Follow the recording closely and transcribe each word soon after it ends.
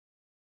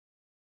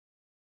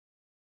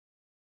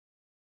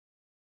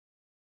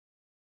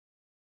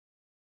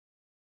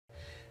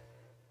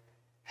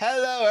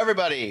Hello,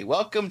 everybody.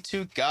 Welcome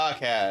to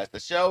Godcast,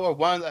 the show where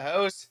one of the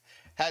hosts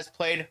has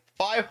played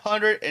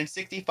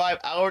 565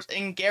 hours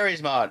in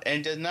Gary's Mod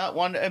and does not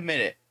want to admit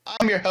it.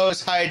 I'm your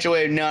host,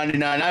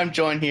 HighJoy99. I'm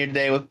joined here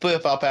today with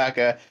Boof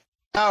Alpaca.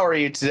 How are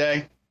you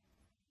today?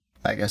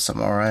 I guess I'm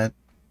alright.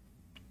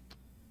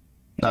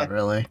 Not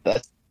really.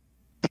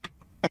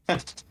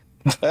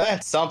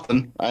 That's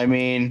something. I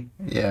mean,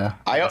 Yeah.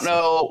 I don't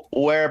know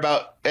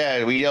whereabouts.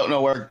 Yeah, we don't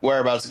know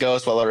whereabouts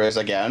Ghostweller is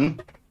again.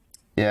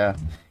 Yeah.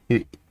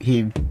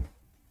 He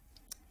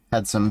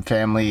had some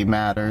family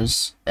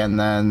matters, and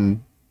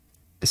then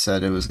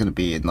said it was gonna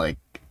be in like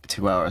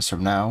 2 hours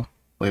from now.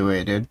 We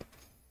waited.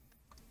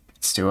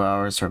 It's 2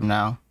 hours from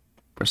now.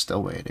 We're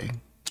still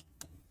waiting.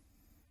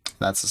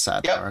 That's the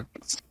sad part.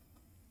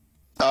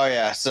 Oh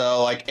yeah,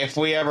 so like if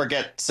he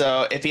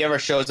ever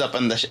shows up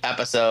in the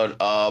episode,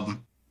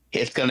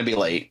 it's gonna be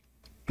late.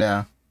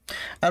 Yeah.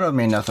 I don't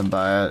mean nothing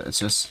by it. It's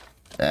just,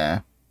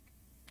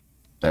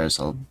 there's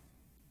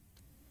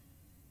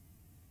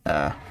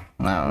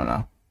I don't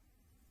know.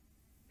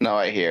 No,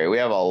 I hear you. We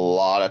have a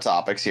lot of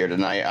topics here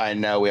tonight. I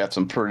know we have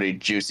some pretty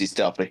juicy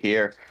stuff to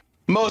hear.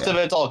 Most of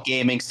it's all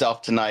gaming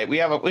stuff tonight.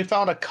 We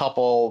found a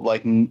couple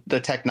like the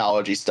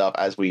technology stuff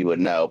as we would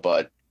know,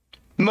 but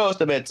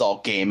most of it's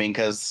all gaming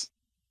because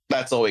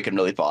that's all we can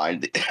really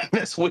find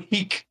this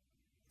week.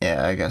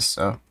 Yeah, I guess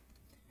so.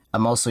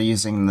 I'm also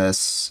using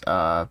this,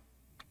 I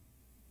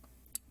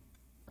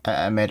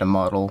made a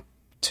model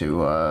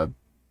to,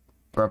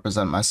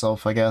 represent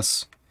myself, I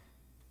guess.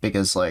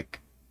 Because, like,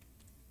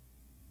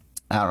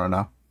 I don't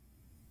know.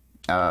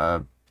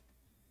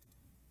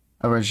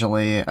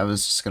 Originally, I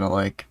was just gonna,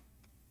 like,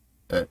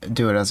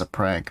 do it as a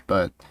prank,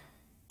 but,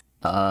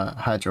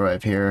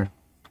 Hydroive here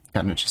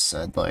kind of just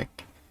said,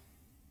 like,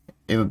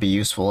 it would be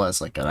useful as,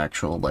 like, an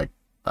actual, like,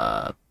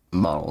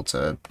 model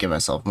to give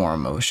myself more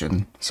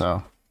emotion,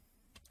 so.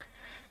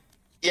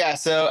 Yeah,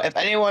 so if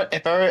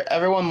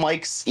everyone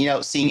likes,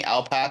 seeing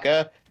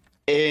Alpaca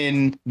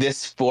in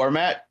this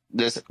format,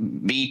 this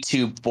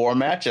V2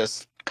 format,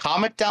 just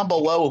comment down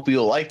below if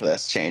you like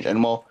this change,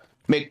 and we'll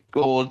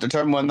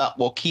determine whether or not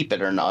we'll keep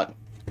it or not.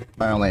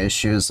 My only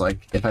issue is,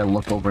 like, if I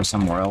look over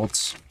somewhere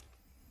else,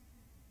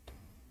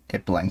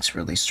 it blinks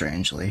really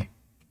strangely.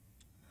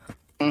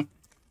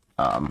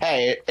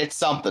 Hey, it's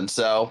something,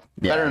 so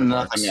Yeah, better than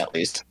nothing at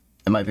least.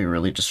 It might be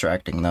really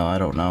distracting, though. I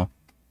don't know.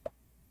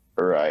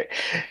 Right.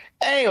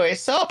 Anyway,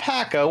 so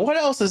Alpaca, what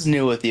else is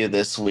new with you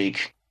this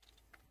week?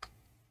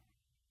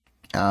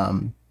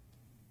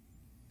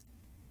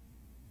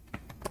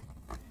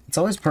 It's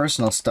always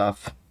personal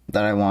stuff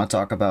that I want to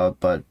talk about,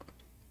 but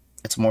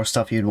it's more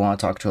stuff you'd want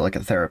to talk to, like,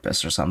 a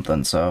therapist or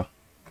something, so,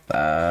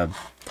 pass,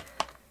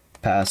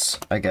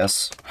 I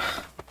guess.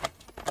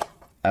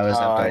 I always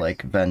have to,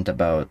 like, vent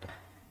about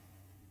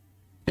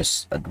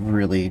just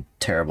really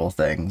terrible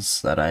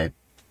things that I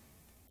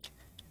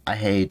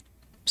hate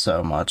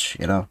so much,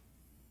 you know?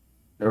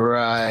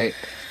 Right.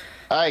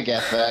 I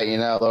get that,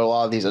 there are a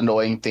lot of these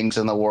annoying things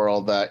in the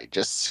world that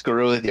just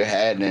screw with your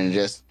head and it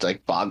just,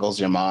 like, boggles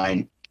your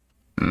mind.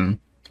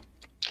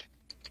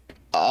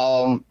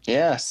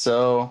 Yeah,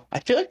 so I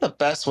feel like the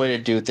best way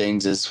to do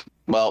things is,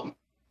 well,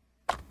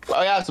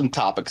 I have some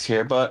topics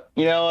here, but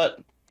you know what?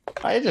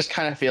 I just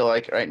kind of feel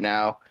like right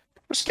now,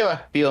 we're just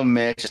gonna feel a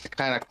minute just to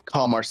kind of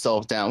calm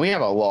ourselves down. We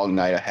have a long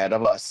night ahead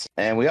of us,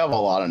 and we have a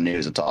lot of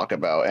news to talk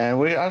about,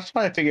 and I just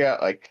want to figure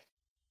out, like,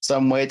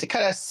 some way to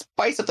kind of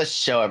spice up the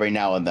show every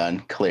now and then,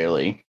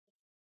 clearly.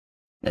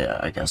 Yeah,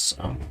 I guess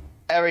so.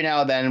 Every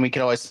now and then, we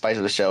can always spice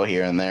up the show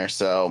here and there,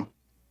 so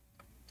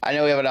I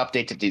know we have an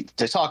update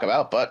to talk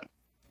about, but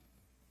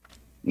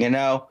we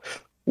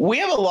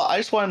have a lot. I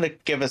just wanted to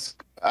give us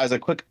as a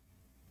quick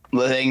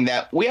thing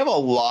that we have a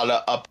lot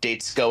of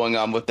updates going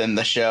on within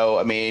the show.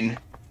 I mean,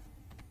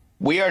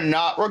 we're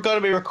going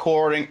to be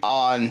recording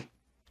on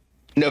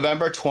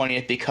November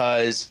 20th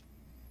because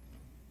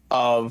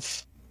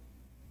of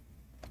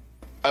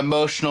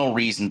emotional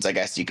reasons, I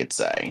guess you could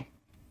say.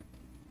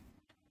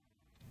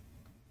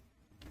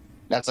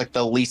 That's like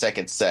the least I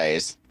could say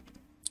is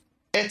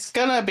it's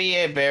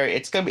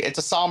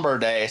a somber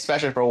day,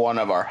 especially for one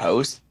of our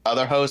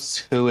other hosts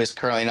who is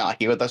currently not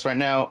here with us right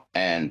now.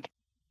 And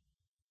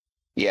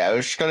yeah, we're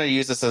just going to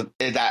use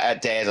that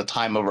day as a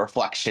time of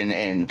reflection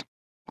and,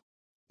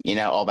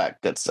 all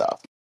that good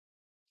stuff.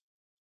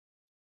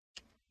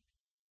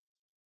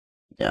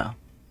 Yeah.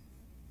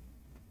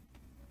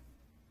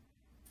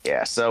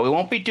 Yeah, so we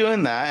won't be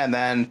doing that. And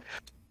then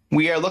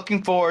we are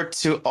looking forward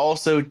to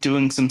also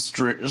doing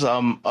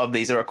some of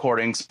these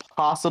recordings,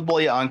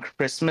 possibly on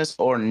Christmas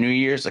or New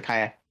Year's, to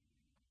kind of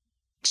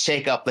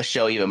shake up the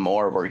show even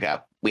more.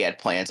 We had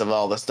plans of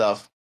all this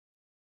stuff,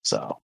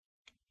 so,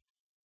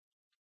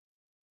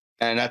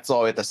 and that's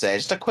all we have to say.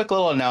 Just a quick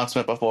little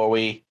announcement before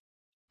we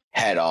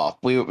head off.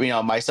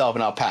 Myself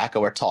and Alpaca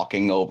were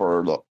talking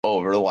over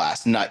the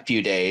last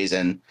few days,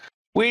 and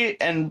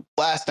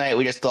last night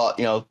we just thought,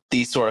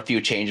 these sort of few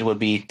changes would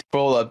be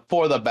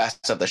for the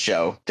best of the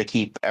show to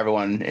keep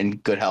everyone in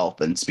good health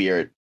and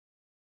spirit.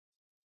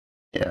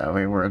 Yeah,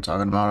 we were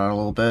talking about it a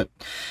little bit.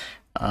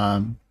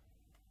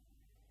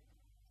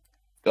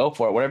 Go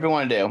for it. Whatever you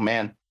want to do,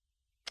 man.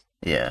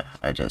 Yeah,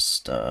 I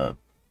just I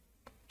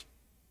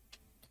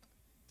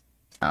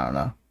don't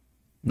know.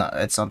 Not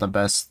it's not the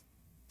best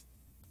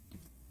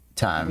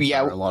time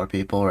Yeah. for a lot of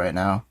people right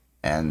now,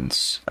 and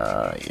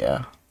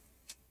yeah.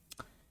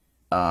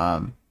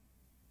 Um,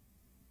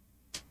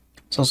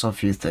 there's also a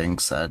few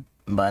things that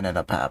might end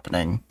up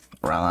happening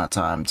around that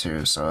time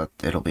too, so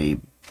it'll be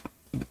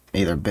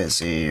either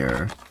busy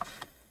or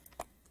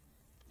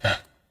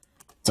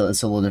so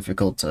it's a little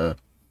difficult to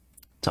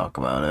talk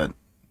about it.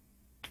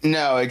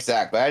 No,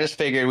 exactly. I just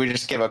figured we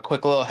just give a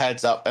quick little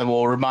heads up, and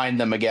we'll remind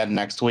them again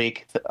next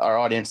week, our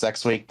audience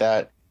next week,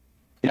 that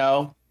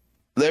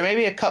there may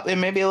be there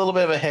may be a little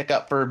bit of a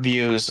hiccup for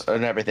views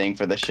and everything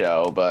for the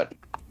show, but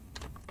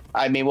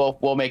I mean,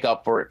 we'll make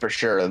up for it for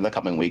sure in the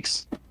coming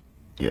weeks.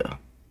 Yeah.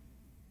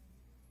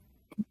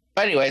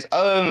 But anyways,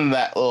 other than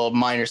that little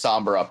minor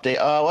somber update,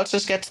 let's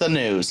just get to the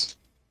news.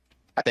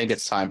 I think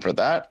it's time for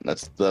that.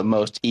 That's the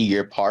most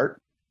eager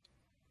part.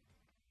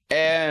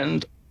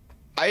 And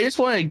I just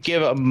want to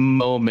give a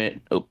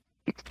moment. Oh,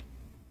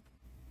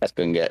 that's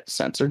going to get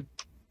censored.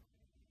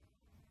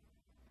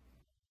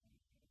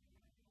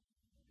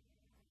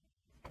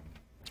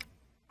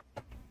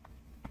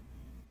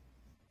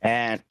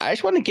 And I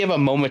just want to give a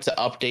moment to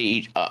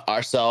update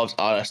ourselves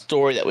on a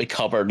story that we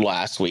covered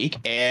last week.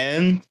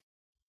 And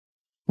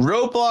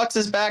Roblox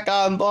is back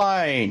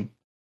online.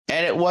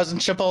 And it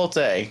wasn't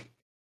Chipotle.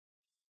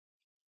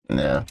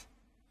 Yeah.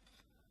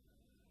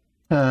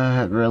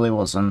 It really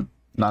wasn't.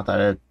 Not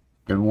that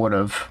it would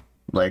have.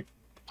 Like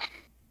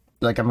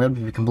I'm gonna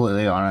be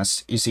completely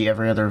honest. You see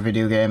every other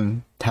video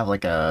game have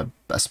like a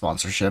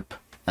sponsorship,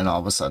 and all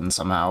of a sudden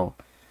somehow,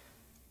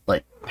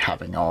 like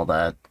having all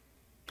that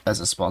as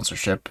a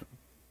sponsorship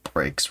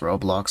breaks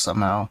Roblox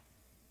somehow.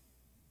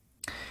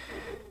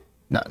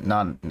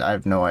 Not I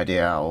have no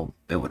idea how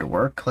it would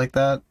work like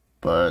that,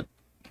 but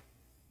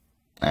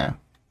yeah,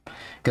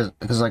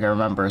 because like I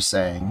remember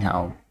saying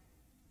how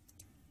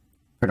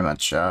pretty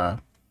much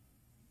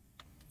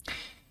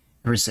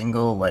every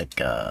single like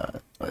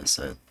what is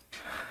it?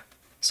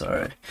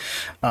 Sorry,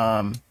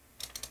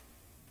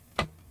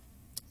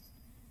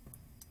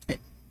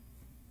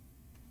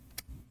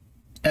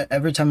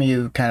 every time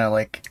you kind of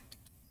like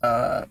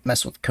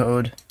mess with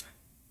code,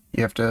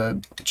 you have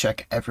to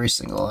check every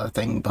single other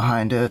thing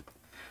behind it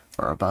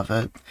or above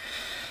it,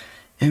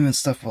 even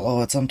stuff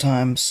below it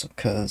sometimes,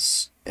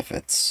 because if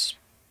it's,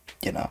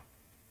 if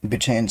you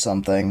change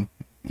something,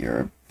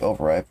 you're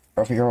override,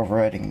 or if you're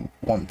overriding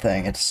one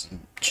thing, it's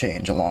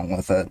change along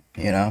with it,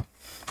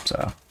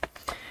 so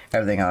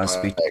everything has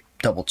to be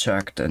double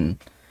checked, and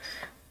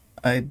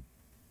I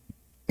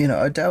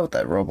doubt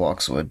that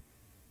Roblox would,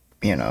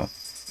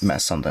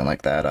 mess something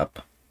like that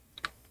up.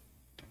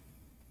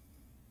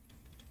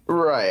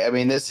 Right. I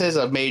mean, this is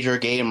a major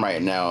game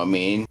right now. I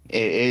mean,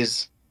 it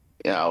is,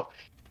 it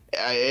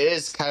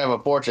is kind of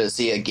unfortunate to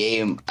see a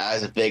game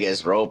as big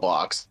as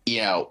Roblox,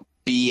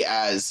 be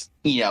as,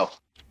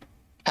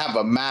 have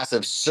a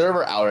massive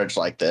server outage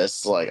like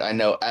this. Like, I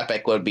know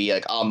Epic would be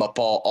like on the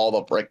ball all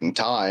the freaking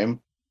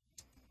time.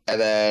 And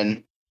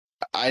then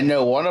I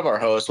know one of our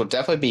hosts would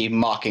definitely be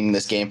mocking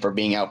this game for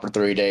being out for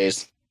 3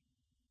 days.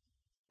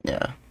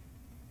 Yeah.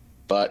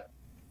 But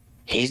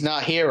he's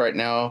not here right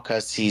now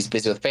because he's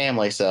busy with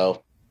family,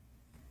 so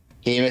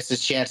he missed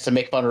his chance to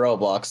make fun of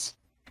Roblox.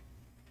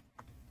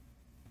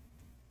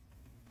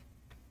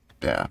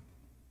 Yeah.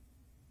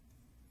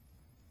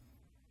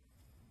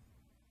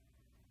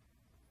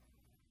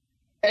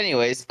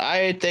 Anyways,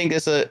 I think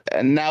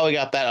now we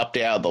got that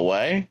update out of the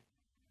way.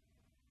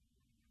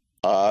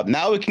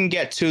 Now we can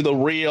get to the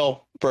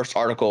real first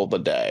article of the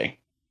day.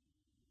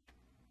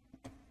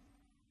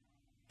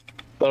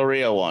 The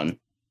real one.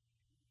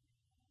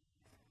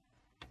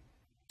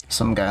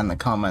 Some guy in the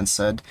comments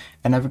said,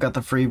 I never got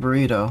the free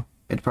burrito.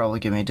 It'd probably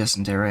give me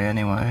dysentery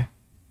anyway.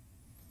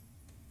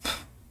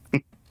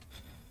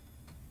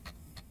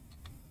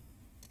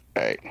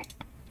 Right.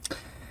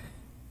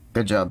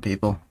 Good job,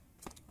 people.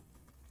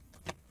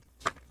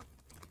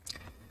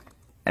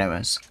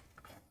 Anyways.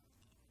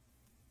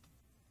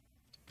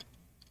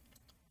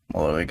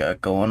 What do we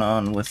got going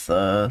on with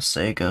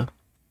Sega?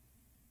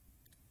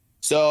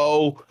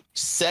 So,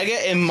 Sega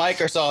and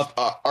Microsoft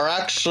are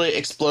actually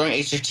exploring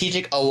a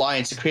strategic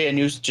alliance to create a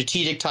new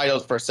strategic title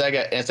for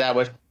Sega and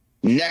establish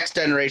next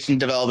generation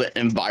development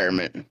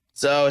environment.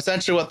 So,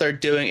 essentially, what they're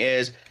doing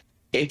is,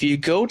 if you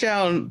go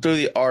down through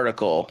the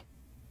article,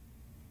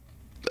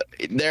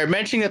 they're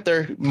mentioning that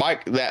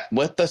that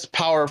with this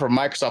power from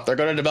Microsoft, they're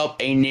going to develop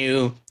a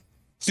new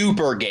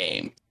super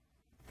game,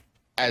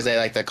 as they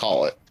like to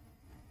call it.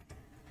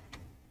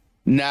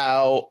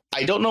 Now,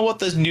 I don't know what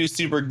this new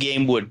super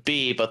game would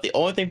be, but the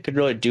only thing we could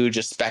really do is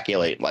just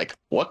speculate. Like,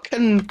 what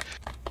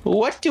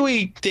do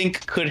we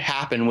think could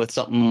happen with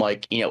something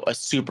like, a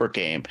super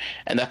game,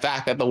 and the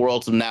fact that the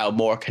world's now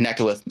more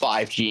connected with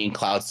 5G and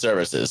cloud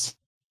services?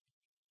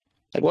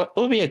 Like, what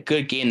would be a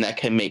good game that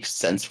can make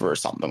sense for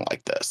something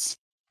like this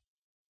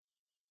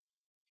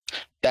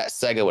that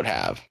Sega would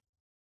have?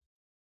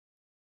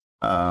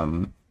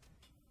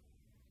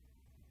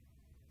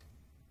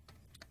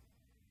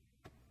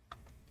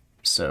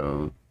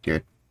 So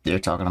you're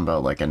talking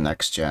about like a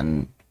next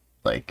gen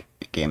like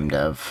game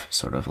dev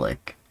sort of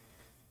like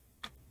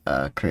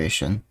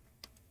creation.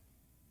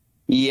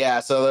 Yeah,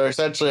 so they're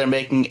essentially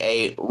making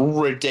a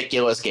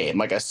ridiculous game,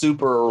 like a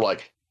super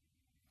like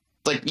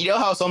you know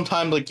how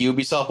sometimes like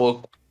Ubisoft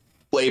will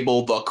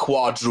label the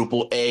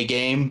quadruple A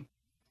game.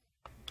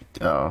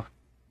 Oh,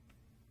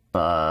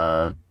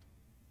 uh,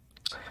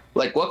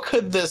 Like, what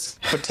could this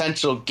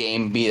potential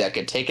game be that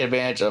could take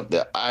advantage of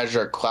the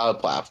Azure cloud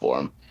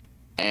platform?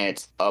 And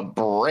it's a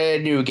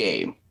brand new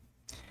game.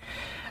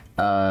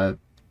 uh,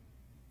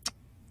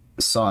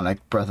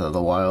 Sonic Breath of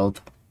the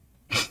Wild.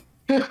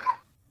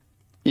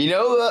 You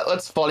know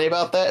what's funny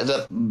about that is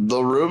that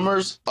the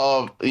rumors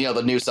of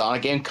the new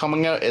Sonic game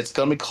coming out, it's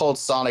gonna be called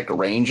Sonic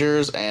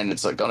Rangers, and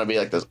it's gonna be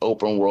like this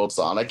open world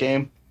Sonic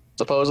game,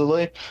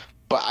 supposedly.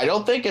 But I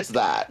don't think it's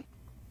that.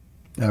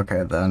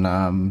 Okay,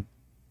 then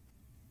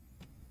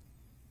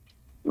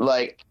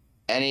Like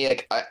any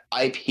like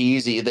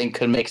IPs that you think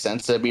could make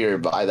sense to be or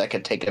buy that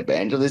could take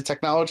advantage of these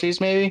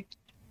technologies, maybe.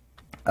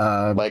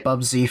 Like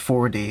Bubsy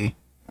 4D.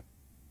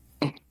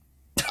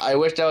 I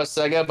wish that was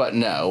Sega, but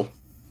no.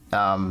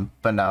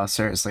 But no,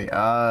 seriously.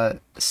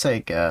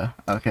 Sega.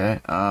 Okay.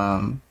 I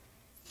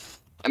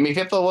mean, if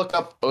you have to look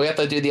up, we have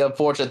to do the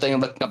unfortunate thing of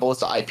looking up a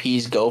list of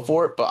IPs, go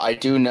for it. But I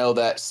do know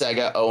that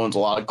Sega owns a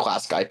lot of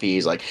classic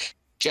IPs like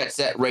Jet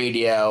Set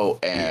Radio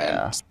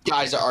and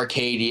Skies of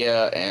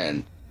Arcadia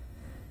and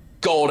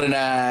Golden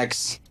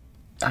Axe,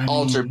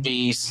 Alter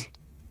Beast.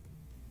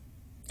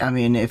 I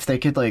mean, if they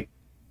could, like,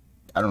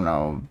 I don't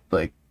know,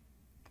 like,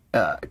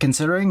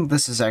 considering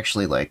this is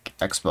actually like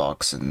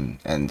Xbox and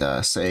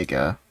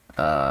Sega,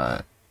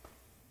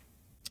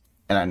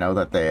 and I know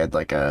that they had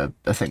like a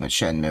thing with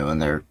Shenmue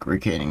and they're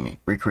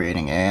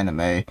recreating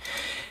anime.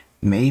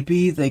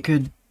 Maybe they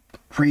could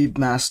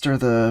remaster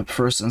the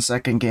first and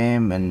second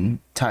game and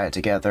tie it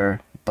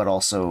together, but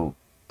also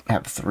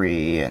have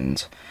three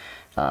and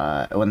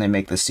when they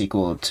make the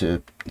sequel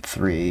to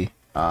three.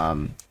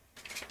 I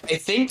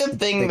think the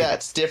thing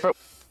that's different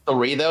with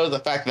three though is the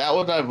fact that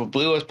one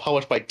Blue was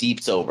published by Deep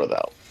Silver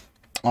though.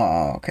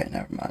 Oh, okay,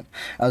 never mind.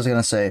 I was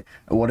gonna say,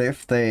 what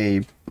if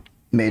they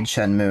made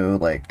Shenmue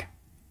like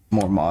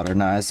more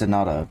modernized and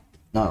not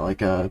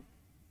like a.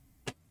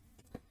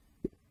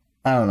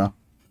 I don't know.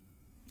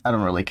 I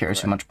don't really care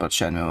too much about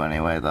Shenmue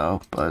anyway,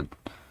 though. But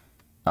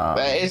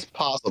that is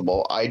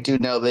possible. I do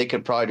know they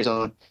could probably do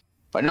something.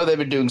 I know they've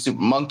been doing Super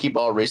Monkey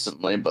Ball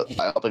recently, but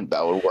I don't think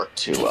that would work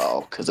too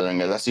well considering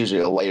that's usually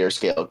a later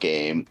scale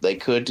game. They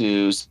could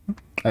do.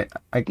 I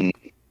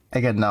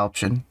get an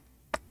option.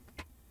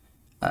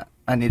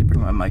 I need to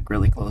bring my mic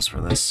really close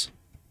for this.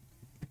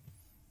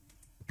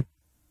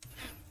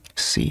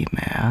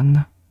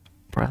 Seaman,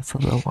 Breath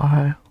of the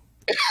Wild.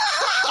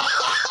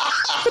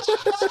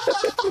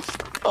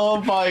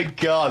 Oh my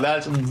god,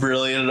 that's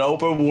brilliant! An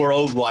open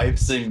world life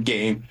sim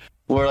game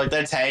where like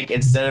the tank,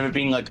 instead of it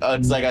being like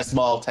it's like a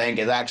small tank,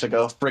 it's actually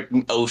like a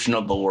freaking ocean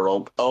of the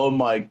world. Oh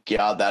my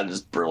god, that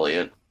is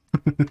brilliant.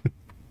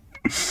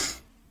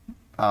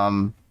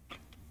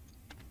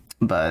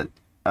 But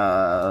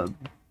I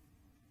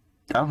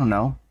don't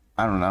know.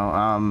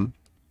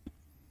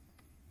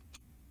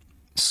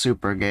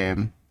 Super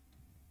game.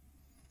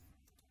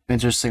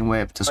 Interesting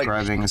way of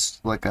describing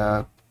like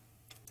a.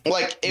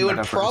 Like it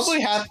would probably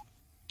have.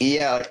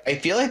 Yeah, I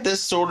feel like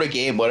this sort of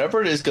game,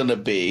 whatever it is going to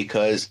be,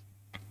 because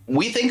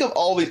we think of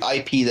all these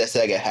IP that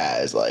Sega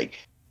has, like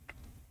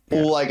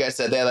I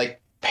said, they had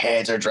like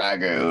Panzer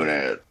Dragoon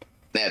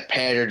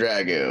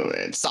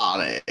and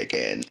Sonic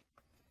and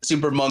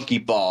Super Monkey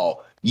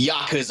Ball,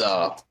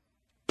 Yakuza,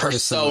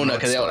 Persona,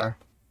 because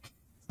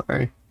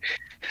sorry,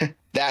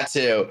 that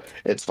too.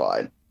 It's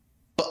fine,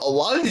 but a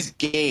lot of these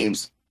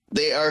games,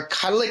 they are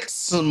kind of like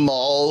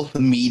small,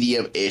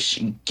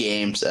 medium-ish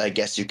games, I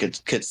guess you could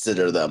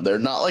consider them. They're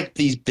not like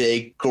these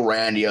big,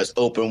 grandiose,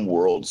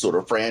 open-world sort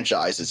of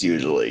franchises,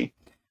 usually.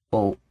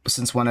 Well,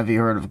 since when have you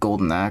heard of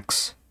Golden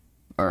Axe?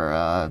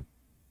 Or,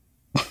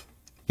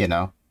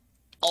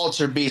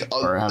 Alter Beast.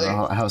 Or have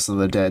a House of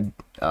the Dead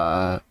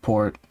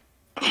port.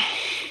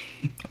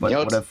 What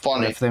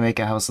if they make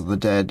a House of the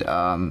Dead,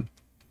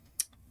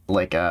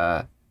 like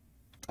a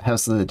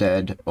House of the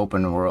Dead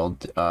open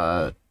world,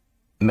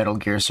 Metal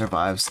Gear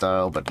Survive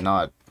style, but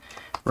not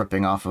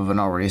ripping off of an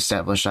already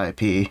established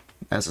IP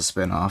as a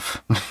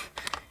spin-off.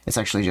 It's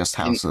actually just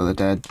House of the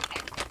Dead.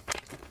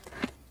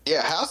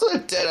 Yeah, House of the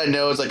Dead I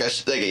know is like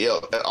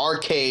an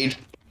arcade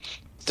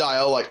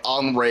style, like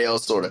on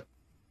rails sort of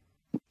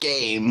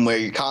game where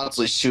you're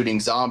constantly shooting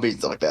zombies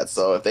and stuff like that.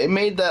 So if they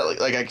made that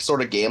like a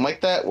sort of game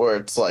like that where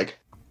it's like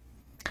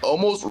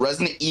almost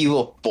Resident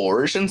Evil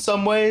 4-ish in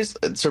some ways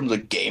in terms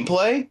of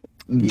gameplay,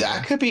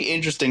 that could be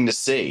interesting to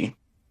see.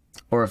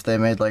 Or if they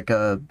made like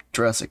a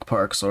Jurassic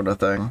Park sort of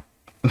thing.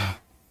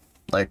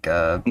 Like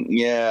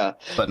yeah,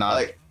 but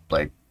not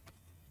but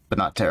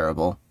not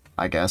terrible,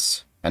 I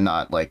guess. And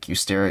not like you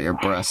stare at your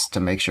breast to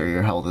make sure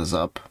your health is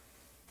up.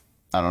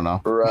 I don't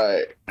know.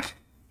 Right.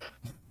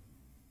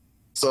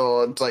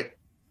 So it's like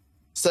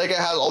Sega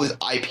has all these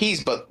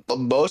IPs, but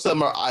most of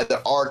them are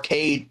either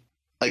arcade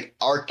like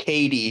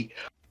arcadey,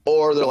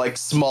 or they're like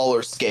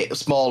smaller scale,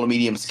 small to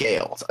medium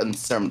scales in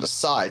terms of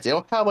size. They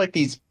don't have like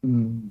these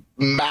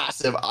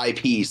massive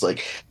IPs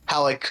like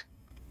how like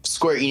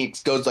Square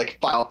Enix goes like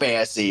Final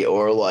Fantasy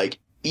or like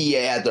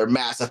EA had their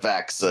Mass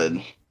Effects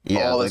and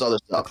Yeah, all this other the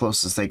stuff.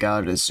 closest they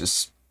got is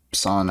just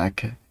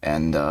Sonic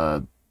and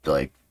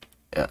like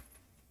yeah.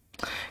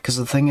 Because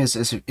the thing is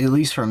at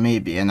least for me,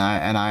 being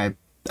I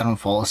don't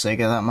follow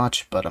Sega that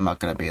much, but I'm not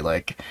gonna be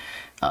like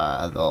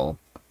they'll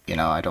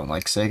I don't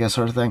like Sega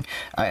sort of thing.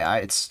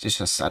 It's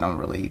just I don't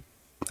really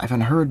I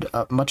haven't heard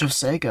much of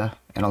Sega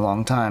in a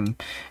long time,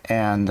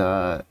 and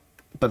but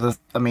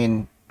I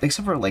mean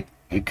except for like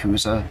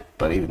Yakuza,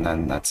 but even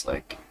then that's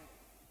like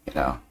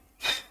I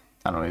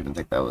don't even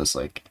think that was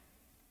like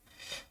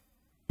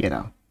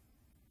That's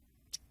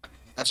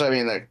what I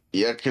mean. Like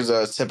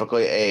Yakuza is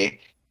typically a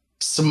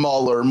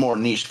smaller, more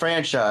niche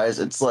franchise.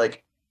 It's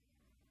like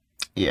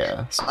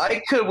yeah.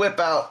 I could whip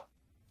out,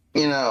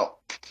 give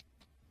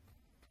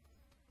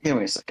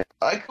me a second.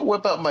 I could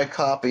whip out my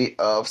copy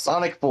of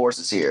Sonic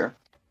Forces here.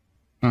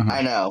 Mhm.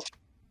 I know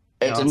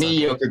it's No, a it's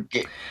mediocre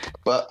game,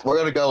 but we're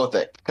gonna go with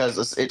it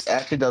because it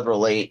actually does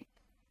relate.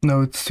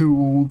 No, it's too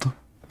old.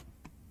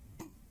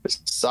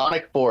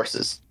 Sonic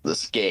Forces,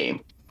 this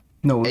game,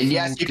 No, and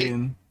yes, you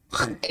can.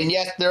 And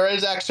yes, there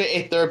is actually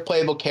a third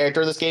playable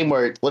character in this game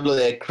where it's literally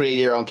they create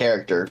your own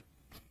character.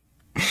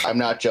 I'm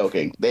not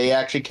joking. They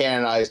actually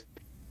canonized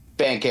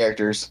fan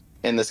characters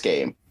in this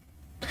game.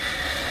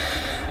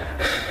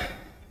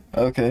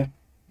 Okay.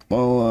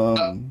 Well,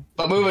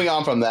 But moving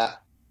on from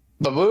that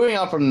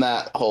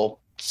whole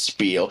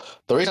spiel,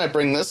 the reason I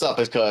bring this up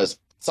is because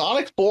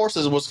Sonic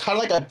Forces was kind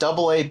of like a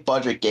AA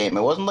budget game.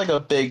 It wasn't like a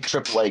big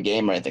AAA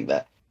game or anything like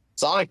that.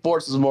 Sonic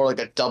Forces is more like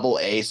a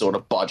AA sort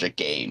of budget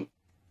game.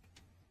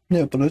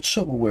 yeah, but it's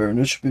shovelware and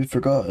it should be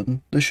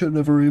forgotten. They should have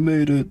never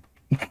remade it.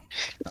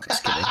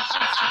 Just kidding.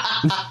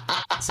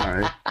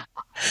 Sorry.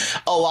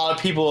 A lot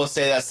of people will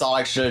say that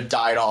Sonic should have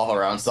died off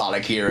around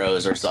Sonic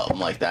Heroes or something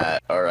like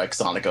that, or like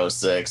Sonic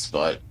 06,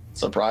 but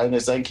surprisingly,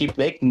 they keep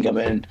making them.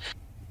 And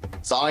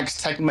Sonic's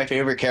technically my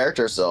favorite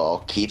character, so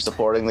I'll keep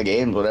supporting the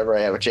games whenever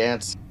I have a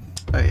chance.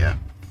 Oh yeah.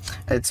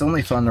 It's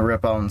only fun to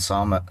rip on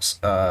Sonic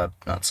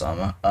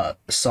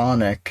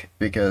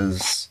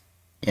because,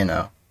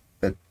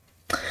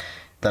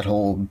 that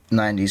whole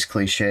 90s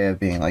cliche of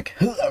being like,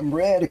 I'm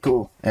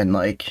radical, and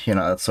like,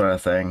 that sort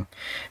of thing.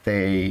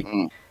 They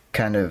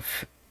kind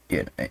of,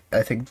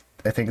 I think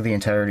the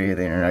entirety of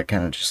the internet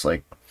kind of just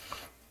like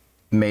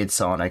made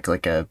Sonic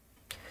like a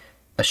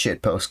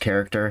shitpost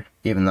character,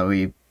 even though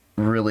he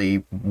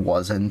really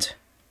wasn't,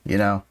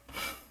 Yeah.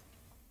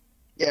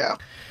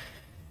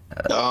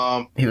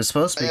 He was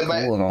supposed to be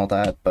cool and all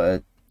that,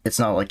 but it's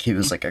not like he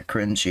was like a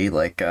cringy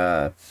like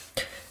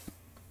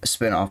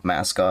spin-off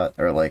mascot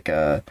or like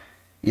a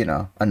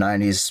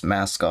 90s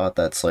mascot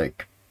that's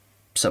like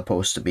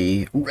supposed to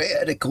be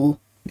radical.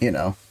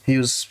 He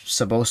was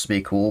supposed to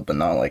be cool, but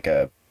not like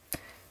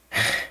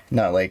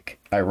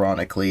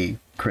ironically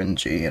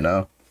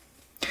cringy.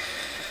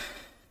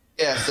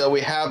 Yeah, so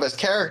we have this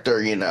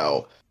character,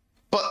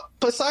 but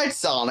besides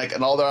Sonic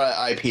and all their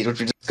IPs, which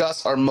we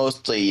discussed, are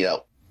mostly,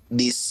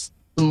 these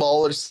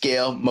smaller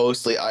scale,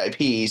 mostly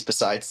IPs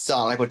besides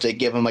Sonic, which they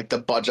give him like the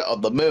budget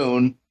of the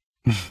moon,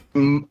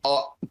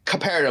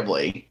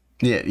 comparatively.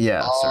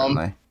 Yeah,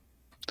 certainly.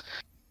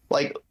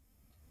 Like,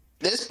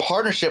 this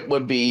partnership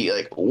would be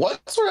like, what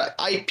sort of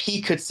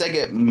IP could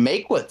Sega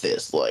make with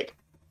this? Like,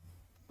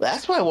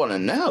 that's what I want to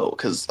know.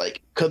 Because,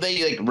 like, could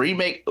they like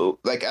remake?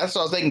 Like, that's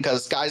what I was thinking.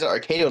 Because Skies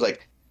Arcadia was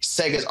like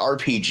Sega's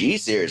RPG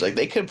series. Like,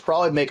 they could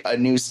probably make a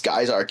new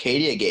Skies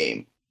Arcadia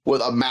game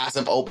with a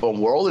massive open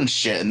world and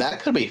shit, and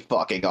that could be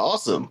fucking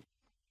awesome.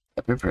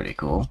 That'd be pretty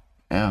cool.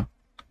 Yeah.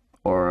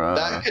 Or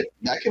that could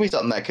be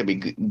something that could be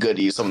good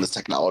to use some of this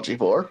technology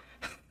for.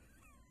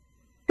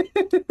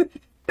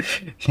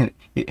 You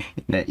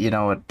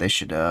know what they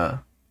should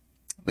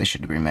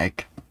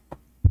remake?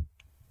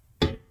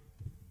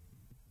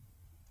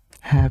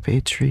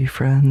 Happy Tree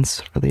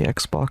Friends for the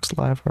Xbox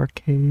Live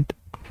Arcade.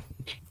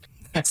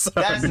 That's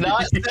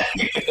not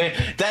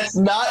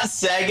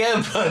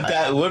Sega, but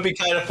that would be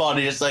kind of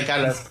funny. Just like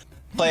kind of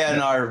play on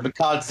our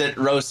constant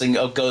roasting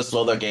of Ghost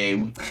Welder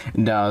game.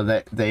 No,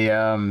 they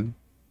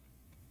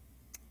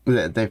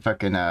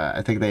fucking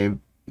I think they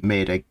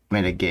made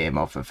a game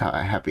off of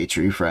Happy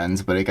Tree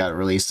Friends, but it got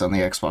released on the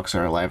Xbox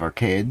Live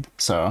Arcade,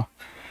 so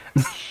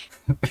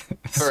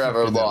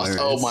forever lost.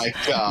 Oh my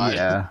god.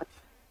 Yeah.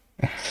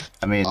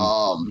 I mean,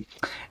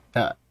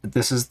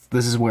 this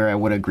is where I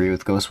would agree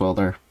with Ghost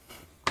Welder.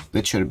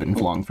 It should have been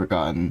long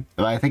forgotten.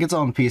 But I think it's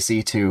on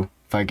PC too,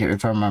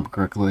 if I remember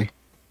correctly.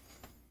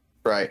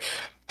 Right.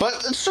 But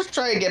let's just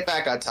try and get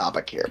back on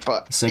topic here.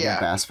 But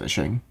Sega bass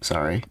fishing.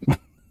 Sorry.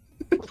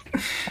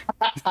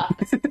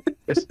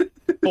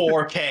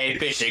 4K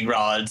fishing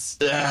rods.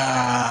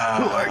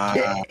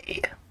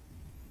 4K.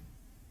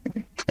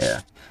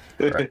 Yeah.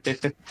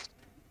 Right.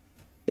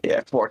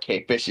 Yeah,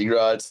 4K fishing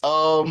rods.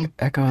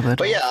 Echo the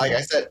But yeah, like I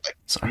Dolphin. said, like,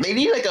 Sorry. they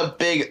need like a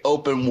big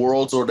open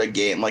world sort of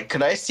game. Like,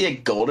 could I see a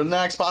Golden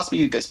Axe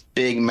possibly this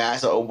big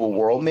massive open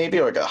world, maybe,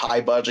 or like a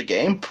high budget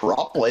game?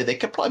 Probably. They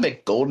could probably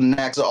make Golden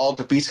Axe or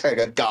Alter Beast like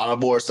a God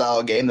of War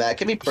style game. That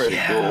could be pretty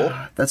cool.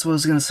 That's what I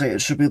was gonna say.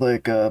 It should be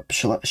like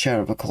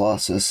Shadow of the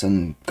Colossus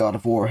and God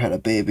of War had a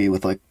baby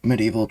with like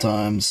medieval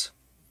times.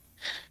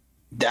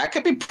 That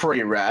could be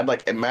pretty rad.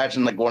 Like,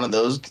 imagine like one of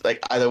those, like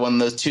either one of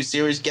those two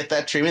series get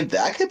that treatment.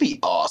 That could be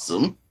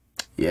awesome.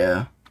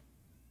 Yeah.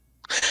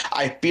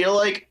 I feel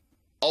like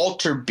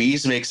Alter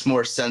Beast makes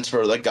more sense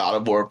for the God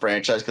of War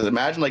franchise because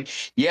imagine like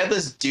you have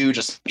this dude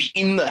just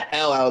beating the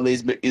hell out of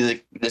these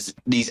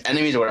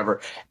enemies or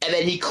whatever, and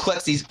then he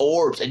collects these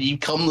orbs and he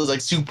becomes this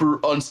like super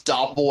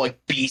unstoppable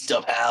like beast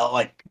of hell,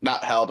 like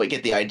not hell, but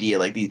get the idea,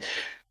 like these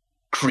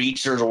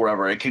creatures or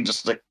whatever. It can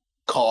just like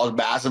cause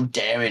massive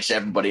damage to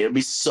everybody. It'd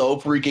be so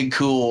freaking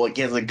cool. Like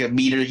he has like a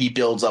meter he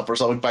builds up or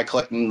something by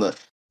collecting the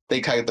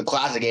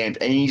classic games,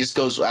 and he just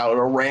goes out on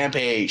a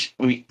rampage.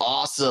 It'd be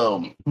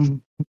awesome.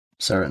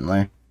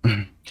 Certainly. But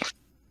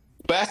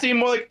it has to be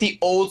more like the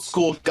old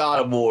school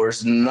God of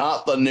Wars,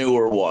 not the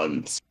newer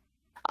ones.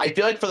 I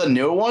feel like for the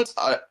newer ones,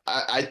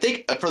 I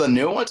think for the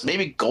newer ones,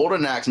 maybe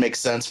Golden Axe makes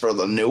sense for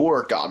the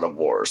newer God of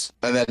Wars.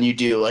 And then you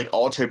do like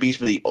Alter Beast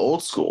for the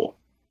old school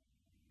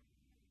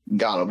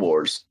God of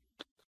Wars.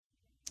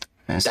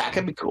 That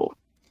could be cool.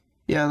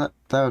 Yeah,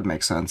 that would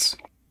make sense.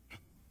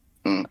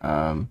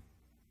 Mm.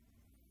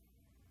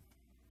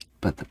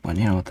 But when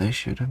you know what they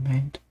should have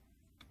made?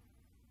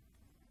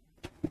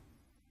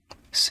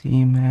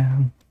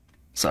 Seaman.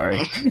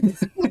 Sorry.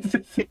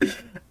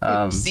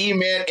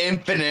 Seaman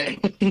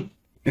Infinite.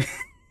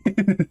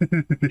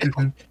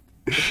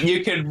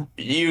 You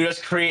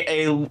just create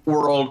a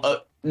world.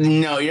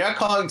 No, you're not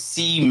calling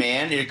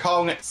Seaman. You're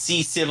calling it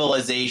Sea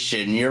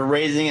Civilization. You're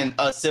raising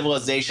a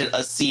civilization,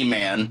 a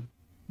Seaman,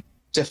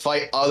 to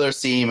fight other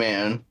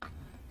Seaman.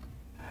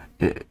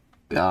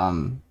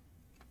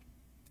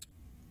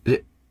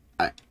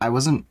 I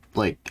wasn't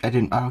like I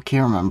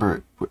can't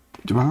remember. Do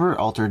you remember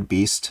Altered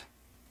Beast?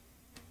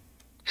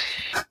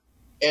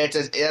 That's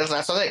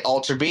something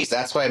Alter Beast.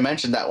 That's why I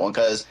mentioned that one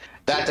because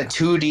that's a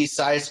 2D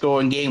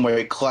side-scrolling game where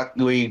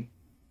we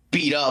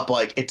beat up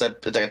like it's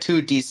like a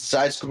 2D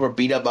side-scroller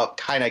beat up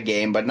kind of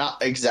game, but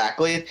not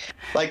exactly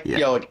like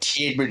like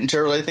Teenage Mutant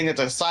Turtles. I think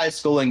it's a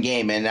side-scrolling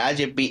game, and as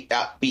you beat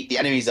the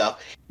enemies up,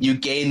 you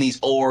gain these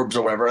orbs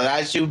or whatever. And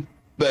as you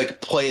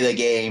like play the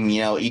game,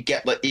 you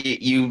get like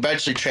you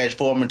eventually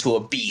transform into a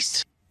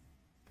beast.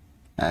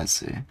 I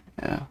see.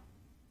 Yeah.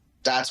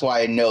 That's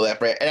why I know that,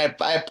 and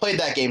I played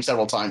that game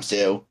several times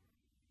too.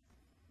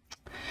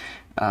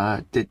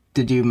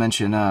 Did you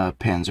mention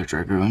Panzer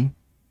Dragoon?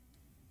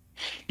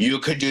 You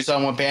could do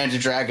something with Panzer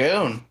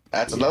Dragoon.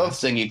 That's another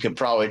thing you could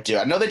probably do.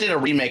 I know they did a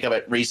remake of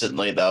it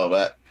recently though,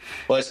 but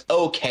was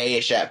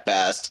okay-ish at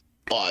best.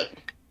 But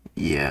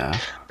yeah,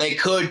 they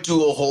could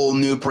do a whole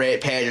new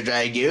Panzer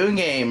Dragoon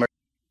game, or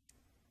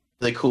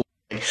really cool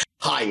like,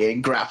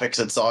 high-end graphics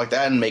and stuff like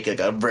that, and make like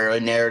a very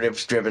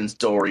narrative-driven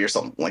story or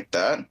something like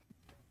that.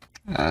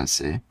 I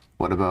see.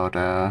 What about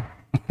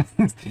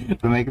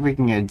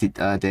making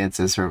a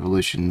Dance's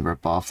Revolution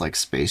ripoff like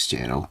Space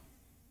Channel?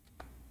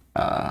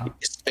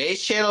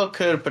 Space Channel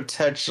could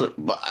potentially,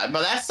 but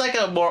that's like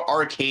a more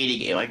arcadey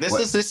game. Like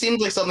this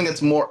seems like something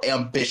that's more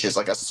ambitious,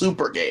 like a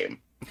super game.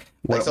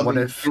 Like what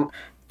if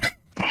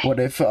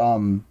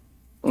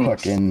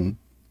fucking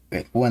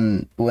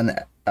when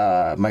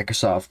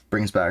Microsoft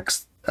brings back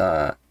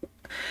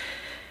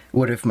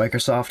what if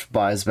Microsoft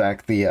buys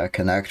back the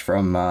Kinect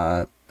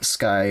from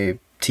Sky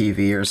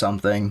TV or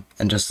something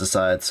and just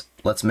decides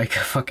let's make a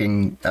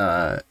fucking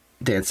Dance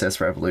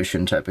Dance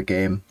Revolution type of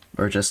game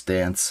or just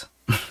Dance.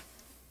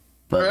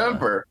 But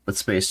remember, but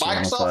Space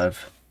Channel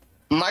 5.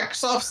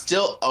 Microsoft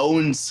still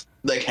owns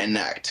the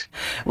Kinect.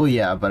 Well,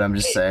 yeah, but I'm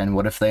just saying,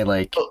 what if they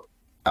like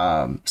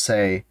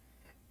say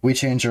we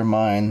change our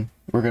mind,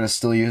 we're gonna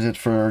still use it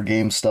for our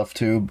game stuff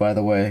too, by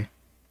the way,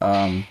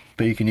 but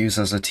you can use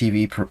it as a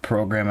TV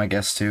program, I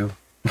guess, too.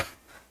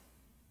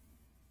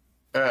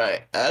 All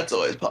right, that's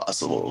always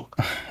possible.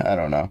 I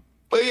don't know.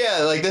 But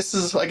yeah, like this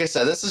is, like I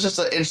said, this is just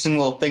an interesting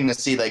little thing to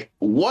see, like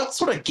what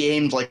sort of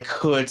games like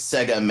could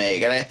Sega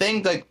make, and I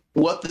think like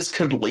what this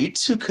could lead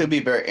to could be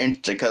very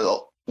interesting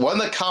because one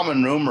of the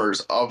common rumors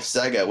of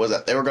Sega was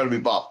that they were going to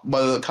be bought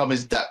by the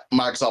companies that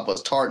Microsoft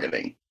was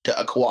targeting to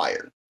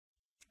acquire.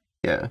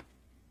 Yeah.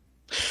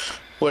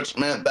 Which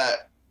meant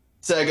that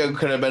Sega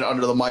could have been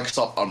under the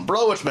Microsoft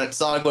umbrella, which meant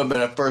Sonic would have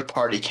been a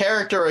first-party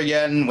character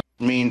again,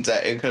 which means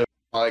that it could have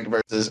Sonic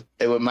versus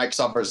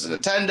Microsoft versus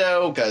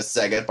Nintendo because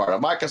Sega is part of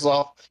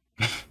Microsoft.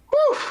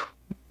 Whew!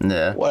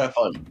 Yeah. What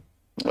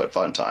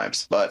fun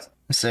times. But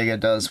Sega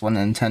does what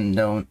Nintendo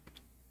don't.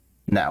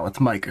 Now with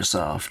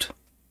Microsoft.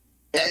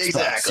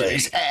 Exactly. Xbox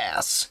Series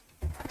ass.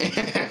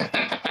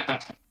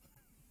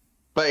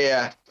 But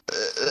yeah.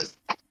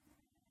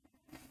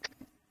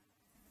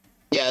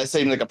 Yeah, it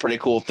seems like a pretty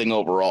cool thing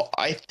overall,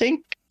 I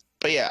think.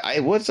 But yeah,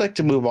 I would like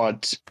to move on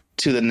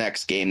to the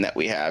next game that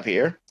we have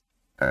here.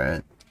 All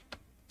right.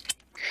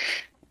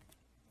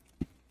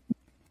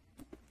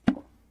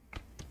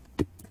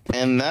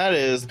 and that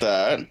is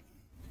that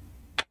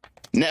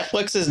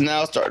Netflix is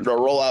now starting to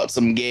roll out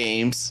some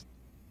games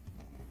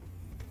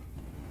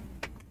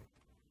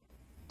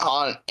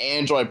on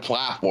Android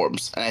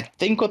platforms. And I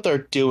think what they're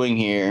doing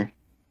here,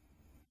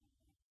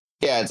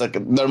 yeah, it's like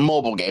they're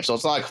mobile games, so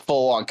it's not like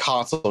full on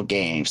console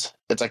games.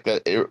 It's like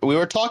we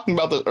were talking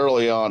about this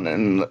early on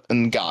in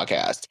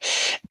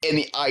Godcast, and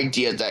the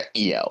idea that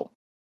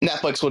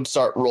Netflix would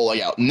start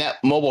rolling out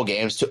mobile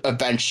games to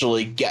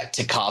eventually get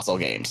to console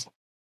games.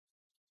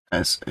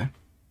 I see.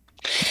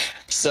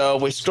 So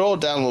we scroll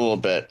down a little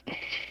bit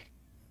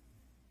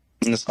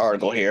in this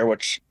article here,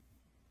 which,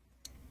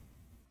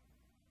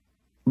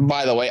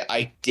 by the way,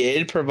 I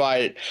did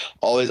provide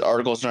all these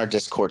articles in our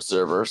Discord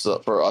server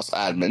for us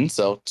admins,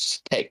 so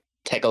just take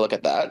a look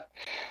at that.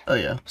 Oh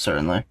yeah,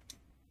 certainly.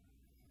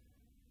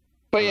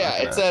 But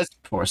yeah, it says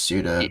force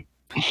you to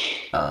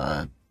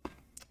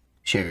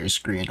share your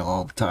screen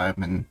all the time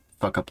and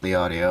fuck up the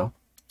audio.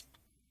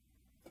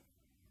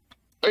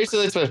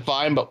 Basically, it's been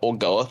fine, but we'll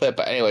go with it.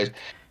 But anyways,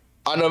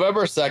 on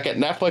November 2nd,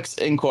 Netflix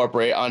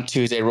Incorporated on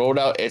Tuesday rolled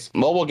out its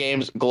mobile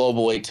games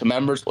globally to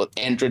members with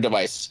Android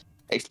devices,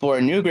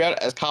 exploring new ground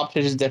as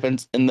competition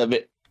deepens in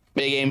the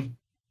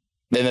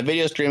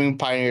video streaming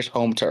pioneers'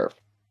 home turf.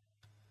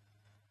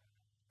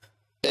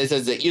 It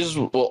says that users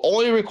will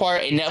only require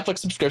a Netflix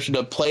subscription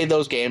to play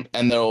those games,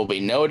 and there will be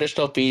no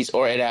additional fees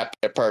or in-app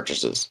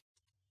purchases.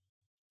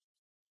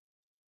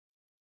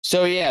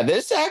 So yeah,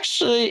 this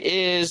actually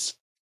is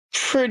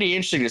pretty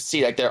interesting to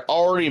see. Like, they're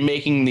already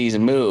making these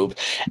moves,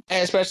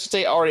 and especially since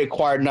they already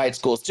acquired Night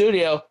School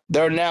Studio,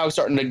 they're now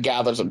starting to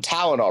gather some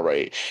talent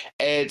already.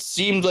 And it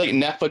seems like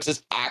Netflix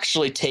is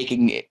actually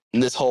taking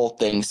this whole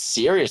thing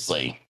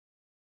seriously.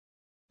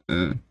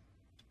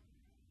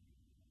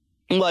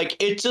 Like,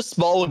 it's just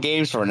small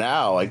games for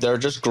now. Like, they're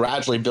just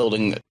gradually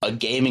building a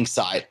gaming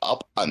side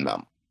up on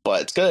them.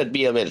 But it's gonna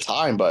be a bit of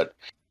time. But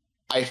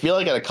I feel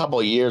like in a couple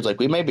of years, like,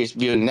 we may be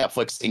viewing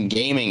Netflix and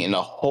gaming in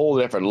a whole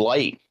different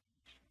light.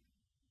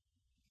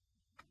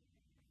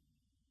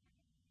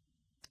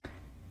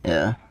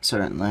 Yeah,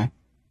 certainly.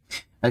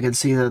 I can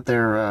see that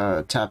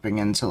they're tapping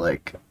into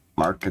like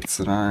markets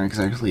that aren't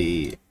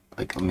exactly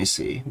like. Let me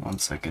see. 1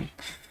 second.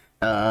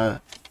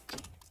 How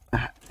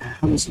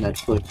does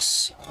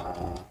Netflix?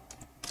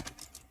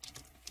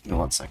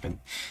 1 second.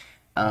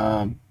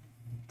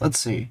 Let's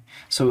see.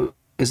 So,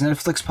 is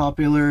Netflix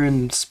popular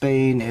in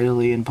Spain,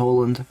 Italy, and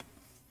Poland?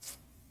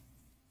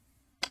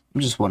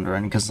 I'm just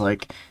wondering because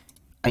like,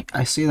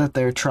 I see that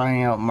they're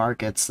trying out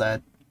markets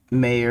that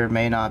may or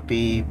may not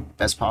be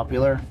as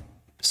popular,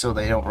 so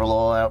they don't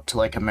roll out to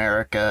like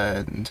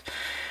America and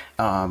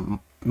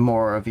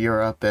more of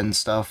Europe and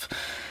stuff,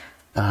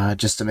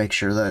 just to make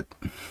sure that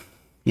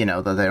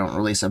that they don't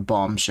release a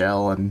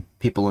bombshell and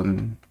people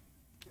in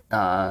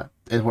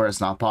where it's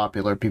not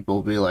popular, people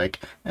will be like,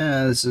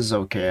 this is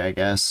okay, I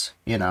guess,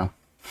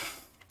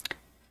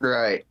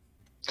 Right.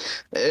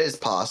 It is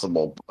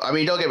possible. I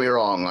mean, don't get me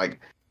wrong,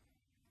 like,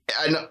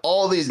 and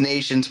all these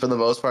nations, for the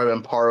most part, have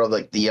been part of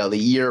like the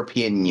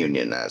European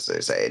Union, as they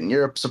say, and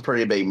Europe's a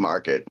pretty big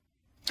market.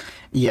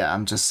 Yeah,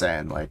 I'm just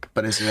saying, like,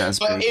 but is it as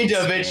but big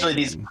individually,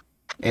 these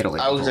Italy?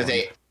 I was gonna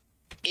say,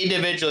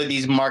 individually,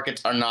 these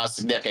markets are not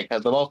significant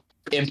because the most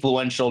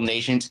influential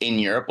nations in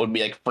Europe would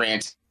be like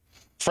France,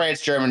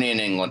 Germany,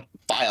 and England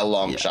by a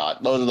long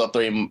shot. Those are the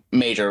three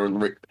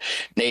major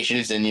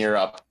nations in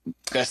Europe,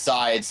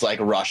 besides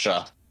like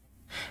Russia.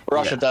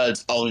 Russia does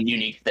its own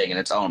unique thing in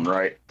its own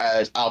right,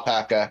 as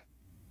Alpaca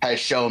has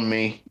shown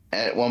me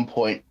at one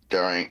point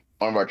during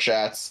one of our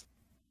chats.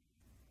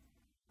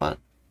 What?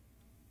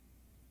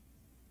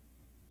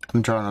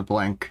 I'm drawing a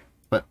blank.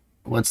 But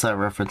what's that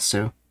reference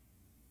to?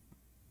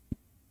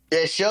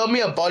 It showed me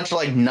a bunch of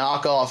like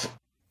knockoff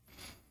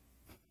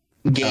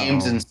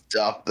games and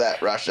stuff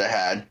that Russia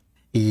had.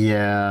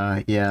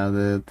 Yeah,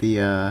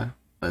 the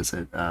what is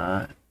it?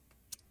 The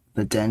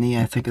Denny,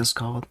 I think it's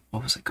called.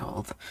 What was it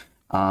called?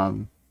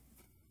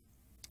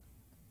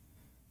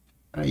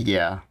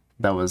 Yeah,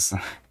 that was.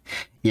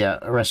 Yeah,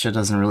 Russia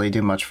doesn't really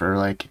do much for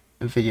like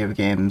video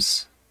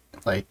games,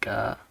 like.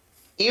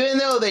 Even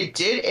though they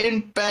did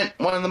invent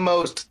one of the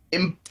most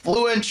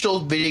influential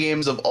video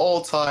games of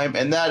all time,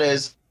 and that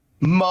is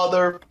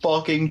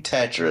motherfucking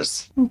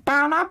Tetris.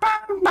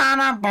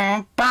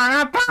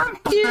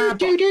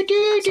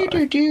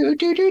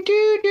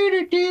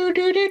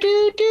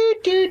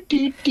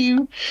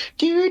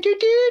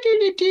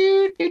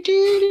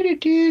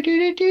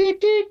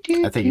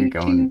 I think you're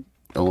going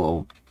a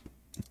little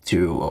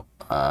too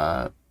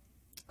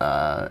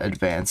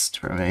advanced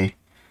for me.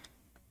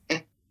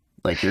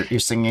 Like you're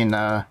singing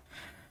what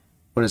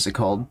is it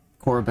called?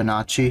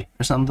 Corbinacci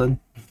or something?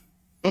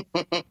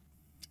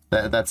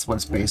 That's what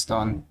it's based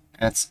on.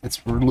 It's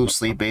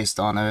loosely based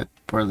on it,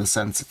 for the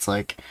sense it's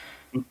like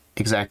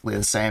exactly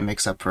the same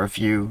except for a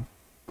few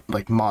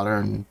like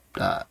modern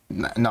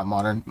not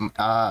modern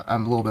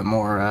I'm a little bit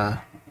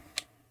more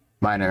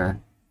minor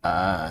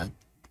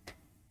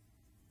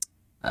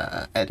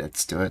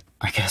edits to it,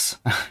 I guess.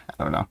 I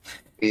don't know.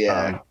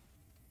 Yeah.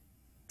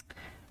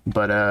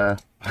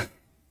 But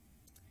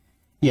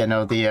Yeah,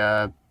 no,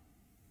 the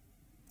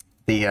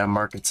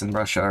markets in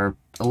Russia are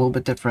a little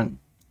bit different.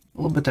 A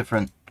little bit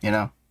different, you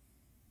know.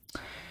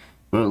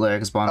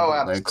 Bootlegs, bond Oh,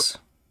 bootlegs.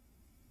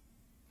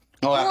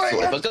 Oh,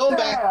 absolutely. But going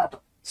back,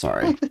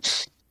 Sorry.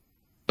 but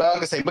I was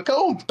gonna say, but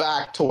going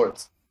back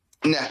towards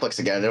Netflix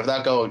again,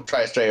 without going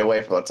try to stray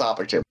away from the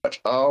topic too much.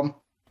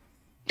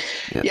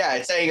 Yeah,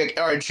 it's saying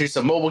or introduce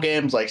some mobile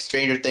games like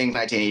Stranger Things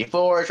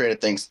 1984, Stranger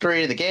Things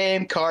 3, the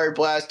game, Card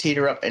Blast,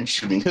 Teeter Up, and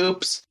Shooting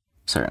Hoops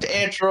Sorry. to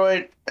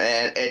Android,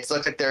 and it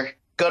looks like they're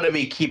gonna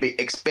be keeping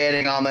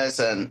expanding on this,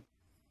 and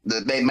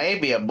they may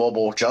be a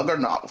mobile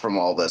juggernaut from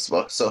all this.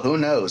 So who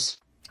knows?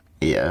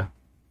 Yeah.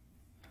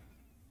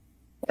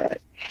 All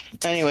right.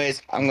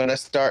 Anyways, I'm gonna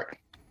start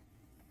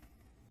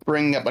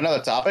bringing up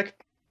another topic.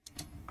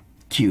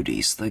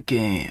 Cuties the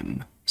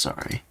game.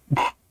 Sorry.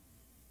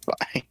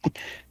 Fine.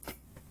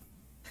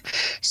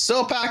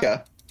 So,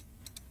 Paka,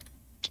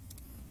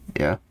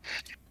 Yeah.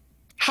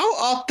 how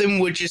often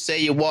would you say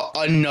you want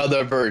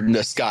another version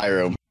of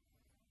Skyrim?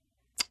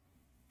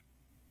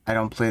 I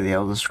don't play the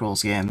Elder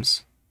Scrolls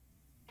games.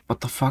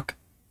 What the fuck?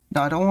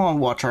 No, I don't want to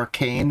watch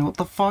Arcane. What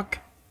the fuck?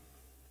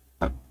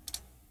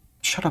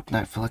 Shut up,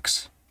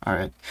 Netflix.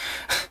 Alright.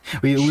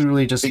 We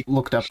literally just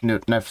looked up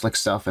Netflix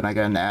stuff and I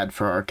got an ad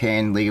for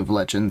Arcane League of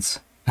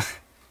Legends.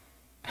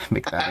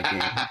 Make that a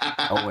game.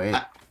 Oh, wait.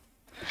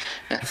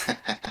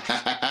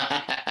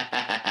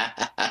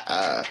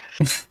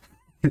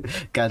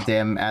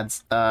 Goddamn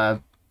ads.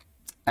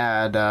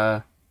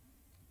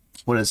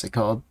 What is it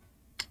called?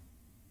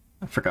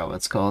 I forgot what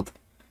it's called.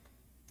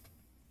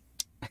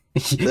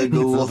 The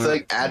Google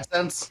thing,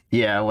 AdSense?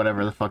 Yeah,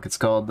 whatever the fuck it's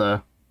called.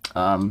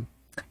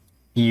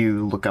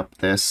 You look up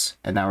this,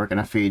 and now we're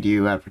gonna feed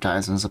you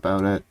advertisements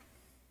about it.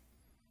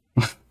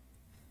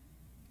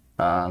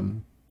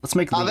 Let's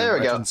make League there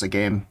of we go. Legends a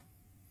game.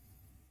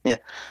 Yeah.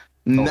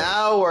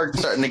 Now we're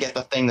starting to get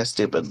the thing, the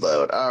stupid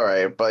load. All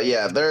right, but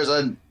yeah,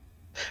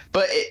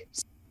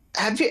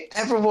 have you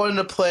ever wanted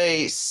to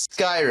play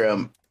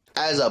Skyrim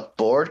as a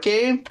board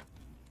game?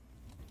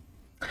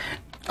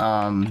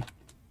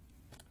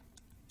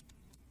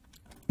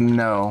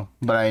 No,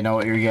 but I know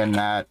what you're getting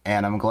at,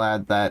 and I'm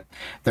glad that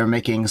they're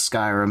making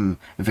Skyrim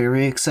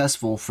very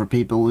accessible for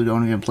people who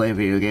don't even play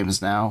video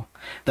games now.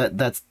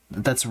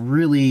 That's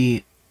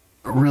really,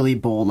 really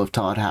bold of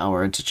Todd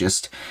Howard to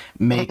just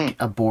make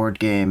a board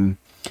game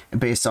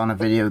based on a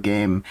video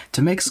game,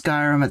 to make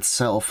Skyrim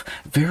itself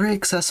very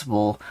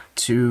accessible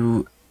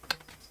to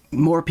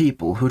more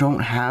people who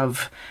don't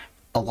have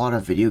a lot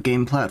of video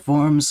game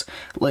platforms,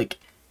 like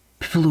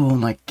people who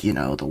own, like, you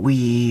know, the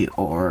Wii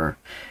or,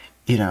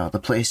 you know, the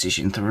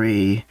PlayStation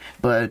 3,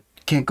 but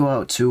can't go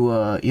out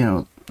to, you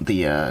know,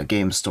 the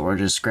game store,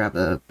 just grab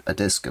a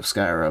disc of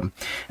Skyrim.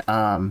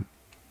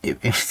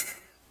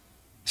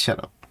 Shut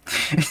up.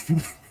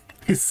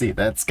 I see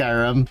that,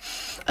 Skyrim.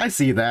 I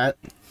see that.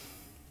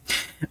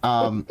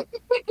 I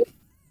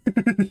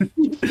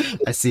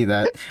see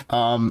that.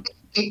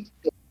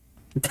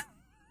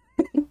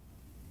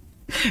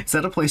 Is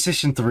that a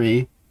PlayStation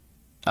 3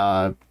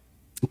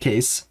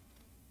 case?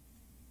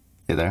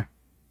 Hey there.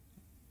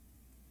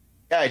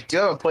 Yeah, I do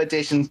have a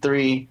PlayStation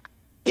 3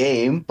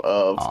 game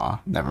of... Aw,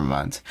 never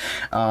mind.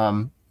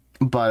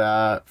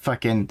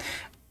 Fucking...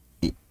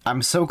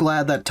 I'm so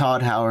glad that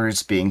Todd Howard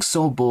is being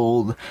so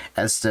bold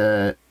as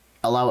to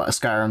allow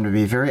Skyrim to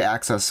be very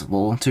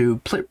accessible to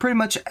pretty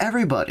much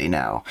everybody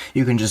now.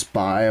 You can just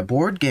buy a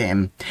board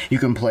game. You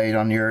can play it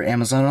on your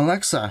Amazon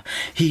Alexa.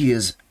 He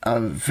is a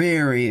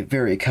very,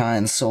 very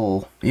kind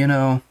soul, you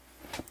know?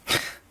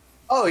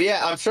 Oh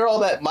yeah, I'm sure all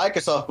that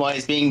Microsoft money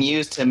is being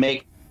used to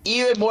make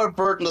even more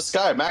versions of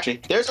Skyrim.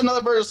 Actually, there's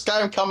another version of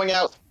Skyrim coming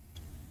out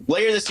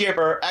later this year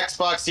for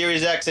Xbox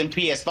Series X and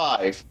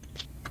PS5.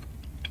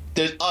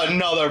 There's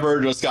another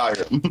version of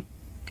Skyrim.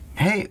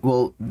 Hey,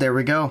 well, there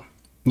we go.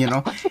 You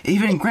know,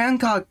 even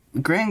Grandpa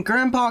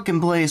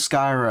can play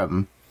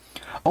Skyrim.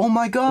 Oh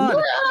my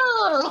god!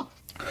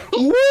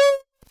 Yeah.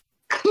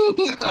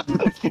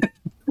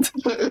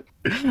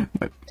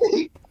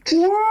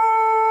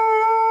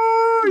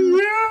 Whoa,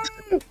 yeah!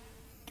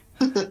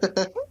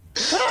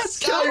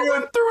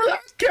 Skyrim through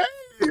that cave!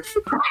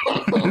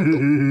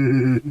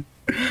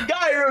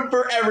 Skyrim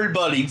for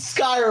everybody!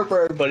 Skyrim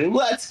for everybody!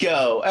 Let's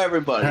go,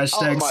 everybody!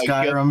 Hashtag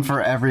Skyrim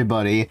for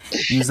everybody.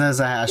 Use that as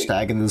a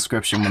hashtag in the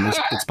description when this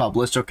gets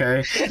published,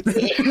 okay?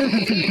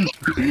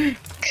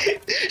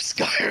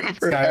 Skyrim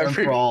for Skyrim everybody!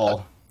 for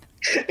all.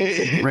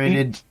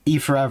 Rated E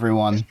for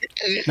everyone.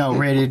 No,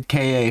 rated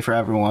KA for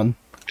everyone.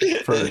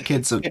 For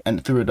kids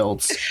and through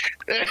adults.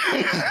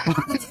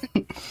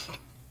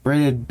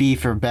 Rated B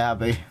for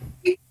Babby.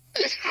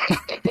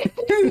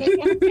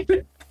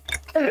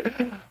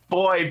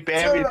 Boy,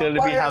 Bambi's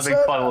gonna be having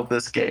fun with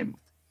this game.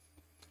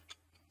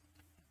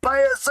 Buy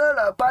a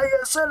soda! Buy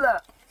a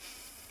soda!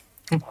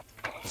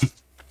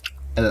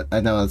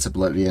 I know that's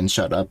Oblivion,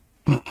 shut up.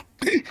 Well,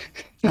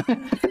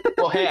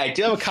 hey, I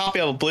do have a copy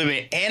of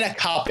Oblivion and a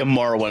copy of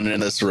Morrowind in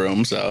this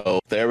room, so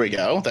there we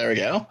go. There we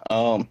go.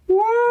 I'm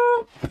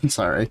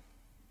sorry.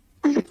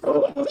 Probably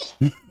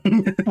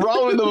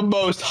the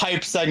most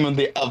hype segment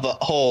of the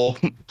whole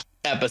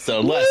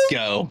episode. Let's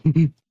go.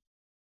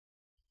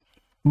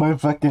 My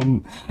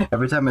fucking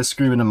every time I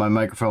scream into my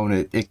microphone,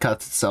 it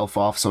cuts itself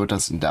off so it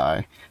doesn't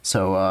die.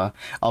 So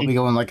I'll be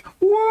going like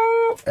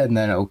woo, and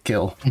then it'll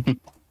kill.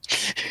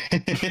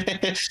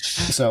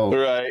 So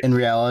Right. in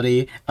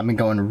reality, I've been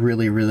going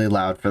really, really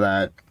loud for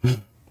that.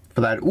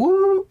 For that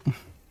woo.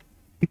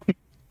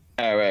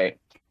 All right.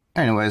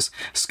 Anyways,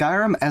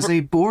 Skyrim as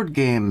a board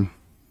game.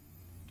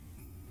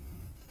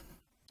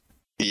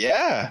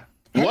 Yeah.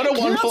 What a Hey,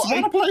 wonderful. kids,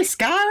 wanna play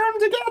Skyrim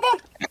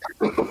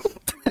together?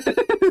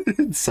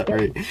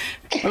 Sorry.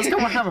 Let's go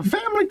have a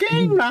family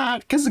game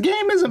night, because the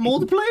game isn't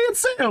multiplayer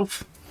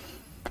itself.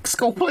 Let's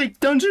go play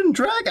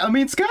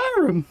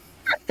Skyrim.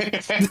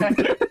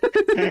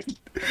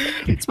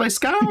 Let's play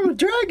Skyrim with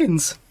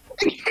dragons.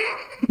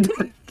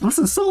 Let's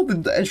install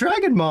the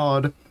dragon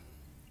mod.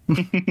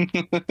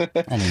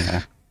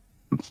 Anyway.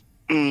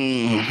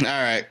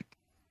 All right.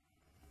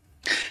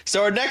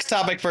 So our next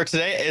topic for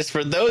today is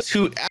for those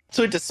who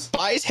absolutely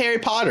despise Harry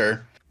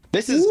Potter.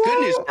 This is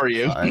good news for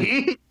you.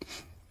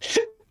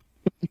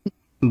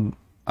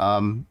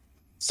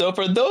 So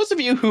for those of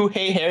you who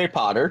hate Harry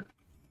Potter,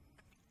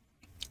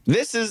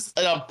 this is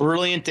a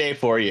brilliant day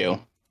for you.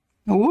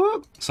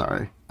 Whoop.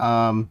 Sorry.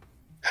 Yeah.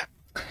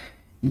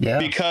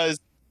 Because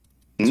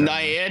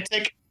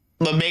Niantic,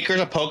 the makers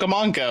of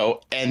Pokemon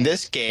Go, and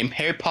this game,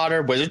 Harry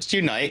Potter Wizards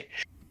Unite,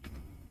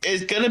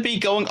 is going to be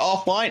going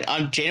offline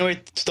on January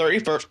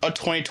 31st of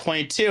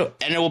 2022,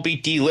 and it will be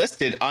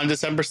delisted on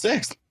December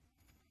 6th.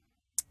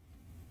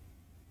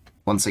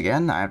 Once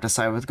again, I have to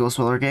side with Ghost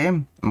Willer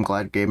Game. I'm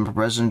glad game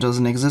progression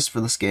doesn't exist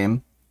for this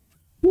game.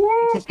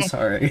 Whoop.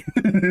 Sorry.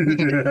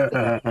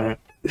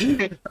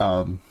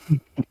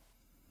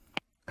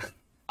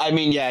 I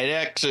mean, yeah, it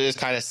actually is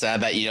kind of sad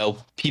that, you know,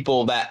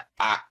 people that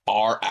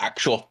are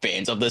actual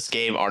fans of this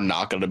game are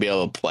not going to be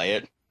able to play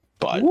it.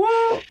 But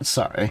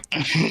Sorry.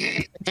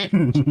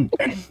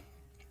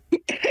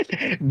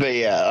 But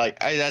yeah, like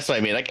that's what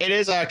I mean. Like, it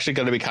is actually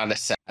going to be kind of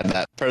sad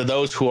that for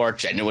those who are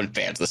genuine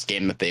fans of this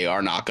game, that they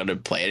are not going to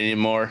play it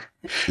anymore.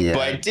 Yeah.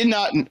 But I did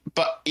not.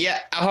 But yeah,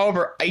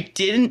 however, I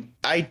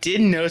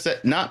did notice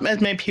that not as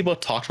many people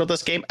talked about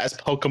this game as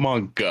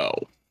Pokemon Go.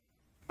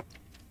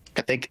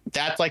 I think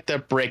that's like the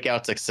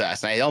breakout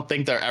success, and I don't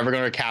think they're ever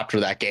going to capture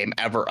that game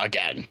ever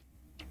again.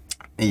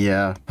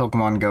 Yeah,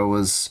 Pokemon Go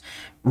was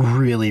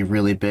really,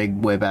 really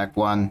big way back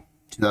when.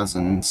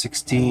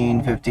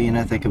 2016, 15,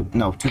 I think.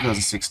 No,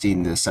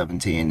 2016 to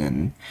 17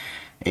 and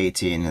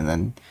 18. And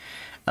then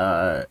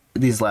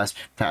these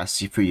past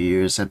few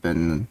years have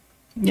been,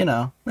 you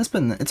know, it's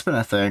been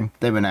a thing.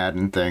 They've been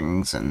adding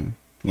things and,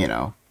 you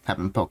know,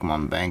 having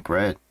Pokemon Bank,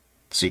 right?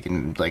 So you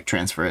can, like,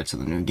 transfer it to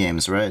the new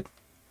games, right?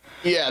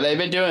 Yeah, they've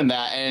been doing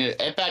that, and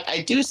in fact,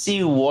 I do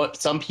see what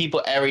some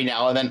people every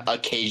now and then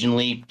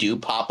occasionally do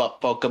pop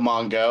up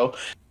Pokemon Go.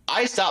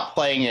 I stopped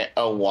playing it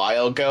a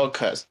while ago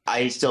because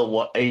I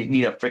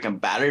need a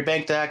freaking battery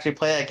bank to actually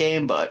play that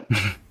game. But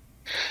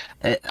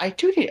I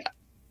do need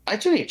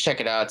to check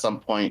it out at some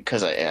point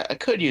because I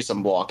could use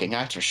some walking.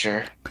 That's for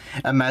sure.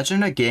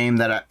 Imagine a game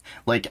that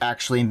like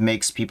actually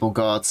makes people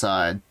go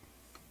outside.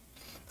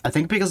 I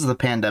think because of the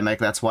pandemic,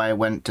 that's why I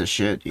went to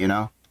shit. You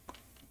know.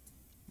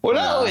 Well,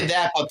 not only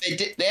that, but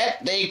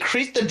they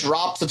increased the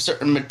drops of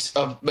certain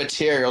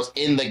materials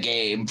in the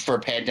game for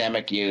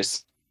pandemic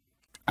use.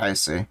 I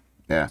see.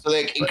 Yeah. So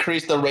they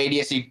increase the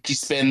radius you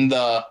spin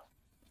the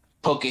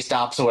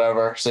Pokestops or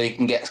whatever, so you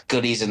can get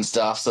goodies and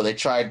stuff. So they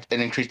tried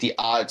and increase the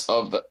odds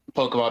of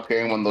Pokemon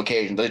appearing in one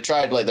location. They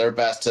tried like their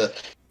best to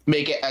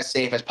make it as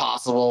safe as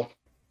possible.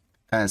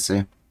 I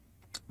see.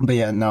 But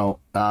yeah, no.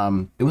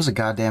 It was a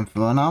goddamn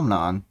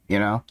phenomenon, you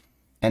know.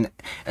 And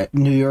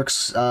New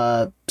York's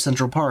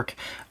Central Park,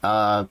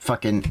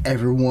 fucking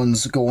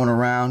everyone's going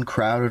around,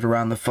 crowded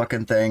around the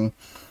fucking thing.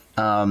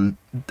 I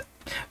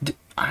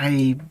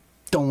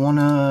don't want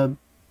to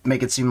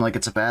make it seem like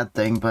it's a bad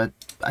thing, but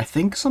I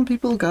think some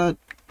people got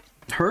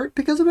hurt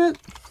because of it.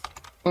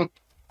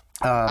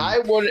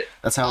 I would.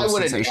 That's how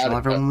sensational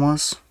everyone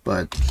was.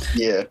 But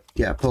yeah,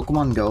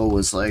 Pokemon Go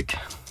was like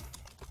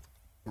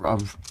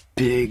a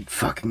big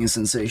fucking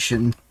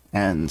sensation,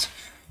 and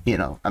you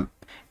know,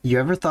 you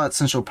ever thought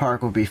Central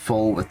Park would be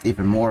full with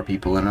even more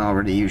people than it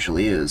already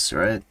usually is,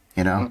 right?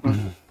 You know?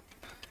 Mm-hmm.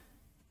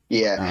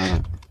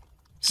 Yeah.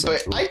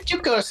 But I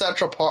do go to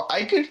Central Park.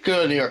 I could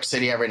go to New York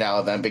City every now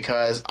and then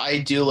because I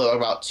do live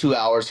about 2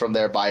 hours from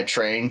there by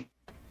train.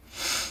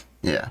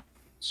 Yeah.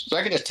 So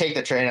I can just take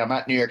the train. I'm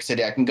at New York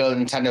City. I can go to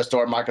Nintendo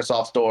store,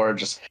 Microsoft store,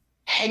 just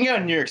hang out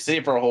in New York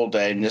City for a whole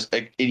day and just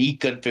eat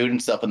good food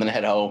and stuff and then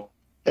head home.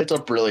 It's a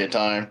brilliant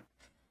time.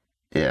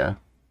 Yeah.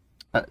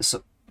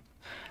 So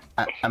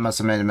I must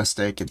have made a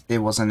mistake. It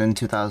wasn't in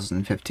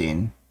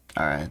 2015.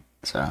 All right.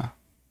 So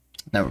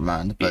never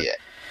mind. But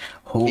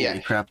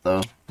holy crap,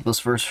 though. Those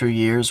first few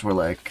years were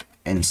like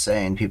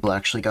insane. People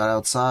actually got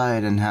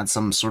outside and had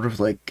some sort of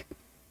like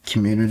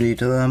community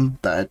to them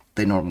that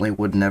they normally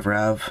would never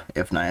have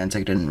if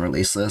Niantic didn't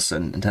release this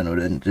and Nintendo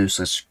didn't do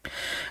such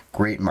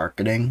great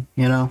marketing,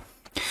 you know?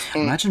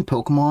 Imagine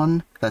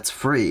Pokemon that's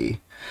free,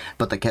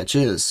 but the catch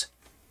is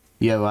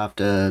you have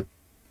to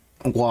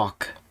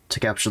walk to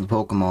capture the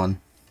Pokemon.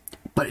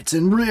 But it's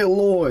in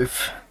real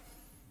life.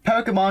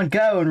 Pokemon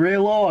Go in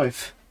real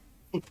life.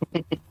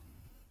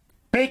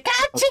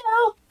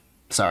 Pikachu!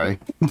 Sorry.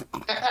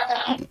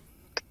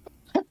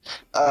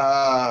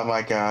 Oh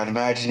my god,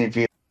 imagine if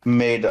you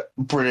made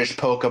British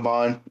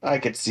Pokemon. I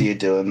could see you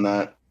doing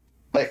that.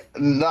 Like,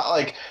 not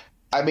like,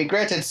 I mean,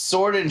 granted,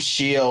 Sword and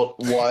Shield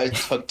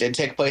did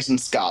take place in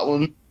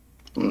Scotland,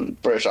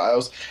 British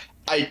Isles.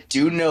 I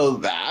do know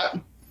that.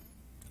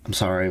 I'm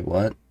sorry,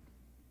 what?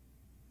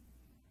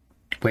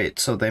 Wait,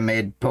 so they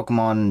made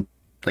Pokemon,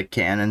 like,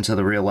 canon to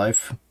the real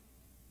life?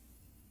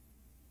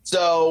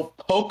 So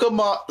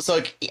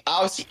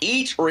obviously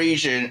each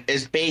region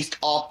is based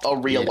off a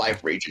real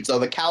life region. So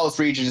the Kalos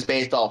region is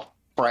based off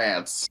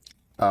France.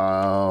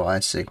 Oh, I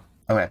see.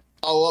 Okay.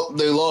 Oh,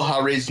 the Aloha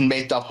region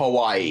based off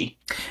Hawaii.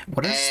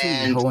 What is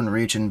the Hoenn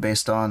region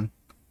based on?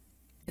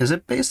 Is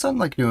it based on,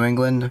 like, New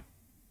England?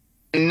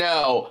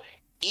 No.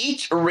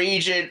 Each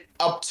region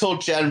up till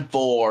Gen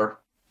 4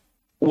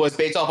 was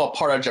based off a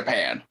part of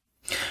Japan.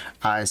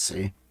 I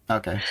see.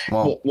 Okay.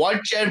 Well,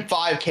 one Gen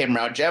 5 came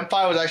around. Gen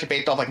 5 was actually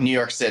based off, like, New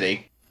York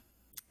City.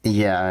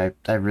 yeah,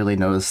 I really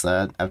noticed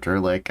that after,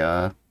 like,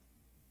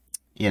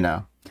 you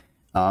know.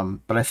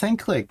 But I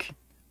think, like,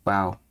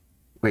 wow.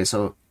 Wait,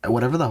 so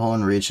whatever the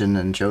Hoenn region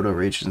and Johto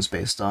region's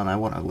based on, I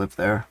want to live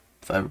there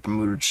if I ever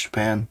moved to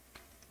Japan.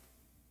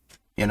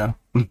 You know?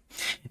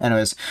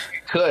 Anyways.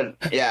 Could.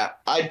 Yeah.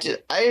 I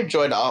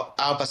enjoyed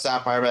Alpha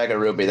Sapphire, Mega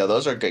Ruby, though.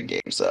 Those are good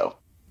games, though.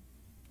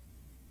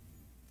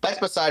 That's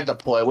beside the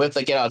point. We have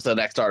to get on to the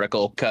next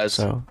article, because...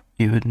 So,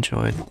 you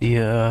enjoyed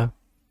the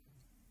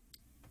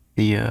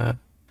remakes?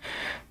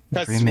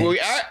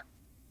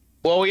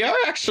 We are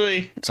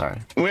actually... Sorry.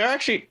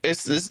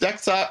 This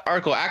next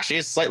article actually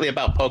is slightly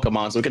about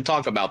Pokemon, so we can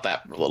talk about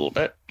that for a little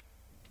bit.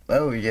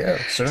 Oh, yeah,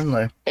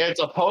 certainly. And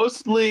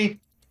supposedly,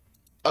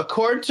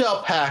 according to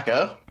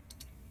Alpaca,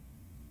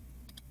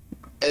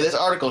 in this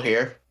article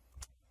here,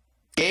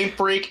 Game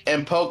Freak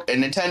and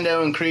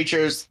Nintendo and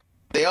Creatures,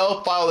 they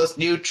all file this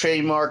new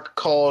trademark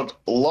called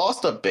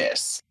Lost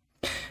Abyss.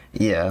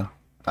 Yeah,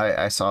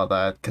 I saw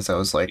that because I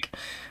was like,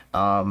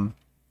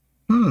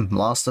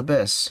 Lost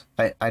Abyss.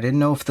 I didn't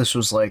know if this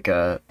was like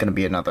gonna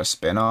be another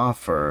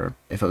spin-off or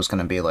if it was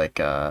gonna be like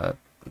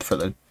for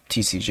the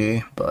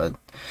TCG, but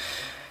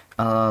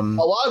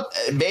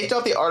Based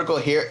off the article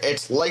here,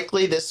 it's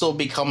likely this will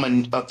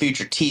become a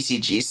future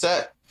TCG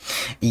set.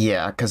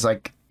 Yeah, because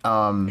like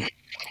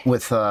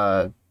with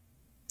I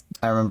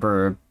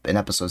remember in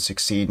episode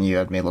 16 you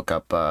had me look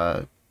up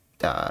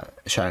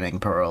Shining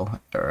Pearl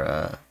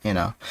or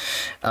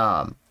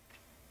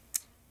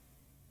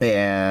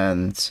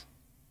and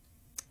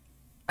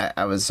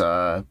I was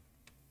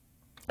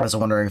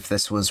wondering if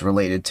this was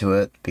related to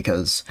it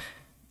because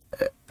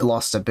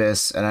Lost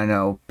Abyss and I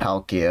know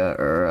Palkia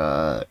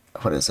or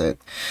what is it?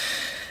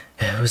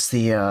 It was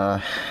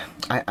the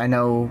I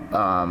know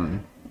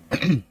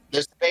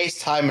There's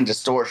space, time, and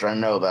distortion. I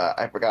know that.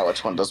 I forgot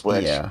which one does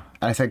which. Yeah,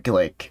 I think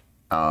like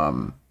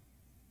one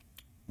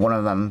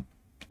of them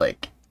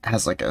like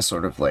has like a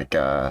sort of like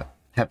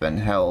heaven,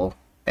 hell,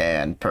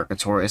 and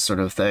purgatory sort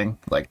of thing.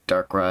 Like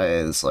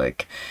Darkrai is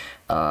like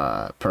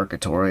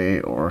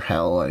purgatory or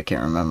hell. I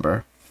can't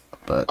remember,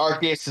 but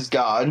Arceus is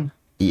God.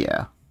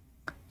 Yeah,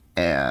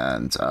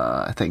 and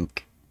I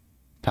think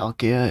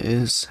Palkia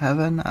is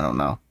heaven. I don't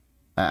know.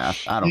 I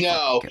don't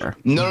care.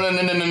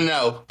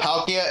 No.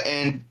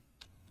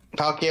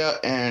 Palkia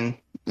and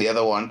the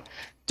other one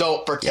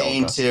don't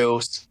pertain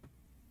to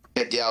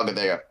Dialga.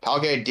 There you go.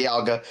 Palkia and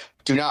Dialga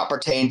do not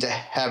pertain to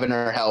heaven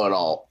or hell at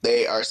all.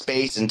 They are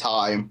space and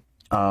time.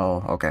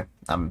 Oh, okay.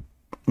 I'm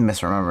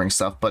misremembering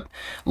stuff, but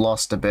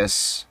Lost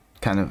Abyss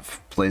kind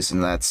of plays in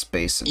that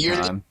space and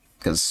time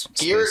because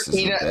space is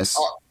abyss.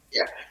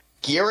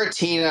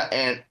 Giratina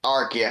and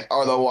Arceus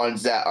are the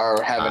ones that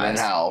are heaven and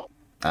hell.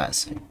 I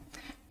see.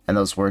 And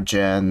those were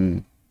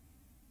Gen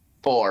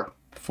 4.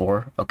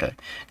 4? Okay.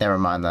 Never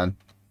mind then.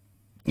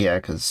 Yeah,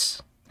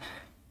 because...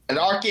 And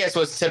Arceus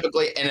was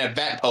typically an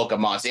event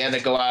Pokemon, so you had to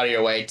go out of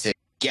your way to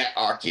get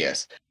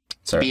Arceus.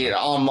 Be it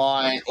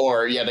online,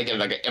 or you had to get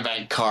like an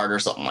event card or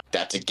something like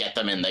that to get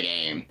them in the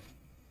game.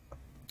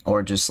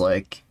 Or just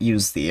like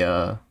use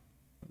the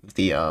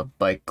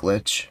bike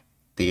glitch.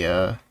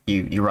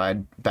 You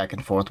ride back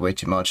and forth way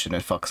too much and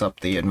it fucks up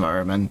the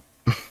environment.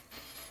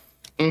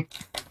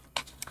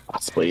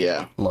 Possibly,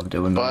 yeah. Love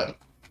doing that.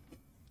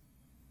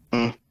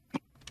 But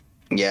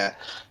yeah,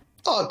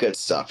 all good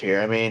stuff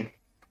here. I mean,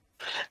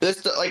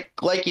 this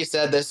like you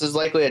said, this is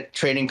likely a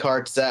trading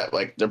card set.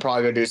 Like they're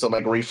probably gonna do some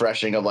like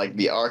refreshing of like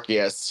the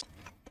Arceus,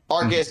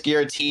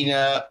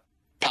 Giratina,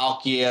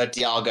 Palkia,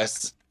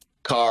 Dialga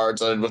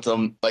cards, and with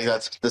them like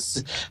that's the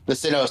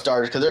Sinnoh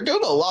starters because they're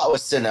doing a lot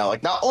with Sinnoh.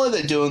 Like not only are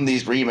they doing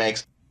these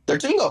remakes, they're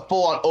doing a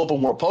full-on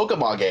open world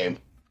Pokemon game.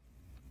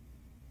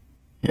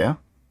 Yeah.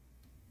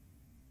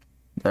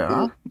 They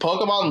are?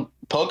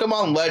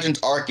 Pokemon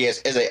Legends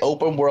Arceus is an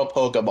open world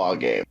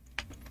Pokemon game.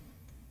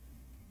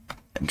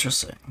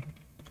 Interesting.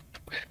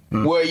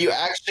 where you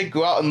actually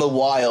go out in the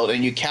wild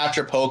and you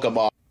capture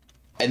Pokemon,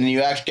 and then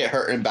you actually get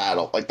hurt in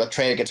battle. Like the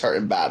trainer gets hurt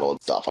in battle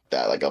and stuff like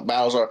that. Like the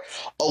battles are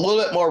a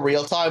little bit more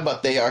real time,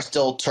 but they are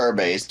still turn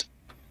based.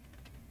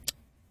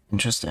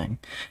 Interesting.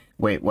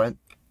 Wait, what?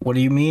 What do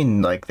you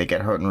mean? Like they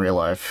get hurt in real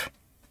life,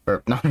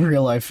 or not in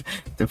real life?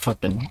 They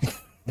fucking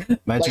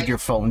imagine your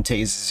phone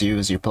tases you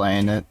as you're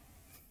playing it.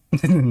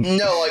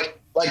 No,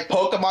 like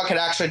Pokemon can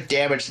actually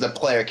damage the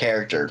player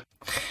character.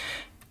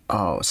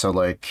 Oh, so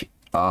like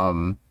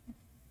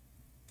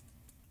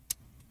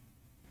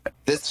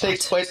This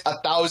takes place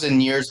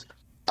 1,000 years,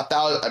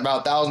 about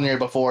 1,000 years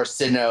before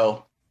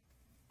Sinnoh,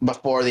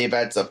 before the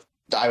events of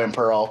Diamond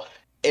Pearl.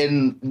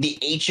 In the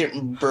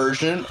ancient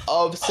version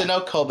of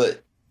Sinnoh called the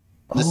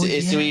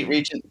Isui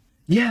region.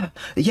 Yeah,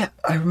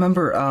 I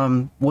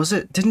remember. Was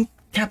it didn't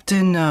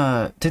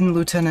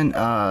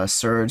Lieutenant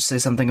Surge say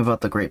something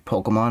about the Great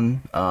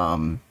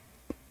Pokemon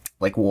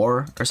like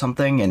war or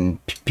something,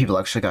 and people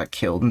actually got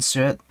killed and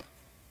shit?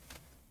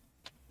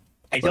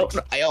 I don't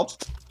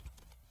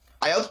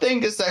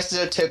think this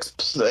actually took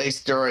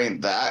place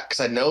during that,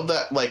 because I know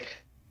that like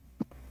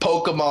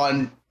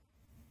Pokemon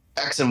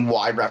X and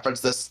Y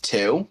reference this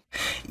too.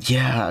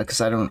 Yeah,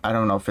 because I don't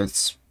know if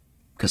it's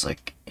because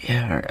like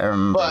I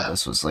remember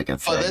this was like a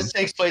thing. But this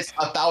takes place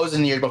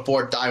 1,000 years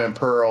before Diamond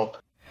Pearl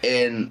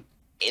in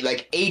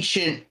like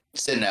ancient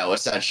Sinnoh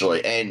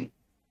essentially, and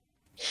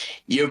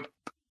you're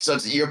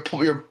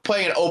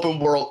playing an open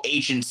world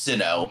ancient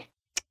Sinnoh.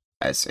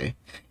 I see.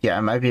 Yeah,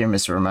 I might be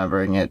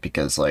misremembering it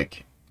because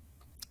like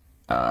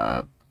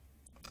I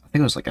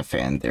think it was like a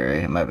fan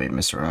theory. I might be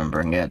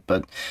misremembering it,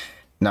 but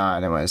nah.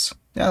 Anyways,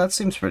 yeah, that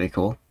seems pretty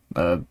cool.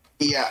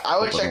 Yeah, I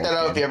would check that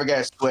out if you ever get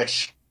a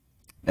Switch.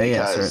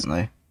 Yeah,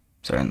 certainly.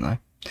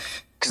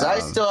 Because I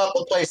still have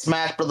to play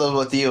Smash Brothers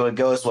with you and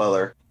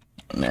Ghostweller.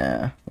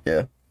 Yeah.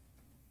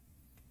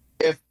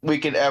 If we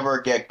could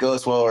ever get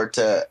Ghostweller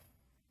to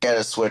get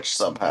a Switch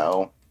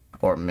somehow.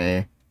 Or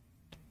me.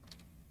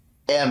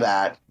 And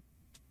that.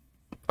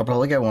 I'll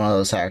probably get one of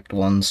those hacked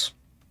ones.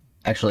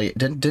 Actually,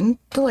 didn't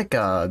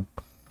the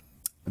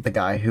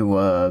guy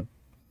who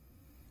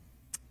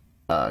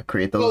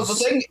create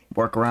those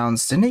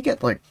workarounds, didn't he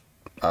get like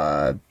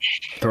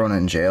thrown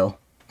in jail?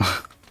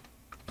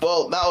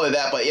 Well, not only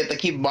that, but you have to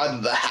keep in mind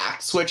that the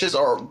hacked switches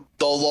are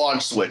the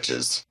launch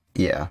switches.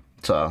 Yeah,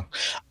 so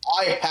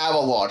I have a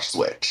launch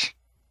switch.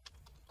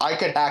 I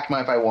could hack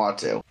mine if I want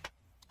to.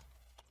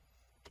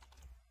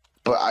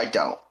 But I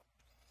don't.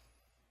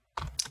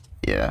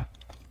 Yeah.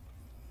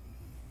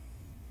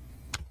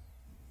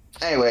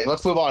 Anyway,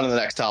 let's move on to the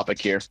next topic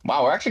here.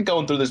 Wow, we're actually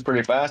going through this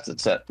pretty fast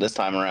this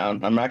time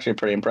around. I'm actually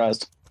pretty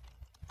impressed.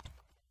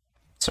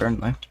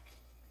 Certainly.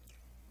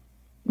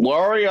 We're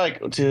already like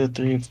 2,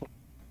 3, 4.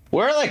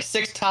 We're like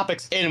 6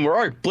 topics in. We're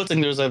already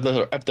blitzing those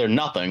if they're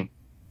nothing.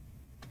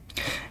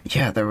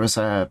 Yeah, there was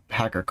a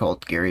hacker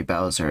called Gary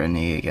Bowser, and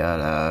he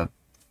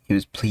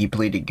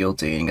pleaded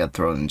guilty and got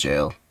thrown in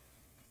jail.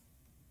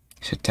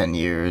 He said 10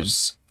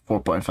 years,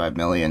 4.5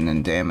 million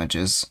in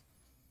damages.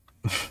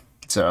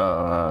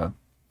 So.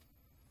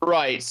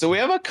 Right. So we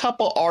have a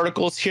couple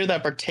articles here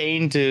that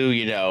pertain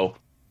to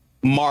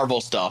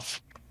Marvel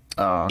stuff.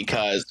 Okay.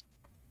 Because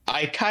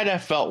I kind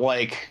of felt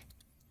like,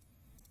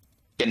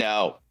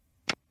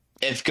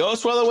 if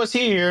Ghostweller was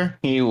here,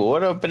 he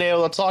would have been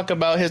able to talk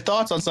about his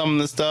thoughts on some of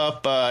the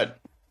stuff, but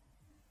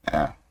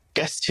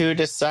guess who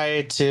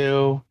decided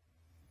to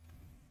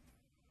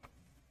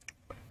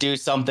do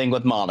something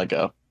with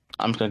Monica?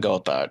 I'm just going to go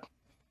with that.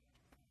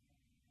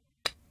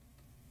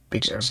 Be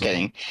careful. Just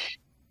kidding.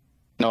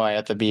 No, I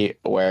have to be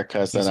aware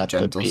because then I have to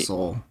gentle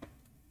soul.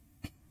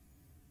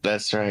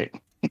 That's right.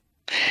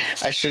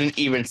 I shouldn't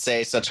even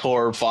say such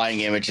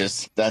horrifying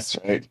images. That's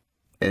right.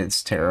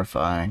 It's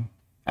terrifying.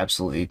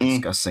 Absolutely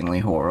disgustingly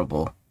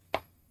horrible.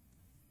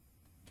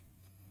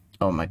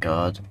 Oh my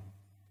god.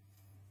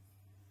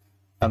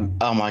 I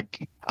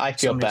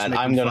feel bad.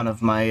 I'm gonna fun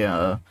of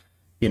my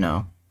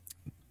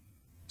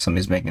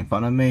somebody's making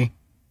fun of me.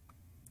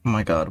 Oh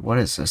my god, what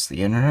is this?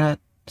 The internet?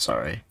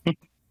 Sorry.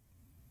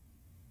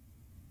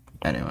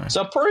 Anyway.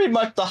 So pretty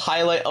much the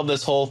highlight of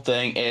this whole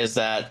thing is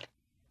that,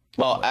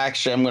 well,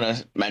 actually, I'm gonna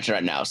mention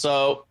right now.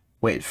 So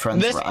wait,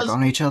 friends rag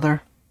on each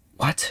other?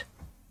 What?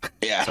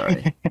 Yeah.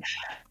 Sorry.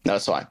 No,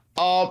 it's fine.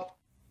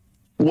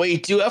 We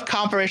do have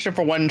confirmation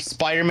for when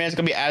Spider-Man is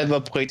gonna be added to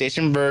the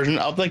PlayStation version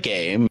of the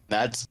game.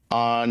 That's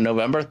on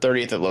November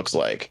 30th. It looks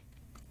like.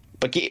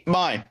 But keep in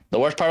mind, the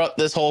worst part about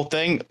this whole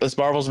thing, this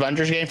Marvel's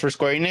Avengers game for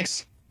Square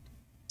Enix,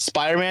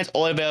 Spider-Man's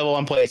only available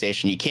on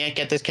PlayStation. You can't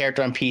get this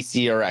character on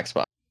PC or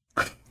Xbox.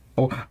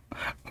 Oh,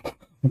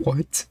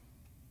 what?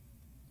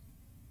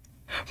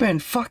 Man,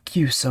 fuck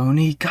you,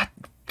 Sony. God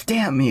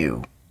damn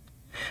you.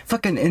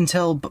 Fucking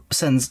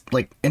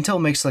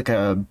Intel makes like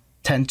a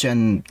 10th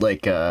gen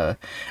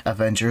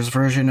Avengers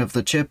version of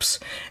the chips,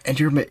 and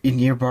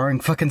you're borrowing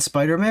fucking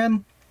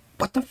Spider-Man?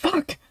 What the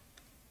fuck?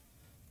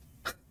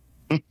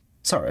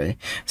 Sorry.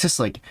 It's just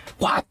like,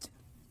 what?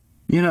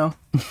 Yeah,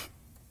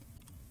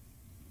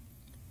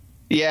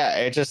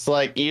 it's just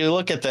like, you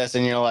look at this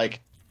and you're like,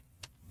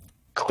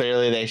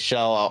 clearly they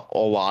shell a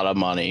lot of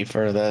money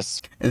for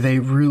this. They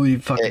really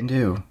fucking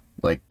do.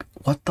 Like,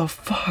 what the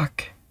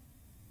fuck?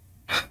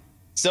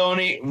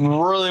 Sony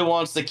really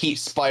wants to keep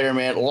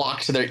Spider-Man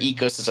locked to their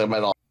ecosystem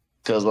at all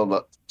because of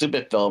the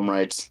stupid film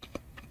rights.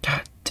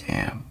 God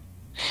damn.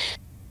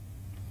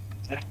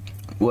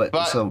 What?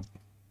 But, so,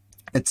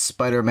 it's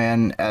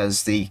Spider-Man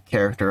as the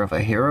character of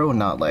a hero,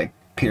 not like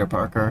Peter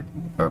Parker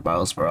or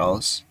Miles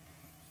Morales.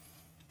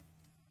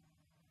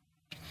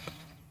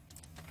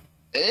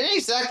 I didn't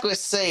exactly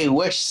say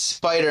which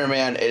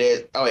Spider-Man it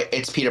is. Oh wait,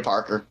 it's Peter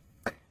Parker.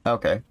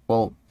 Okay,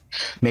 well,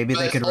 maybe But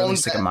they it's could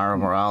release like a only- Miles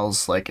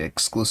Morales like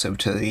exclusive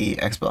to the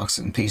Xbox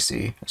and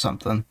PC or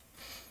something.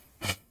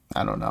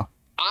 I don't know.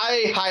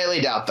 I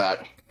highly doubt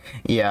that.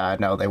 Yeah, I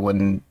know they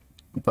wouldn't,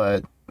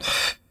 but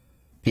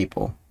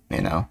people,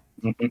 you know.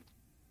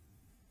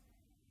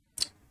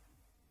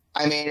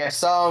 I mean, if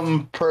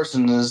some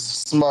person is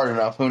smart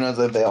enough, who knows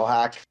if they'll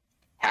hack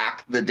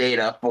the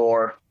data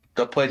for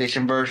the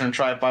PlayStation version and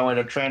try to find a way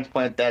to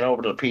transplant that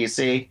over to the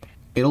PC.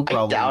 It'll I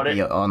doubt probably be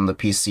it. on the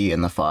PC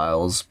in the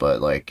files, but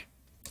like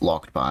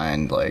locked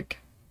behind, like,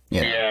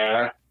 you know,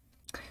 Yeah.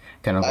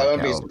 kind of I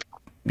like would be how,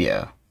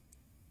 yeah.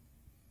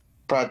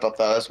 surprised about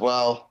that as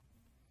well.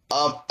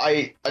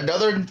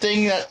 Another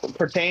thing that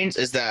pertains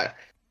is that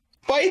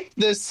despite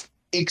this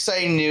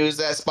exciting news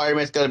that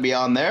Spider-Man's going to be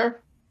on there,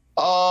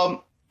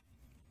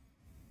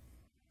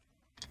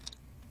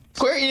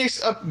 Square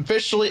Enix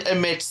officially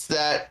admits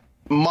that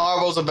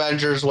Marvel's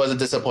Avengers was a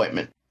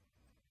disappointment.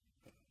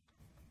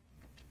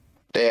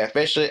 They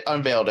officially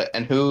unveiled it,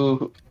 and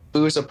who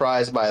was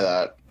surprised by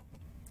that?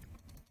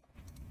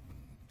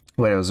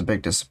 Wait, it was a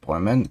big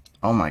disappointment.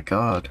 Oh my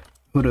god,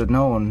 who'd have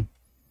known?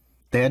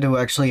 They had to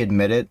actually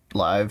admit it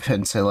live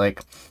and say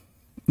like,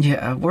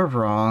 "Yeah, we're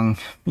wrong.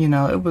 You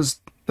know, it was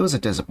a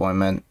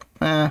disappointment."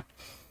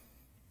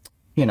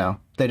 You know,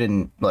 they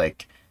didn't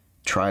like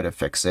try to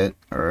fix it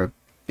or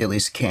at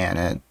least can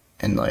it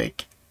and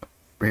like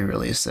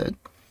re-release it.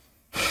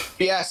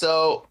 Yeah,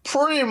 so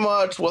pretty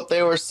much what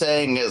they were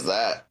saying is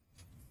that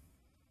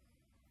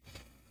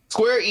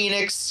Square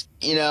Enix,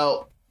 you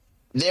know,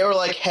 they were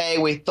like, hey,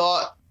 we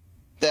thought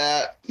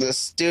that the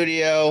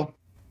studio,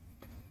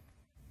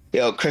 you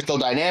know, Crystal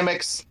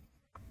Dynamics,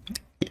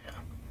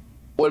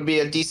 would be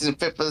a decent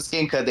fit for this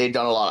game because they've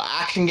done a lot of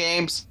action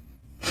games,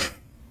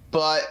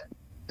 but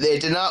they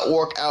did not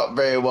work out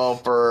very well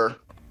for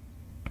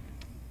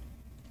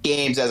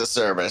games as a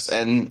service,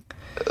 and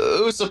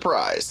who's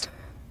surprised?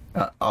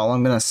 All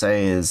I'm gonna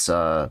say is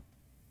I'm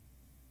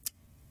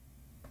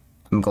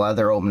glad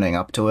they're opening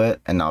up to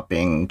it and not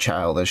being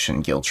childish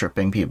and guilt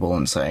tripping people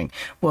and saying,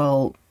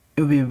 well,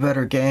 it would be a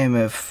better game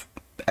if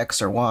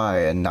X or Y,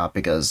 and not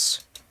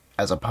because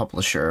as a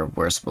publisher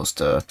we're supposed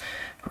to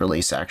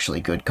release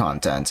actually good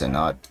content and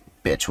not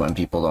bitch when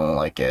people don't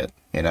like it,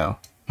 you know?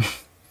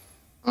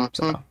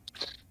 So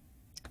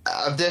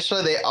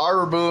Additionally, they are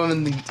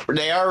removing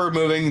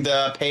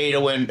the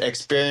pay-to-win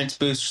experience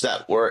boosters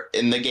that were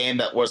in the game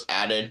that was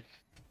added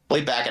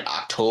way back in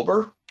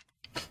October.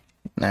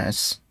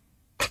 nice.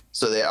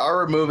 So they are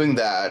removing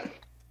that.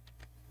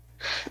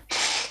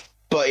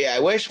 But yeah, I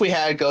wish we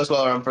had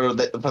Ghostwell around for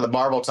the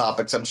Marvel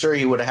topics. I'm sure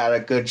he would have had a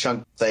good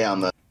chunk to say on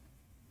this,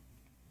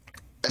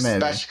 Maybe.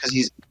 especially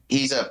because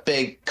he's a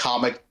big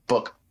comic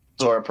book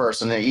sort of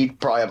person. And he'd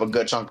probably have a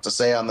good chunk to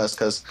say on this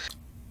because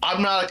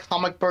I'm not a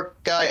comic book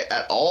guy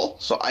at all,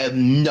 so I have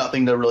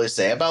nothing to really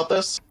say about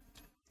this.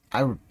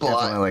 I would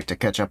definitely like to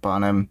catch up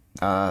on him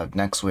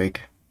next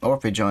week, or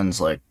if he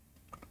joins like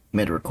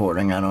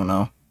mid-recording, I don't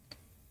know.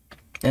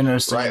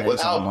 Interesting. Right,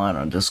 He's online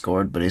on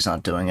Discord, but he's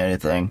not doing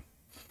anything.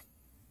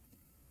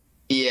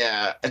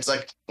 Yeah, it's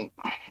like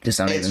Just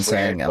not It's even weird,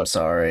 saying, "I'm but-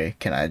 sorry,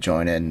 can I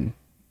join in?"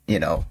 You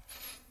know,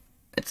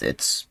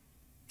 it's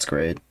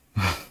great.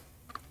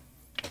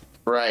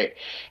 right.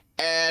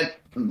 And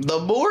the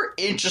more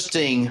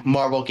interesting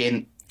Marvel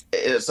game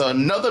is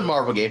another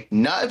Marvel game,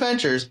 not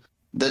Adventures.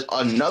 There's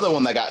another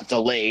one that got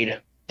delayed,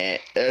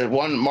 and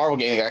one Marvel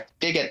game that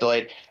did get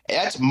delayed. And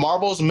that's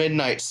Marvel's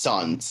Midnight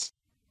Suns.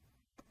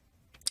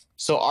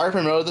 So, are you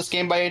familiar with this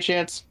game by any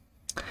chance?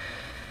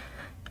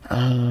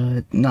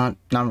 Not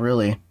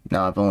really.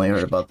 No, I've only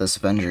heard about this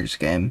Avengers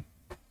game.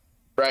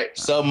 Right.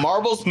 So,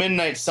 Marvel's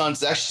Midnight Suns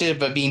is actually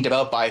being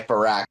developed by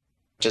Firaxis,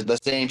 which is the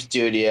same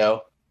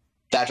studio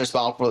that's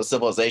responsible for the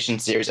Civilization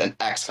series and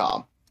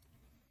XCOM.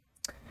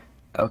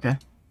 Okay.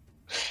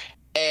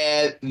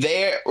 And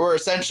they were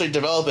essentially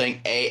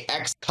developing a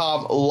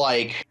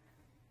XCOM-like.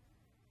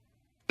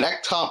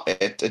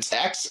 It's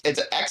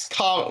an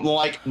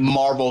XCOM-like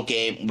Marvel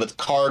game with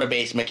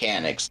card-based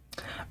mechanics.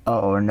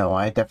 Oh no,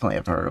 I definitely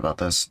have heard about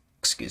this.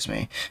 Excuse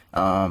me.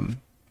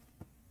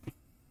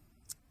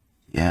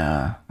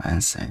 Yeah, I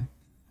see.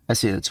 I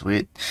see the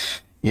tweet.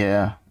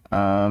 Yeah.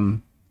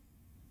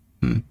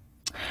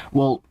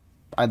 Well,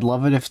 I'd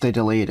love it if they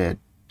delete it,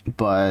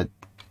 but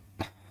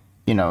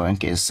you know, in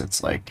case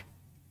it's like,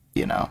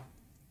 you know,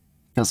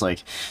 because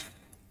like,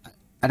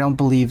 I don't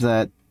believe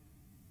that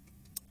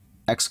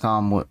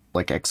XCOM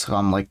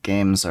like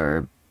games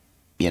are,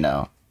 you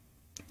know,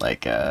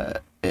 like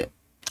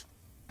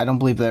I don't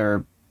believe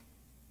they're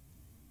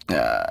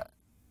uh,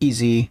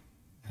 easy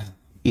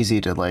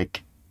to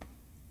like.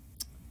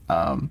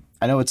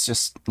 I know it's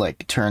just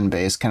like turn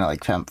based, kind of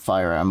like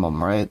Fire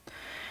Emblem, right?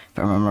 If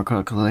I remember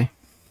correctly.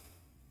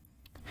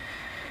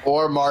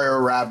 Or Mario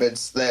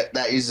Rabbids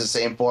that use the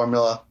same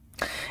formula.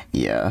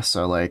 Yeah,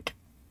 so like,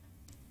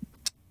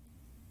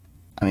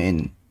 I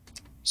mean,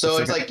 so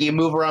it's like you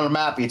move around the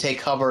map, you take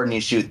cover, and you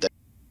shoot them.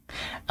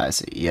 I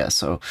see. Yeah,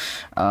 so,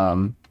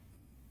 and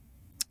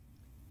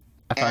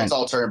it's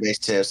all turn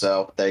based too.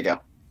 So there you go.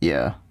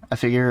 Yeah, I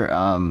figure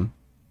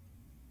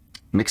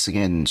mixing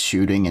in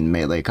shooting and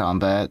melee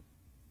combat,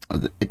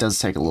 it does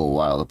take a little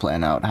while to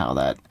plan out how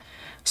that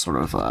sort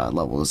of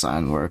level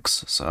design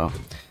works. So,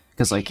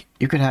 because like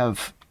you could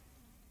have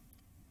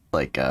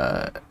like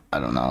I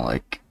don't know,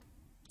 like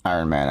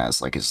Iron Man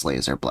has like his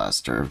laser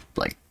blaster,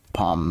 like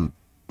palm,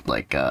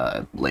 like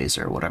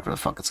laser, whatever the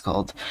fuck it's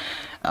called.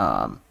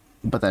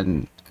 But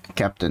then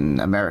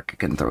Captain America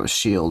can throw a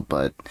shield,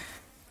 but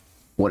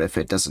what if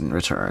it doesn't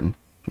return?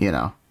 You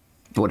know,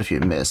 what if you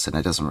miss and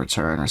it doesn't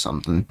return or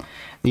something?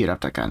 You'd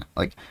have to kind of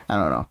like, I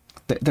don't know.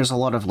 There's a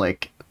lot of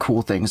like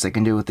cool things they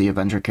can do with the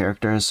Avenger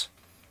characters.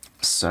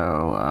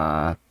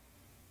 So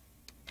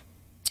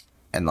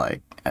and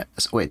like,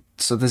 wait,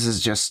 so this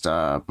is just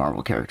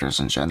Marvel characters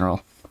in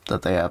general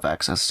that they have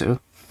access to?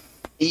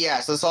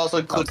 Yes, this also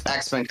includes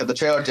X-Men, because the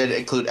trailer did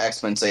include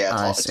X-Men, so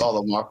yeah, it's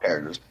all the Marvel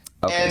characters.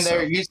 Okay, and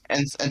they're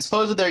and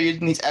supposedly they're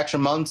using these extra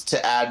months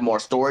to add more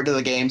story to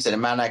the game,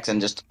 cinematics, and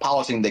just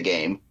polishing the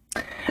game.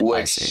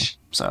 Which I see.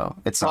 So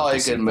it's not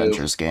just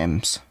Avengers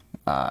games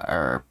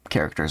or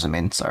characters. I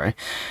mean, sorry.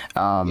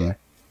 Yeah,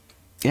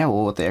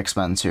 well, with the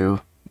X-Men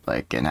too,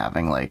 like, and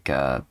having like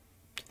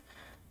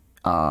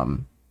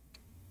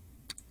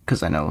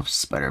because I know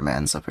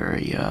Spider-Man's a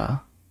very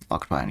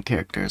locked behind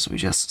character, as we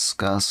just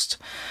discussed.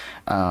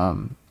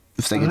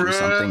 If they could do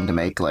something to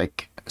make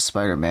like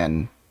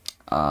Spider-Man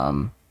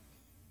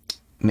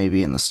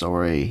maybe in the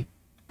story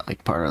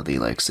like part of the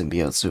like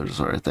symbiote suit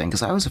sort of thing,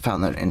 because I always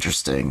found that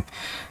interesting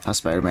how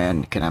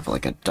Spider-Man can have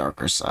like a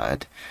darker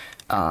side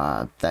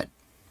that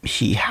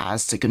he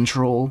has to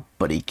control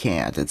but he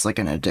can't. It's like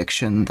an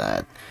addiction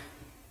that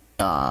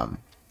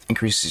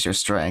increases your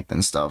strength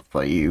and stuff,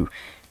 but you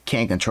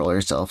can't control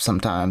yourself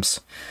sometimes.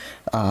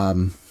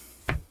 I'd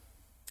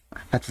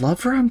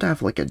love for him to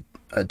have like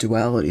a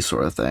duality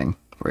sort of thing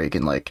where he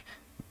can like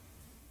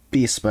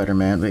be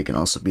Spider-Man, but he can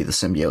also be the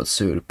symbiote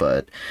suit,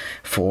 but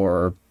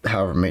for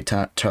however many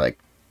times, like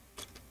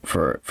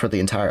for the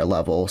entire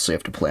level, so you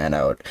have to plan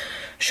out,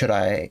 should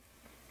I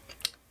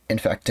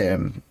infect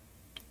him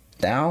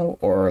now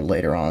or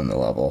later on in the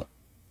level?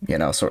 You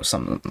know, sort of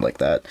something like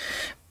that.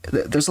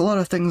 There's a lot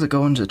of things that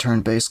go into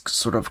turn-based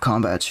sort of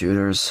combat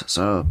shooters,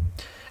 so...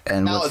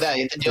 And not that,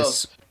 you have to deal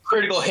with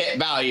critical hit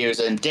values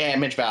and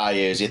damage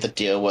values, you have to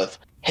deal with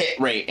hit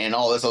rate and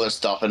all this other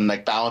stuff, and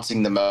like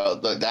balancing them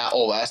out,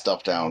 all that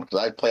stuff down. Because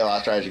I play a lot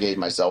of strategy games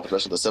myself,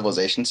 especially the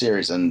Civilization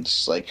series, and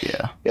just like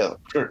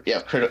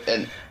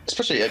and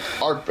especially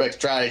like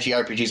strategy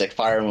RPGs like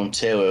Fire Emblem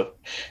 2,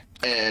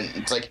 and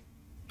it's like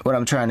what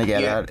I'm trying to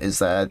get at is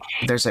that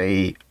there's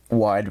a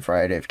wide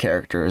variety of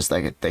characters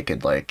that they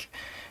could like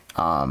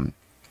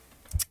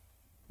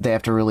they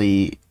have to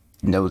really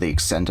know the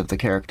extent of the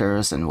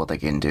characters and what they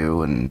can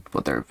do and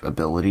what their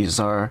abilities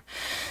are.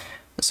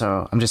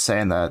 So I'm just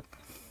saying that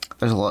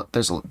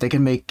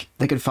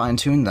they could fine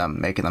tune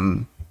them, making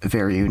them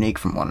very unique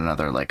from one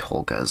another. Like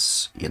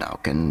Holga's, you know,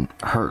 can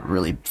hurt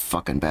really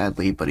fucking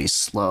badly, but he's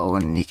slow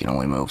and he can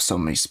only move so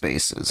many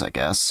spaces, I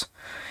guess,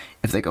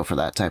 if they go for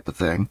that type of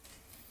thing,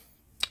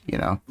 you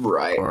know,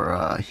 right?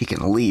 Or he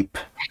can leap,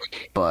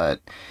 but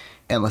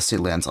unless he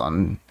lands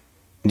on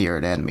near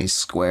an enemy's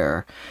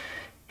square,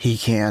 he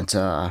can't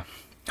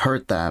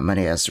hurt them, and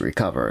he has to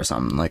recover or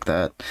something like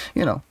that.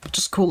 You know,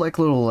 just cool, like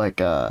little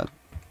like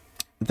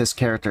this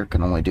character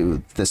can only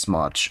do this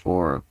much,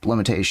 or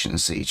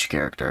limitations to each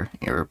character.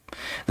 Or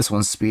this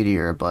one's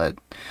speedier, but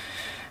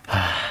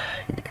I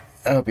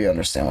hope you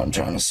understand what I'm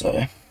trying to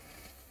say.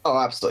 Oh,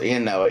 absolutely. You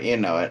know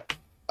it.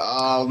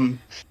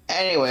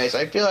 Anyways,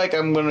 I feel like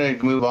I'm gonna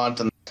move on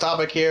to the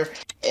topic here,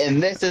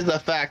 and this is the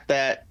fact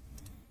that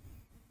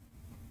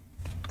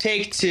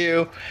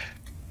Take-Two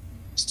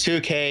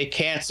 2K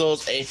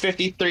cancels a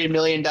 $53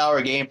 million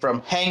game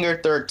from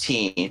Hangar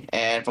 13.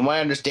 And from what I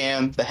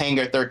understand, the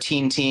Hangar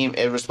 13 team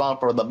is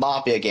responsible for the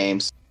Mafia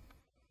games.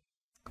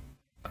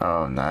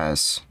 Oh,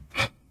 nice.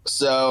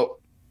 So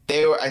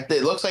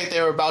it looks like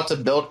they were about to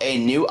build a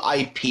new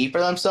IP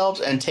for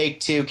themselves, and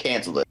Take-Two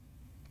canceled it.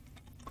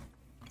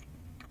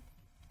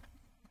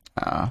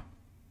 Now,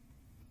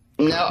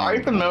 are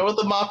you familiar with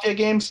the Mafia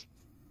games?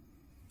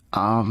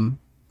 Not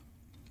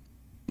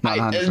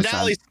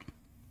 100%.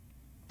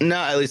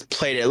 At least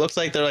played it. It looks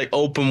like they're like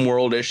open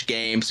world-ish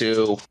games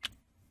who,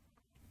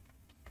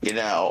 you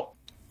know.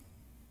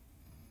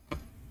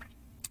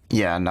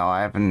 Yeah, no,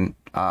 I haven't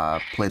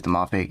played the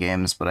Mafia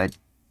games, but I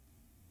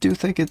do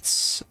think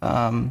it's, if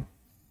I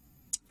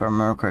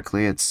remember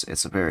correctly,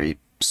 it's a very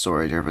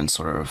story-driven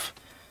sort of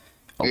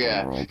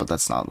open world. But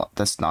that's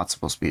not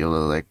supposed to be able to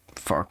like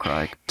Far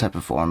Cry type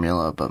of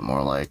formula, but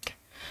more like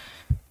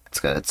it's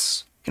got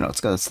its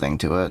thing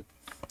to it.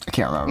 I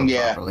can't remember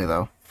Yeah. properly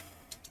though.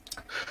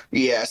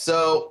 Yeah,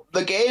 so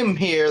the game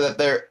here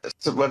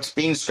what's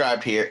being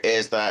described here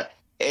is that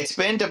it's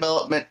been in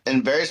development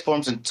in various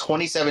forms in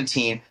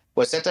 2017,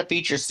 was set to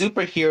feature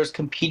superheroes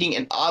competing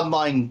in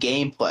online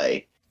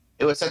gameplay.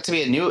 It was set to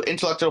be a new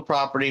intellectual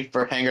property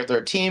for Hangar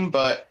 13,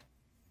 but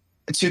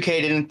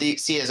 2K didn't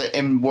see as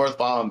a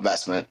worthwhile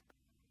investment,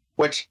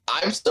 which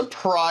I'm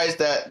surprised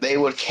that they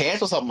would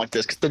cancel something like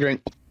this, considering,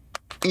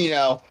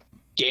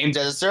 games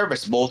as a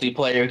service,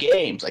 multiplayer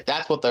games. Like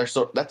that's what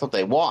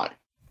they want.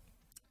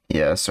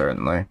 Yeah,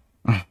 certainly.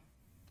 I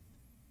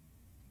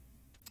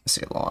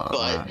see a lot of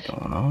that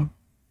going on.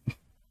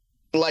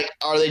 Like,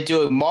 are they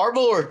doing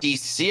Marvel or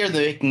DC? Are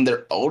they making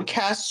their own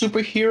cast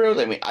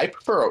superheroes? I mean, I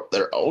prefer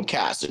their own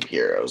cast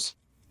superheroes.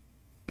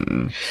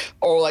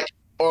 Or like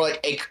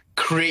a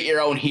create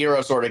your own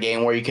hero sort of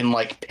game where you can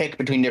like pick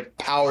between different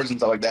powers and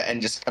stuff like that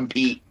and just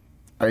compete.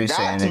 Are you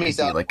saying it could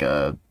be like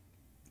a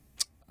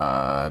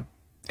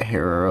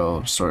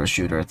hero sort of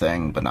shooter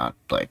thing, but not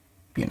like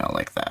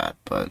like that,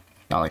 but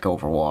not like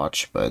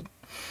Overwatch, but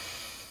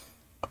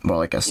more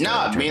like a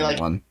story-driven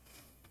one?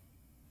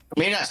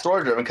 Maybe not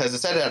story-driven, because it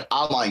said it had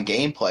online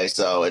gameplay,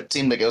 so it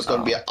seemed like it was going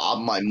to be an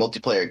online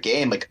multiplayer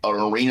game, like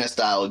an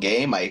arena-style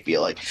game. I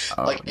feel like,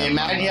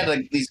 imagine you had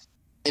like these,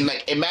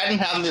 imagine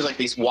having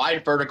these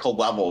wide vertical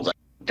levels. Like,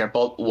 they're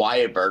both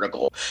wide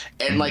vertical,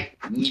 and like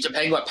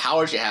depending what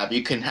powers you have,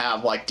 you can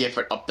have like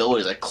different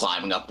abilities, like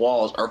climbing up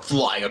walls or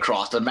flying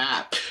across the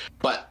map.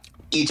 But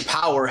each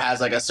power has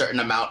like a certain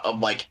amount of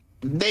like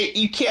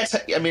you can't.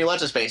 I mean,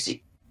 let's just face it.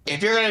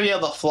 If you're going to be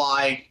able to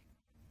fly,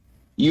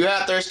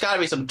 there's got to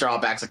be some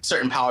drawbacks, like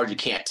certain powers you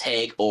can't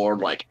take, or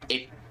like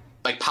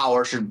certain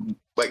powers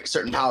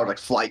like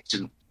flight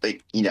should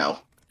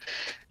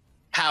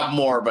have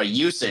more of a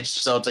usage.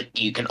 So it's like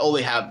you can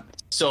only have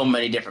so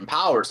many different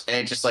powers, and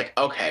it's just like,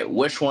 okay,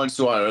 which ones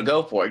do I want to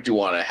go for? Do you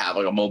want to have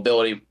like a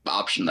mobility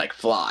option like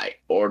fly,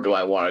 or do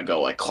I want to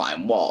go like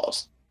climb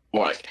walls?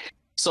 Or like,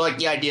 so like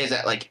the idea is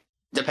that like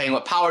depending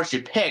what powers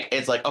you pick,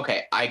 it's like,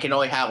 okay, I can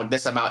only have like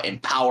this amount in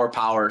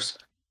powers,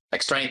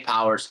 like strength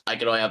powers. I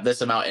can only have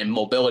this amount in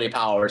mobility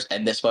powers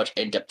and this much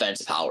in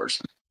defense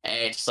powers. And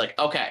it's just like,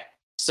 okay,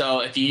 so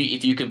if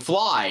you can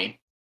fly,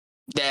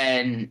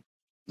 then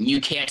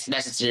you can't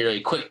necessarily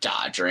quick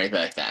dodge or anything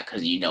like that,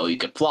 because you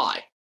can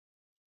fly.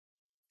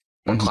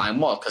 Or climb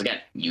walls, because again,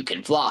 you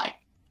can fly.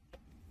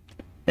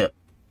 Yep.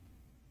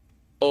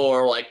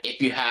 Or like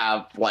if you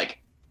have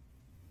like,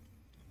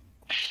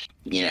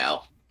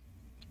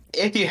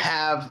 if you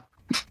have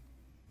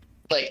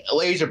like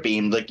laser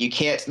beams, like you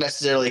can't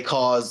necessarily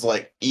cause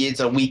like,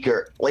 it's a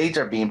weaker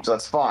laser beam, so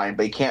that's fine,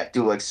 but you can't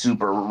do like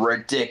super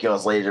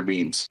ridiculous laser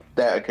beams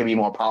that can be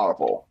more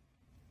powerful.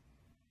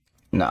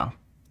 No,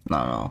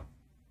 not at all.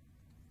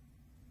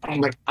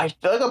 Like, I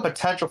feel like a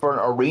potential for an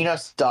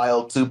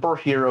arena-style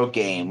superhero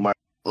game where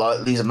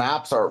these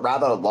maps are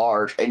rather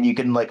large, and you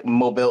can like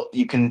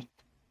you can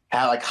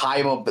have like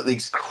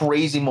these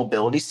crazy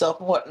mobility stuff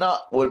and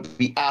whatnot would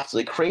be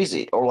absolutely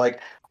crazy. Or like,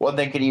 one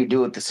thing can you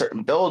do with the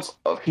certain builds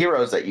of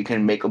heroes that you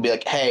can make will be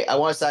like, hey, I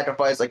want to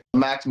sacrifice like the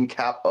maximum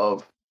cap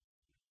of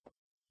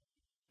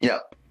my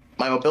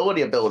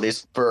mobility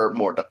abilities for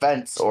more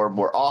defense or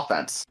more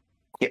offense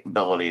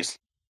capabilities.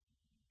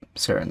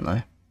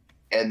 Certainly.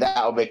 And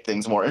that will make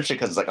things more interesting,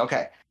 because it's like,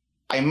 okay,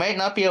 I might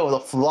not be able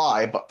to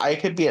fly, but I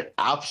could be an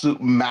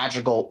absolute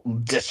magical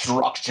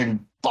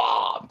destruction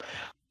bomb.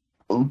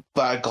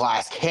 But a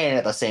glass cannon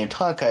at the same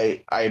time.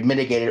 I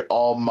mitigated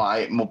all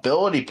my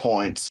mobility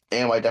points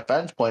and my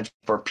defense points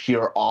for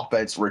pure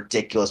offense,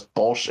 ridiculous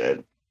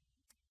bullshit.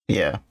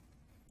 Yeah.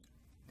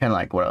 And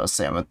like what I was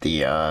saying with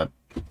the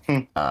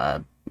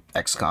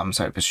XCOM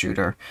type of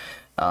shooter,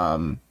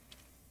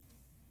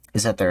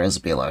 is that there is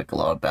be like a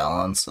lot of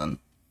balance and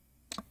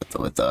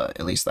with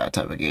at least that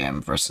type of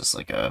game versus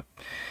like a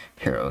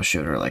hero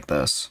shooter like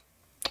this.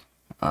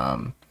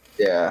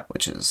 Yeah.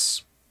 Which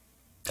is,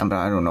 I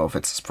don't know if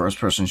it's a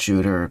first-person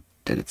shooter.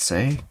 Did it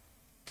say?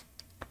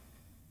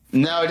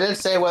 No, it didn't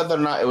say whether or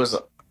not it was.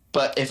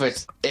 But if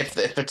it's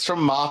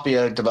from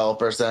Mafia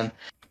developers, then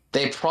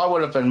they probably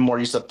would have been more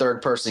used to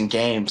third-person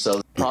games.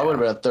 So probably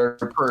would have been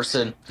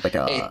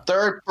a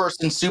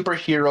third-person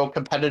superhero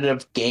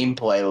competitive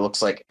gameplay. It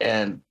looks like,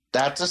 and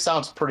that just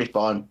sounds pretty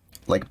fun.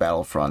 Like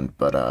Battlefront,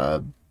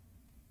 but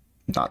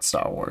not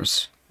Star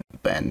Wars,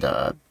 and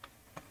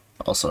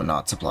also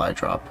not Supply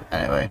Drop.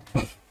 Anyway.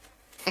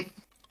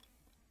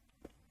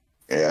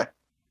 Yeah.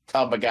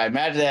 Oh my god!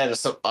 Imagine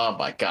that. Oh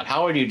my god!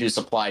 How would you do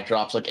supply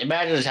drops? Like,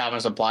 imagine just having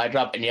a supply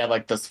drop and you have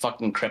like this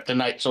fucking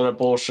kryptonite sort of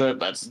bullshit.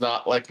 That's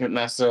not like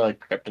necessarily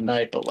like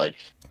kryptonite, but like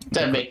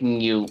instead of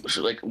making you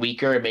like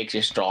weaker, it makes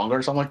you stronger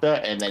or something like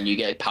that. And then you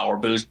get power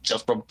boost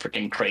just from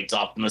freaking crates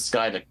off in the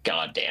sky. Like,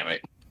 god damn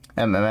it!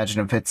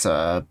 Imagine if it's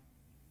not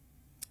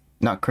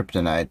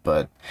kryptonite,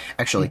 but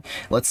actually,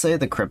 let's say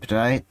the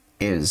kryptonite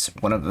is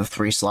one of the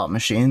 3 slot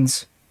machine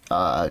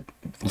dials,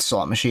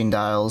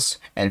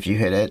 and if you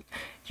hit it,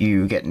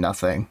 you get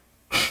nothing.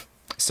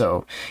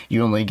 So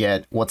you only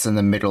get what's in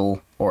the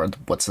middle or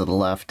what's to the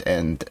left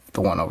and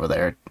the one over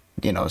there,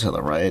 to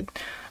the right.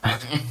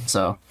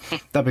 So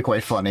that'd be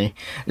quite funny.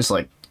 Just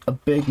like a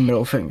big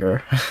middle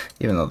finger,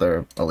 even though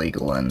they're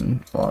illegal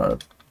in a lot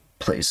of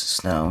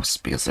places now, it's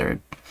because they're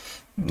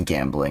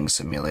gambling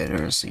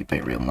simulators you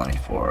pay real money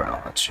for and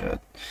all that shit.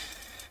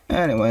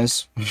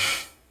 Anyways.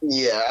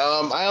 Yeah,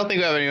 I don't think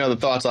we have any other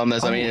thoughts on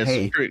this. I mean,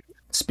 it's pretty...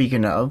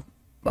 Speaking of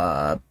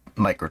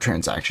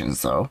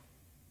microtransactions, though,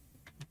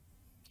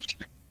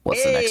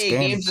 what's the next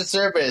game? Games of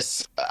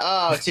service.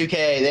 Oh, 2K,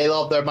 they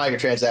love their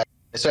microtransactions,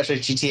 especially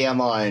GTA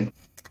Online.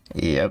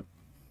 Yep.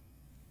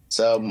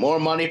 So more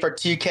money for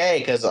 2K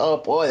because, oh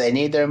boy, they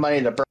need their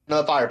money to burn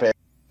the fire pit.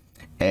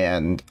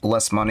 And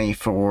less money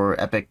for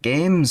Epic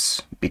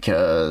Games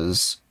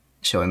because...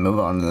 Shall we move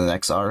on to the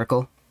next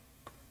article?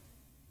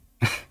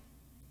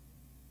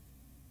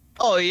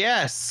 Oh,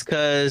 yes,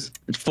 because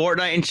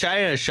Fortnite in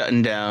China is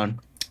shutting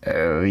down.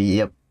 Oh,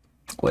 yep.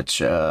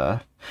 Which, whoa!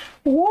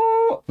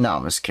 No,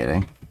 I'm just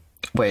kidding.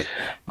 Wait.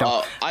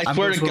 No, I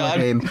swear to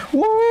God.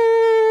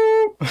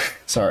 Woo!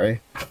 Sorry.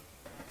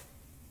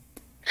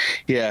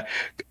 Yeah,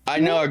 I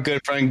know our good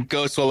friend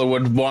Ghostwiller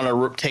would want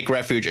to take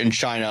refuge in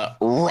China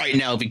right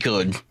now if he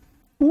could.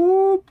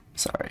 Whoop.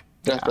 Sorry.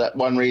 That's that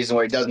one reason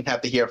where he doesn't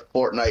have to hear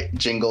Fortnite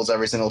jingles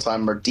every single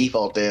time or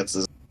default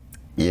dances.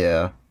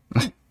 Yeah.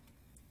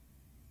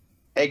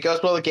 Hey,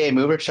 Ghostwiller game,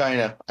 move to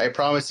China. I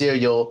promise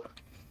you'll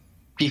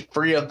be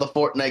free of the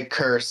Fortnite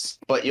curse,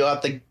 but you'll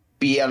have to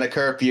be on a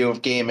curfew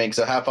of gaming,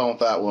 so have fun with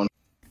that one.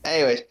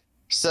 Anyways,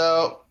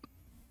 so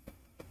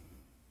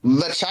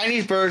the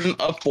Chinese version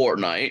of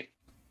Fortnite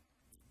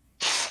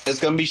is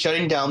going to be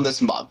shutting down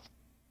this month.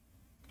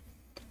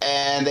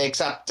 And they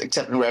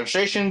accepting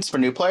registrations for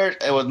new players.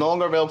 It was no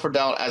longer available for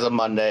download as of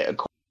Monday.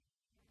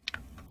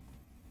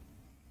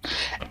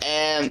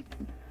 And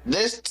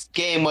this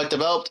game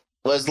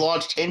was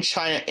launched in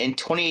China in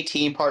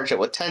 2018 partnership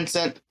with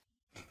Tencent.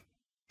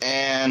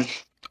 And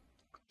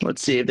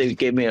let's see if they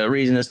gave me a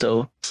reason as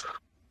to...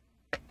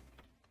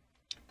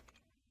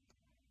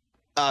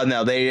 Oh,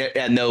 no, they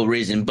had no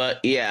reason, but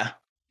yeah.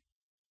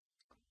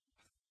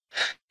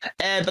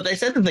 But they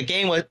said that the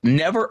game was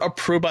never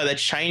approved by the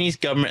Chinese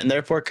government and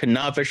therefore could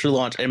not officially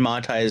launch and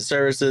monetize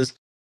services.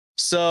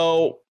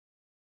 So,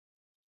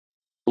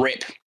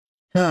 RIP.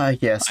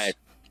 Yes.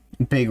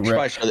 Big RIP.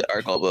 I show the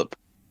article,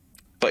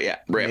 but yeah,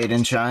 RIP. Made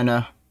in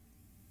China.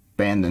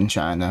 Banned in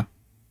China.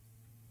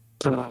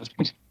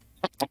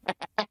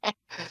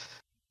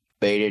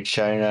 Baited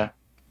China.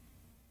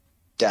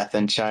 Death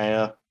in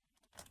China.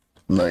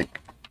 Like,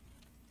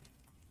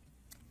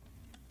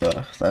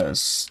 that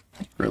is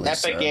really Epic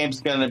sad. Game's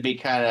gonna be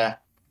kind of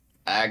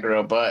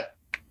aggro, but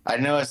I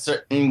know a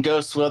certain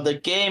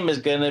Ghostwiller game is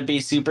gonna be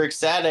super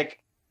ecstatic.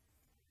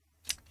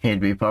 He'd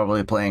be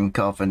probably playing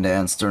Coffin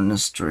Dance during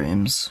his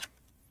streams.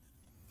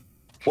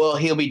 Well,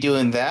 he'll be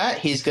doing that.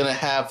 He's gonna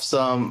have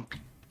some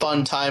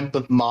fun time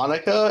with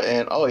Monica,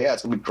 and oh yeah,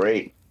 it's gonna be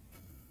great.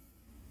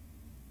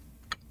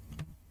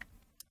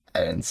 I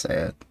didn't say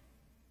it.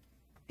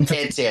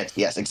 It's it.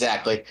 Yes,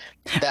 exactly.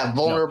 That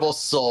vulnerable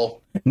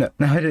soul. No,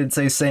 I didn't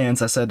say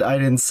Sans. I said I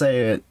didn't say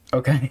it.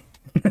 Okay.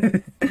 God,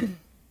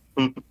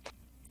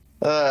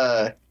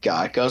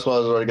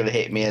 Ghostwiller's already gonna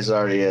hate me as it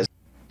already is.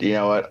 You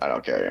know what? I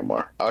don't care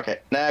anymore. Okay,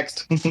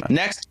 next.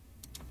 Next,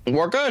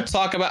 we're gonna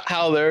talk about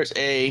how there's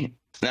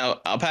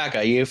now,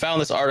 Alpaca, you found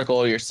this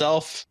article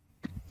yourself,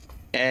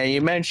 and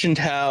you mentioned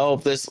how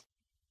this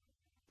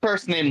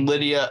person named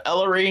Lydia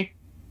Ellery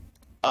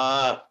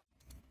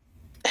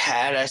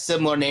had a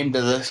similar name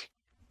to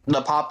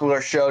the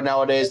popular show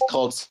nowadays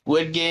called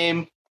Squid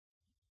Game.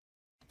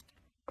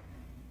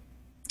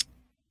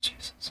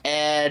 Jesus.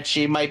 And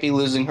she might be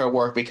losing her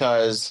work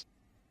because,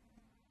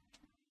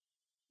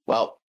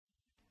 well...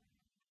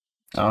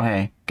 Oh,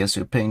 hey. Guess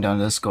who pinged on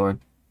Discord?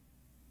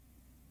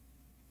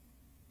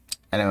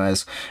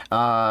 Anyways,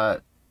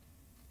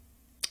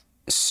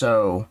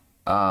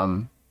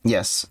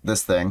 yes,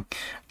 this thing.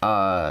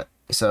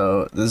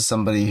 So this is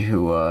somebody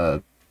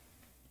who,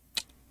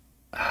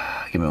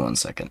 give me 1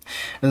 second.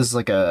 This is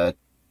like a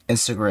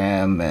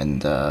Instagram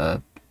and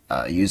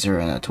user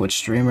and a Twitch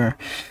streamer.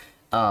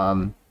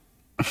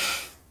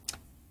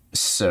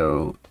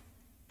 So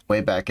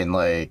way back in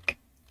like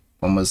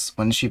when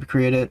did she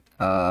create it?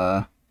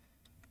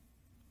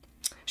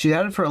 She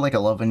had it for like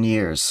 11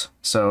 years.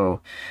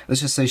 So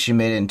let's just say she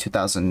made it in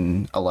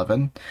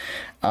 2011.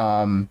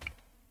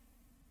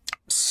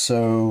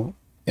 So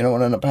you know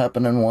what ended up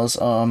happening was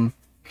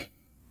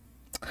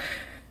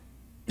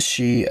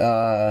she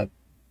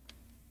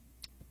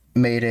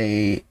made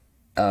a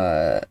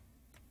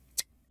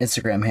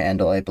Instagram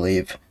handle, I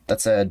believe, that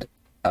said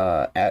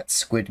at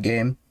Squid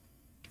Game.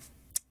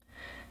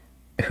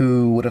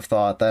 Who would have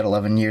thought that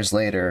 11 years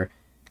later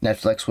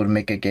Netflix would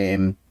make a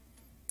game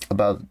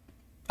about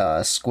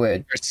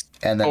squid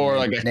and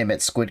then name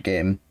it Squid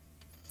Game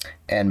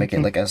and make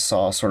it like a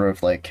Saw sort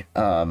of like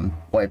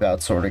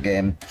Wipeout sort of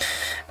game,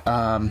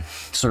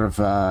 sort of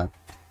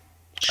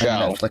show.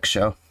 Netflix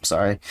show.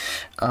 Sorry.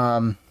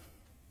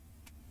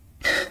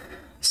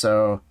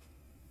 So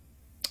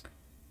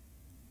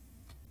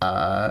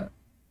Uh,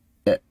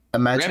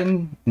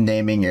 Imagine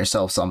naming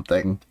yourself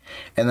something,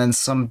 and then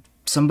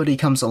somebody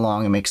comes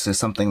along and makes it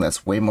something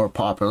that's way more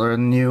popular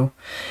than you,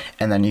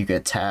 and then you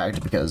get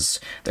tagged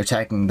because they're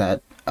tagging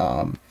that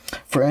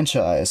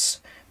franchise,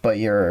 but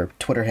your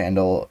Twitter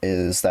handle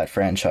is that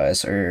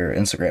franchise, or your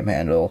Instagram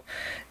handle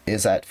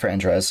is that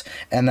franchise,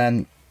 and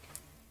then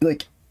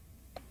like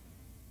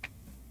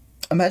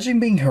imagine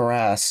being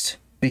harassed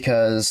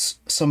because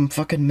some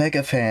fucking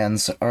mega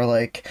fans are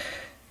like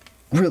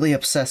really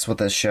obsessed with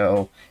this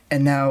show,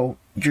 and now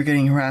you're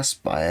getting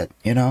harassed by it,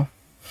 you know?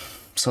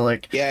 So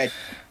like, Yeah,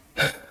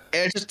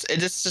 it's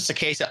just a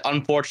case of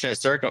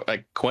unfortunate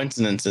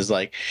coincidences.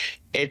 Like,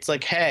 it's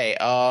like, hey,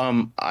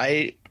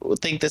 I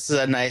think this is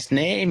a nice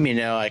name.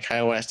 I kind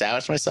of want to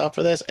establish myself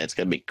for this. It's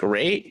gonna be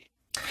great.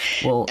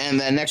 well, And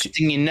then next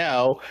thing you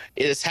know,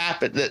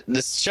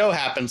 this show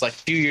happens like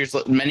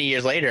many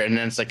years later, and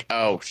then it's like,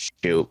 oh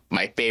shoot,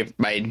 my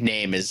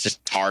name is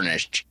just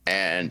tarnished,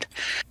 and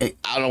I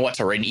don't know what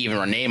to even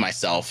rename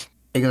myself.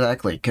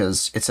 exactly,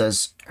 because it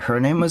says her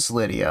name was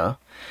Lydia,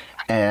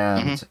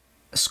 and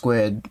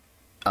Squid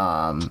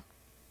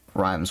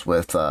rhymes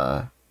with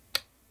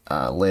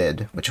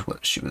Lid, which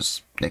she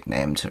was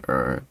nicknamed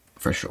or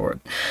for short.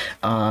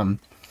 And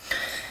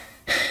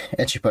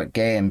she put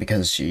game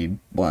because she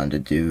wanted to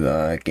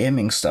do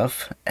gaming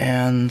stuff,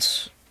 and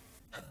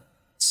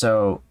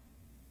so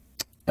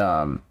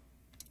and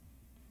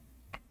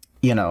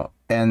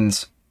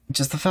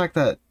just the fact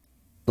that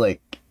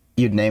like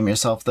you'd name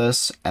yourself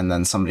this, and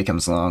then somebody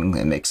comes along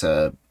and makes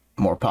a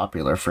more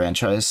popular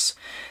franchise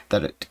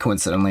that it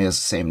coincidentally has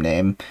the same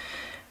name.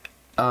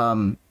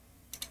 I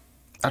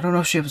don't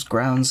know if she has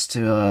grounds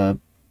to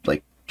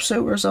like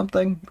sue or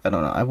something. I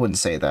don't know. I wouldn't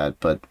say that,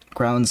 but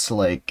grounds to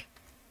like,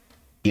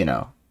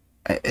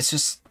 it's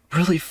just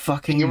really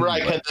fucking. You're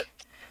right,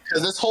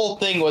 because this whole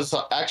thing was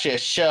actually a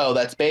show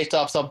that's based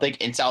off something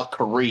in South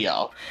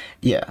Korea.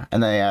 Yeah,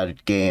 and they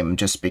added game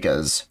just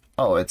because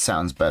it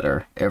sounds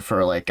better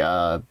for like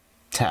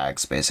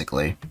tags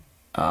basically.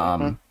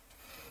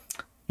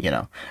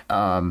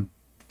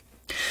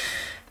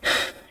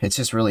 It's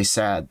just really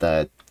sad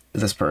that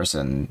this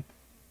person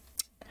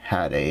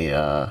had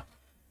a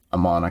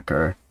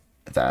moniker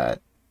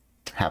that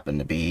happened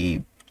to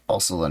be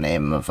also the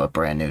name of a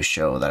brand new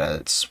show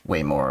that's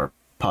way more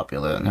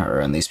popular than her,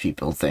 and these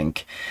people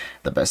think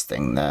the best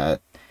thing that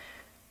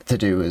to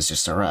do is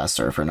just harass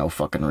her for no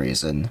fucking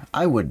reason.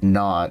 I would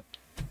not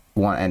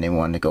want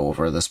anyone to go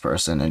over this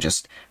person and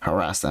just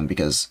harass them,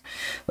 because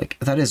like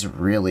that is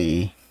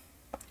really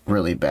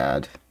really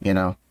bad.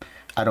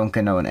 I don't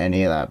condone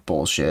any of that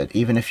bullshit.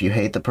 Even if you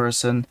hate the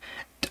person,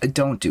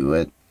 don't do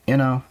it.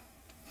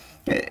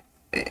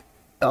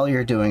 All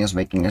you're doing is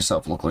making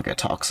yourself look like a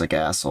toxic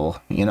asshole.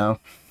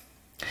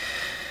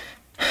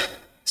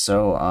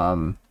 So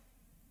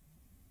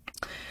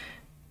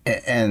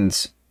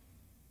and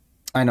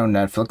I know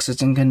Netflix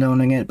isn't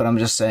condoning it, but I'm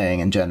just saying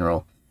in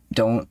general,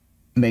 don't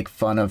make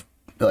fun of,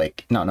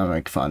 like, not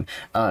make fun.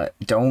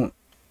 Don't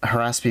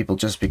harass people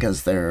just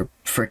because they're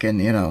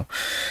freaking,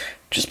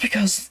 just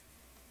because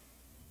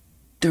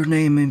their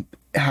name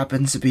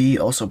happens to be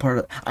also part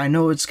of. I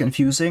know it's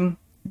confusing,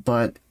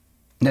 but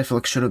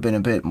Netflix should have been a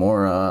bit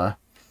more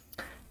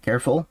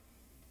careful,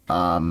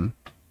 or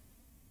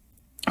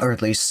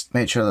at least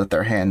made sure that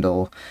their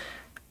handle.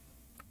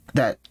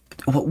 That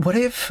what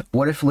if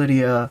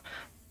Lydia,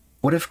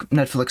 what if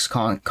Netflix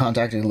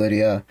contacted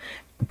Lydia,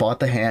 bought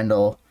the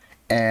handle,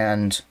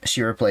 and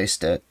she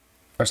replaced it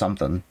or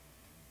something?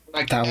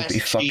 That would be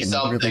fucking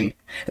really.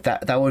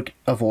 That would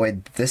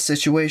avoid this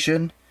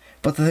situation.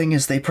 But the thing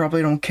is, they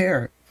probably don't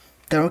care.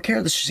 They don't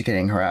care that she's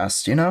getting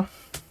harassed.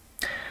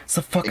 It's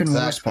the fucking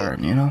worst part.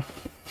 Yeah,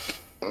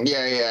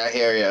 I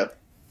hear you.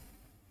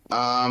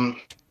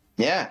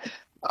 Yeah.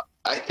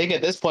 I think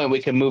at this point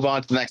we can move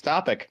on to the next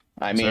topic.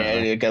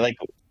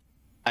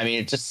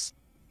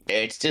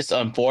 It's just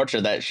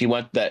unfortunate that she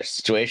went through that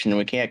situation, and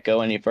we can't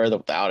go any further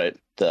without it.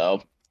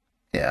 So.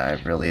 Yeah,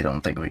 I really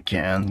don't think we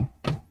can.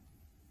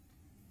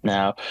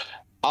 No.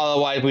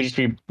 Otherwise, we'd just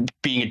be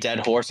being a dead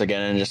horse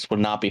again, and it just would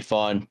not be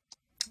fun.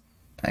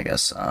 I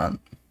guess.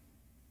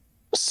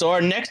 So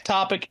our next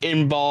topic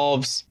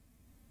involves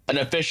an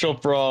official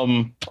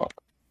from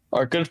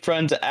our good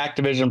friends at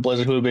Activision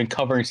Blizzard, who have been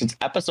covering since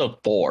episode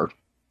 4.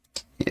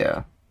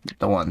 Yeah,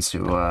 the ones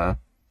who aren't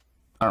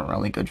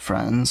really good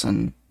friends,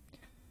 and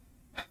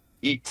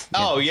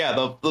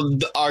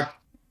our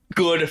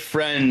good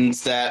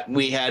friends that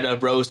we had a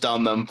roast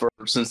on them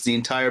since the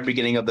entire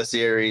beginning of the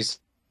series.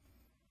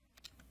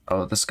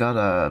 Oh, this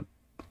got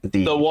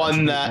the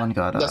one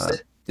got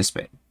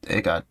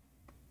it got.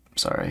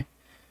 Sorry.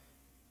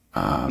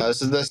 No,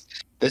 this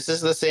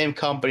is the same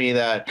company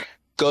that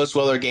Ghost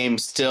Weather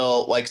Games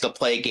still likes to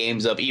play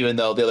games of, even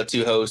though the other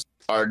two hosts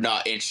are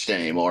not interested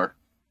anymore.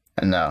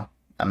 And no,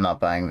 I'm not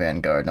buying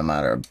Vanguard, no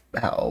matter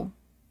how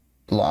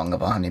long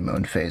of a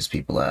honeymoon phase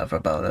people have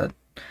about it.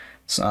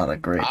 It's not a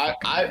great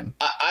game.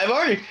 I've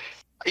already.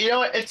 You know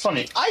what? It's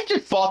funny. I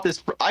bought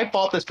this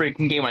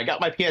freaking game. I got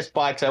my PS5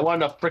 because I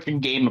wanted a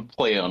freaking game to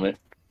play on it.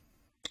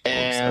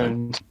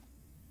 And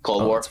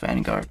Cold Oh, War. it's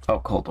Vanguard. Oh,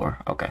 Cold War.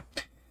 Okay.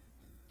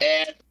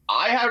 And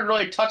I haven't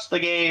really touched the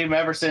game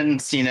ever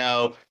since,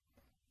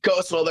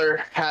 Ghost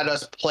Mother had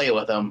us play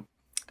with them.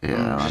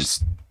 Yeah,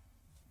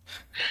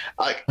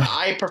 I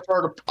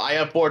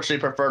unfortunately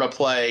prefer to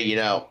play,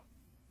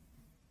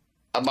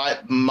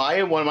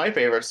 one of my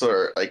favorites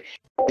are like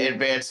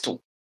Advanced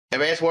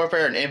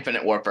Warfare and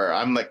Infinite Warfare.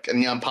 I'm like, in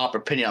the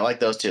unpopular opinion, I like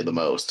those two the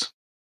most.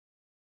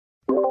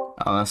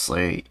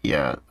 honestly,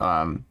 yeah.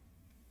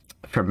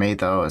 For me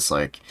though, it's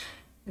like,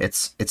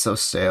 it's so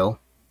stale.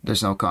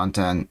 There's no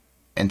content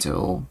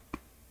until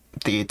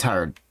the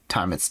entire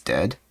time it's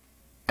dead,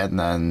 and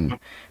then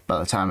by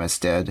the time it's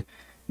dead,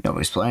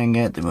 nobody's playing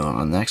it. They move on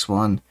to the next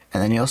one,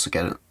 and then you also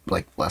get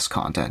like less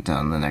content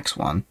on the next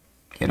one.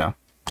 You know.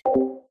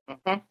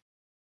 Mm-hmm.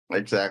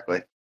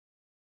 Exactly.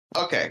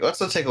 Okay, let's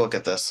take a look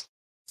at this.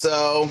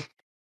 So,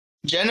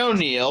 Jen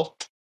O'Neill,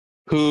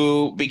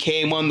 who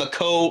became one of the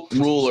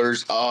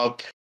co-rulers of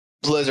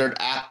Blizzard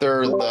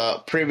after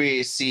the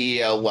previous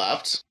CEO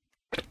left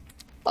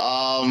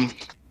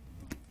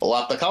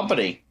the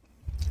company.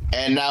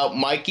 And now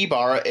Mike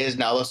Ibarra is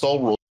now the sole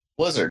ruler of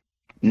Blizzard.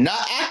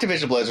 Not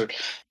Activision Blizzard.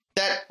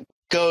 That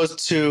goes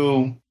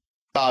to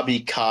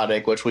Bobby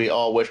Kotick, which we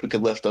all wish we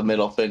could lift a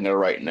middle finger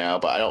right now,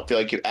 but I don't feel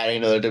like you're adding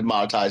another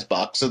demonetized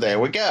box, so there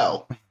we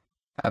go.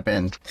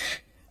 I'm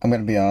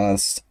gonna be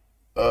honest,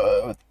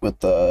 with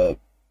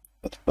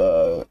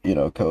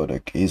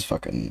Kotick, he's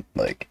fucking,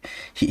 like,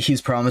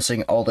 he's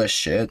promising all this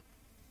shit,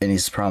 and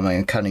he's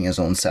promising cutting his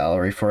own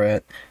salary for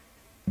it.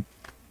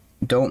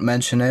 Don't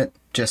mention it,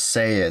 just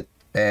say it,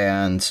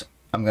 and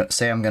I'm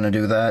gonna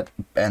do that,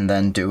 and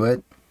then do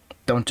it.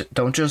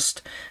 Don't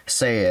just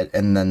say it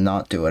and then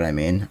not do it. I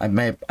mean, I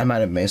might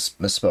have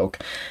misspoke.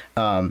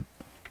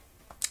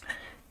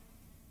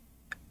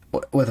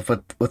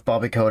 With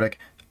Bobby Kotick,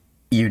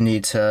 you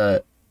need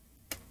to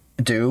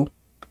do,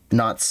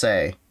 not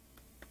say.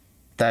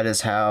 That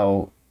is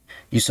how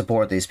you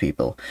support these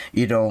people.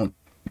 You don't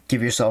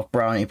give yourself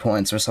brownie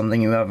points for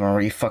something you haven't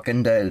already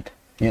fucking did.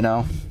 You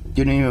know,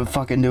 you didn't even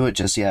fucking do it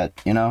just yet.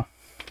 You know.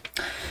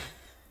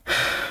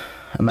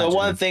 The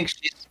one thing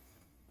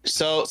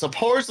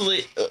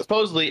supposedly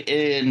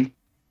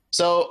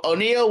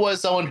O'Neill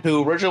was someone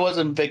who originally was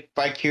in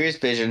Vicarious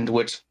Visions,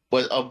 which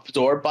was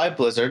absorbed by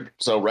Blizzard.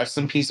 So rest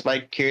in peace,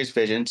 Vicarious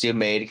Visions. You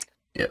made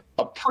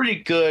a pretty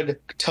good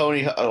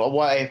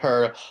what I've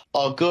heard,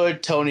 a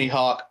good Tony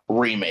Hawk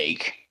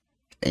remake.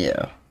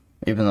 Yeah,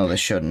 even though they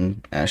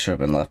should have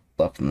been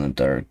left in the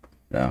dirt.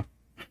 No,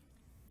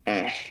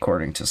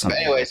 according to some.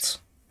 Anyways,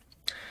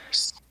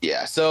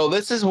 yeah. So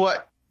this is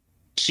what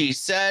she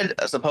said,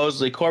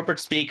 supposedly corporate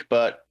speak,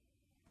 but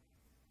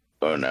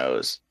who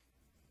knows?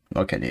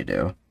 What can you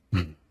do?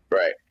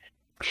 Right.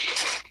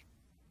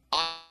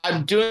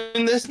 I'm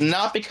doing this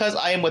not because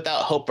I am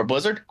without hope for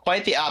Blizzard.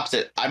 Quite the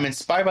opposite. I'm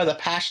inspired by the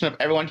passion of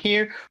everyone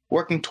here,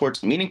 working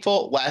towards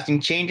meaningful, lasting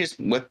changes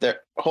with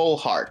their whole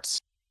hearts.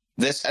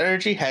 This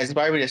energy has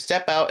inspired me to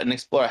step out and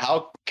explore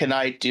how can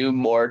I do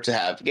more to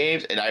have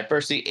games and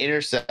diversity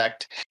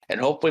intersect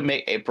and hopefully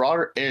make a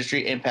broader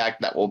industry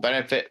impact that will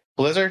benefit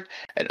Blizzard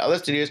and other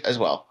studios as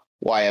well.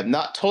 While I am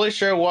not totally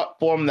sure what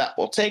form that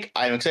will take,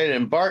 I am excited to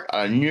embark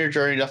on a new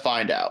journey to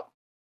find out.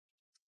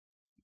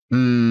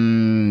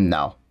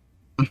 No.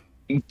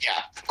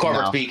 Yeah,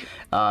 corporate speak.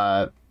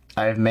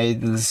 I've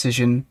made the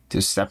decision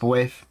to step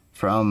away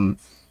from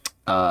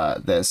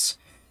this.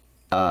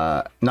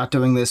 Not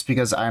doing this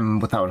because I'm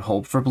without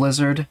hope for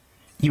Blizzard.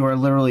 You are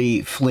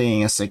literally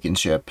fleeing a sinking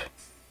ship.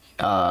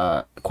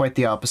 Quite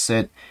the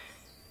opposite.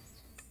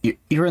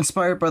 You're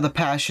inspired by the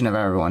passion of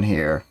everyone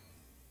here.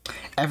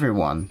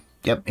 Everyone.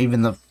 Yep,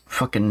 even the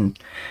fucking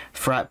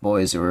frat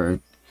boys who are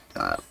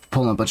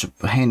pulling a bunch of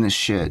heinous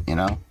shit, you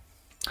know?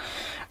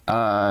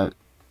 At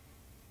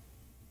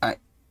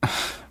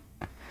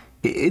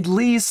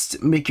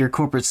least make your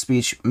corporate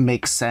speech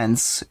make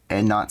sense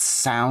and not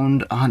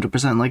sound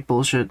 100% like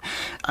bullshit.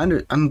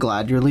 I'm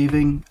glad you're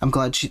leaving. I'm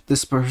glad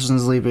this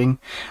person's leaving.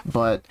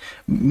 But,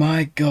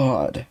 my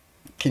god,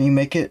 can you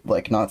make it,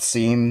 like, not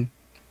seem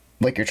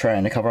like you're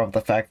trying to cover up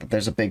the fact that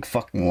there's a big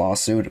fucking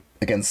lawsuit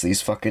against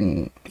these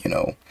fucking,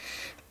 I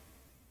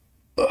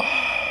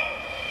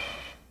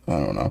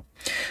don't know.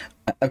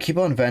 I keep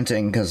on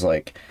venting because,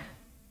 like,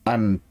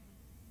 I'm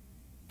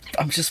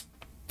just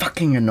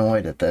fucking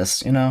annoyed at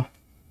this, you know?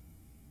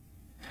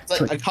 It's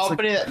like a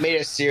company that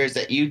made a series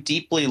that you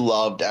deeply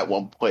loved at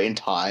one point in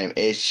time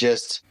is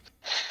just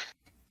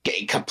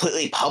getting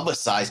completely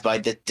publicized by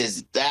the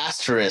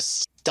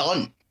disastrous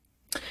stunt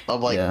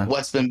of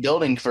what's been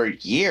building for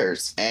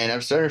years. And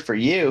I'm sorry for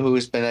you,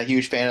 who's been a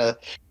huge fan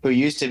who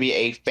used to be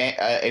a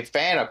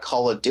fan of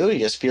Call of Duty,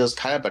 just feels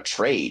kind of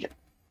betrayed.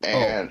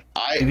 And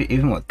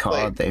even with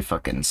COD, they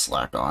fucking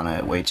slack on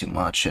it way too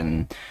much,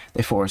 and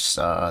they force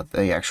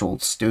the actual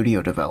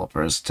studio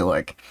developers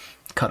to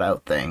cut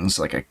out things.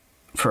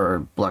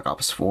 For Black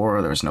Ops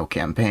 4, there was no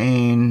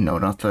campaign, no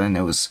nothing.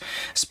 It was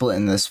split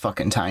in this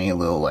fucking tiny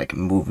little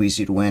movies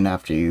you'd win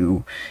after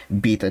you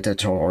beat the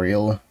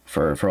tutorial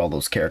for all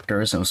those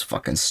characters. It was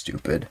fucking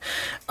stupid.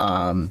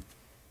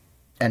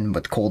 and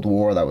with Cold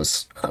War, that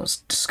was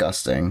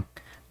disgusting.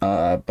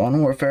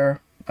 Modern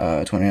Warfare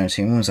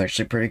 2019 was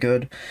actually pretty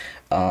good.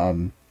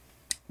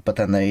 But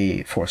then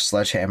they forced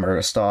Sledgehammer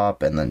to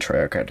stop, and then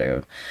Treyarch had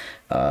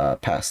to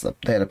pass the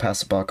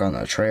buck on the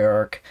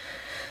Treyarch.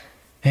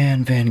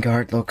 And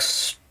Vanguard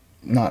looks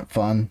not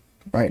fun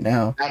right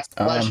now. That's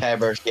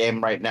Sledgehammer's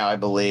game right now, I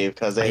believe,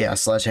 because yeah,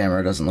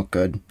 Sledgehammer doesn't look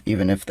good,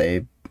 even if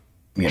they,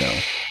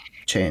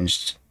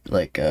 changed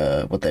like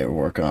what they were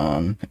working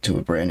on to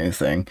a brand new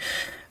thing.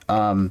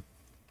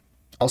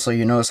 Also,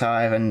 you notice how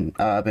I haven't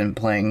been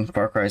playing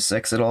Far Cry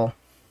 6 at all?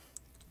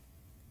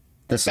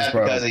 This is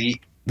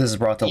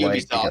brought to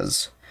light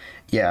because,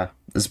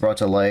 this is brought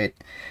to light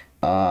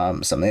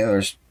some of the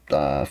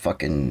other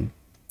fucking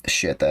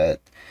shit that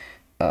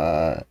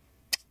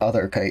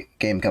other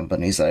game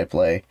companies that I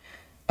play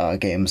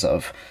games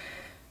of.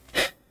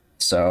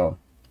 So,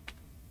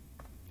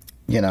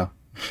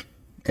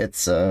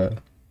 it's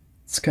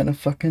kind of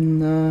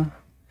fucking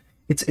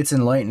it's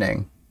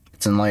enlightening.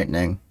 It's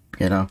enlightening,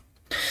 I'm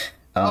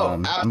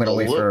gonna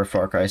wait for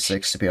Far Cry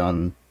 6 to be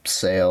on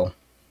sale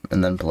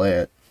and then play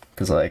it,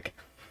 because like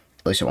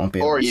at least it won't be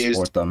able to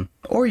support them.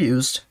 Or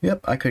used.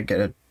 Yep, I could get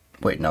it.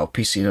 Wait, no,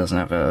 PC doesn't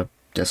have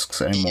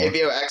discs anymore. If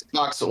you have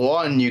Xbox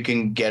One, you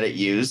can get it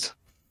used.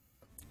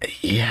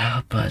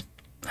 Yeah, but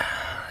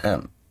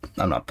I'm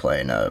not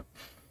playing a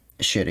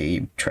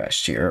shitty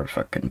trash tier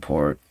fucking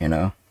port,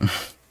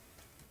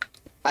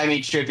 I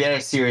mean, sure, if you had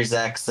a Series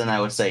X, then I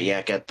would say,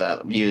 yeah, get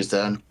that used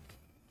then.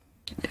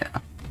 Yeah.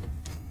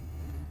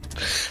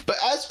 But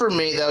as for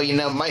me, though,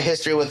 my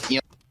history with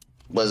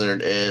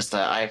Blizzard is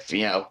that I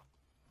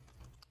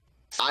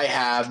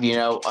have,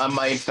 on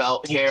my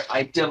belt here,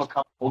 I do have a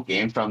couple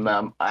games from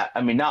them.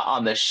 I mean, not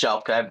on the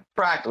shelf, because I've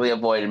practically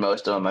avoided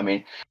most of them. I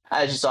mean,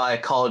 as you saw, I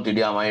have Call of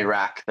Duty on my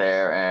rack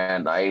there,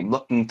 and I'm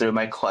looking through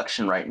my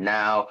collection right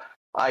now.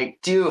 I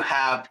do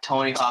have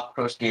Tony Hawk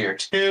Pro Skater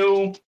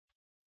 2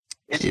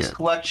 in this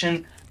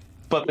collection.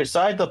 But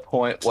beside the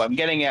point, what I'm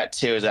getting at,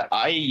 too, is that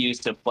I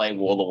used to play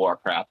World of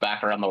Warcraft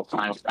back around the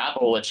time of Wrath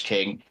of the Lich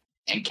King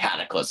and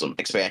Cataclysm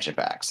expansion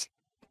packs.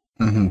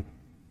 Mm-hmm.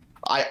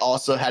 I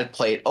also had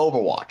played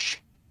Overwatch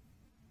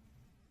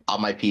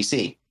on my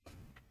PC.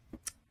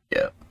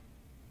 Yeah.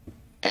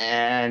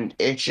 And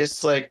it's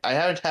just like, I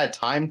haven't had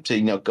time to,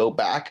 go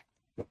back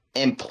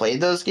and play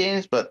those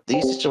games, but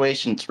these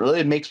situations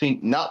really makes me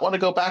not want to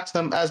go back to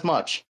them as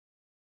much.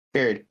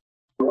 Period.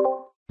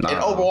 And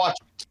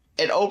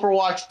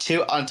Overwatch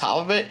 2 on top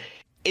of it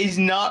is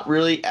not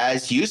really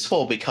as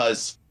useful,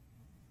 because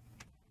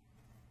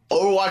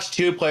Overwatch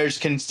 2 players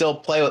can still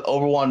play with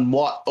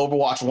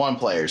Overwatch 1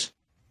 players.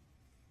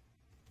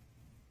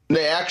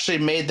 They actually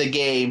made the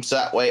game so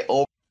that way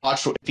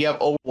if you have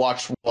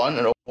Overwatch 1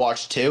 and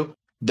Overwatch 2,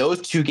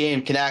 those two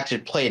games can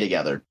actually play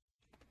together.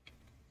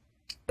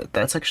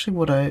 That's actually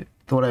what I've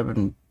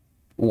been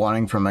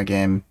wanting from my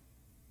game,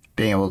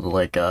 being able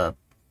to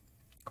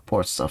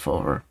port stuff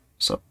over.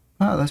 So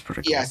that's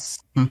pretty cool. Yes.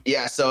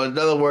 Yeah, so in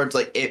other words,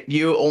 if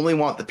you only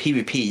want the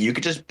PvP, you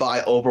could just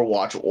buy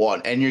Overwatch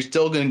 1 and you're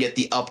still going to get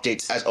the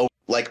updates as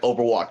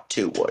Overwatch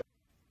 2 would.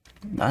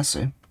 I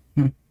see.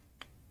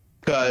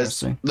 Because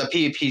the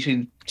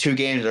PvP two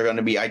games are going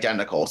to be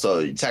identical.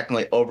 So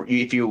technically,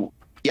 if you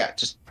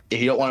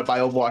don't want to buy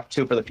Overwatch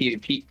 2 for the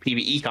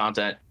PvE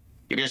content,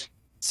 you can just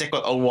stick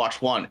with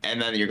Overwatch 1, and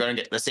then you're going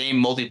to get the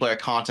same multiplayer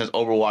content as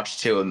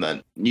Overwatch 2, and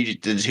then the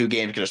two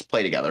games can just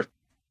play together.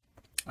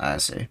 I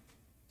see.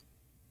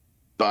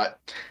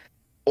 But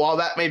while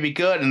that may be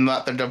good and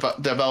that they're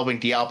developing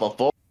Diablo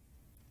 4,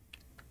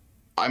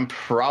 I'm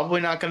probably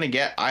not going to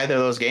get either of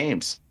those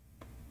games.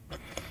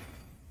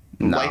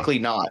 No. Likely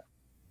not.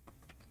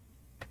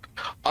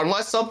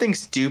 Unless something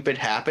stupid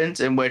happens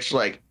in which,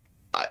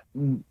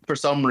 for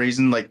some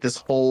reason, this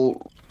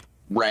whole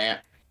rant,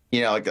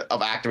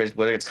 of Activision,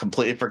 whether it's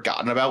completely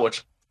forgotten about,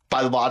 which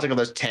by the logic of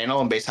this channel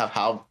and based on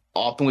how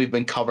often we've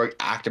been covering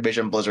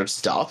Activision Blizzard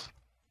stuff,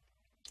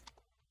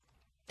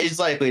 is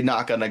likely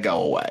not going to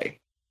go away.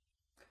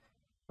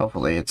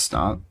 Hopefully it's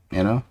not,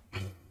 I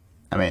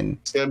mean,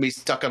 it's going to be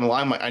stuck on the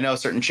line. I know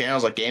certain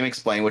channels like Game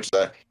Explain, which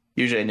is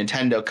usually a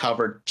Nintendo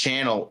covered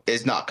channel,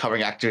 is not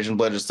covering Activision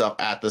Blizzard stuff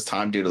at this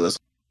time due to this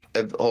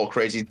whole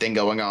crazy thing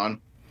going on.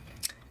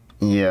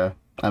 Yeah,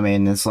 I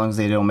mean, as long as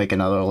they don't make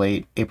another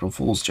late April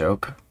Fool's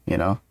joke,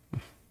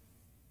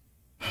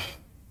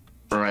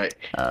 Right.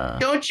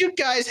 Don't you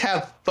guys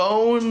have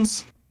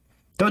phones?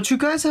 Don't you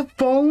guys have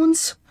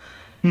phones?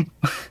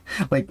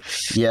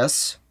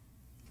 Yes.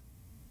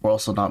 We're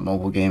also not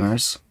mobile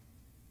gamers.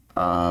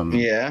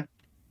 Yeah.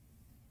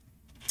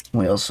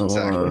 We also,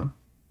 exactly.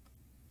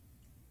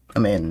 I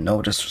mean,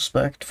 no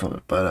disrespect for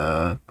it,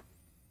 but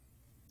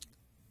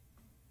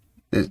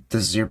this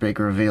is your big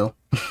reveal.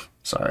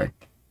 Sorry.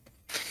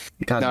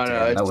 God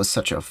damn, that was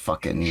such a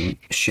fucking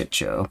shit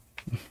show.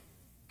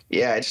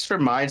 Yeah, it just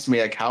reminds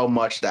me how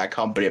much that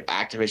company of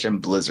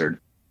Activision Blizzard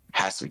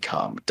has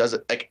become. Does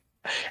it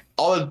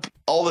all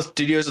the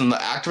studios in the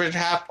Activision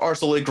half are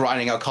slowly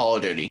grinding out Call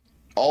of Duty.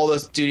 All the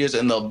studios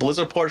in the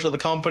Blizzard portion of the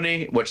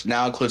company, which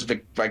now includes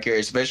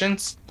Vicarious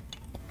Visions,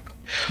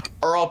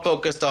 are all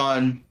focused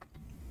on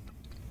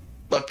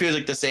what feels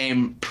like the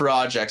same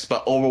projects,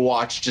 but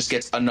Overwatch just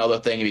gets another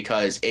thing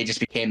because it just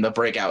became the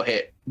breakout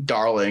hit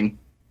darling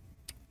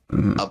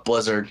of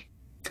Blizzard.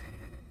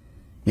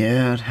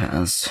 Yeah, it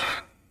has.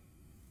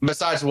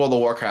 Besides World of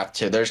Warcraft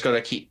 2, they're just going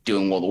to keep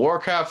doing World of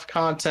Warcraft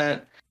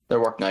content.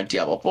 They're working on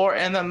Diablo 4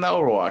 and then the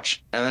Overwatch.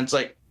 And then it's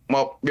like,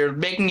 well, you're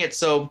making it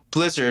so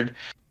Blizzard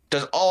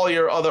does all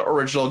your other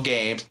original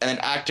games, and then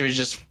Activision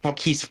just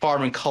keeps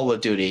farming Call of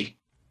Duty.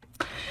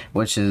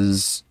 Which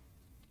is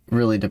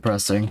really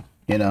depressing,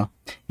 you know?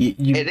 You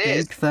It think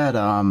is. that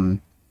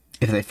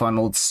if they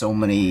funneled so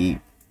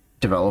many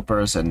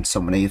developers and so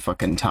many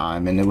fucking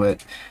time into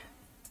it,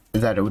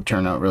 that it would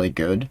turn out really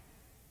good.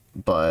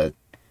 But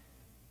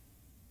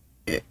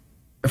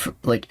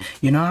like,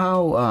 you know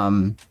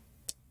how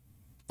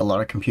a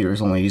lot of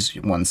computers only use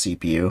one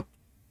CPU?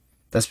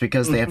 That's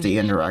because they have to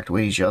interact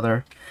with each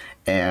other,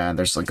 and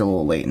there's like a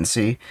little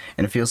latency,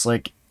 and it feels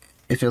like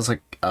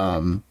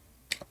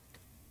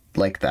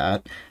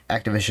that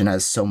Activision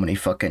has so many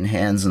fucking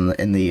hands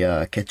in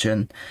the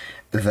kitchen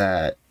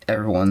that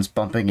everyone's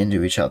bumping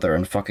into each other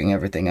and fucking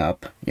everything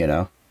up, you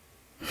know?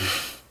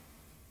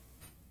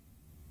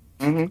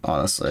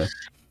 Honestly.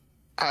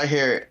 I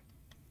hear it.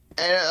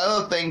 And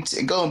another thing,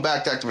 going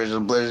back to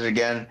Activision Blizzard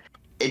again,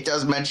 it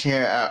does mention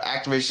here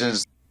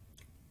Activision's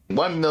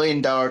 $1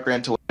 million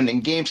grant to win in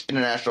Games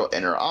International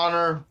Inner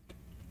Honor.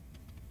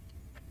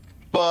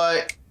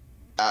 But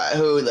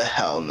who the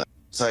hell knows?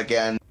 So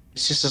again,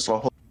 it's just a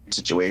whole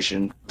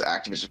situation with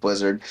Activision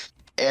Blizzard.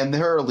 And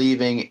her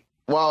leaving,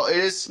 while it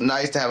is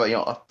nice to have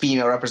a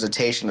female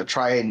representation to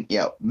try and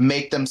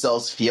make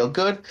themselves feel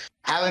good,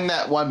 having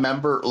that one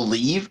member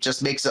leave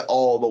just makes it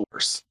all the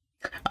worse.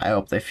 I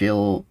hope they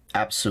feel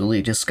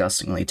absolutely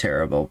disgustingly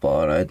terrible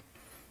about it.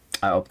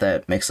 I hope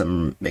that makes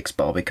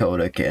Bobby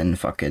Kotick and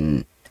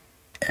fucking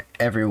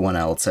everyone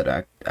else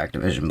at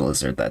Activision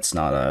Blizzard that's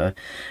not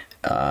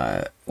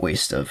a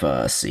waste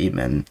of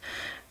semen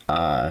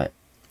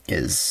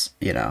is,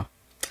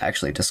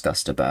 actually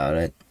disgusted about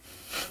it.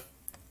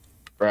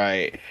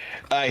 Right.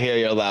 I hear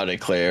you loud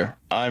and clear.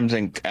 I'm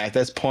thinking at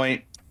this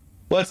point,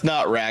 let's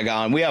not rag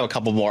on. We have a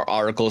couple more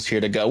articles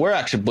here to go. We're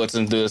actually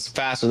blitzing through this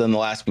faster than the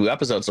last few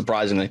episodes,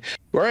 surprisingly.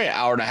 We're at an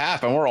hour and a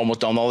half, and we're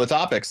almost done all the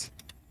topics.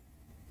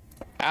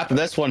 After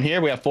this one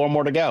here, we have 4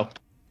 more to go.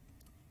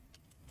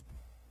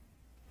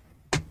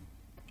 So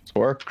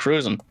we're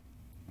cruising.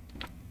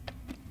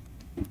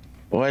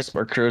 Boys,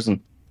 we're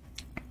cruising.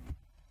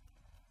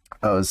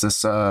 Oh, is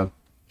this,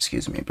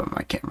 excuse me about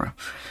my camera.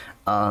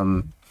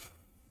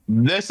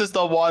 This is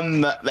the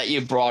one that you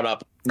brought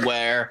up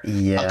where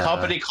a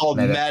company called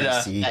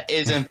Meta that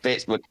isn't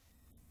Facebook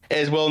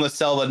is willing to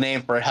sell the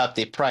name for a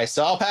hefty price.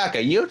 So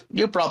Alpaca,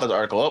 you brought this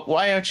article up.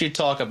 Why don't you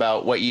talk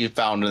about what you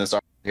found in this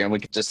article here and we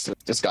could just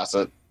discuss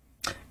it?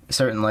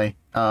 Certainly.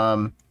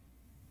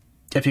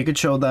 If you could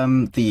show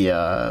them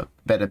the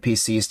Meta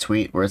PC's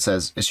tweet where it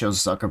shows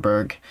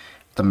Zuckerberg,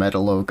 the Meta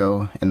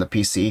logo, and the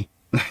PC.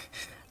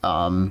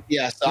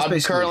 Yeah, so I'm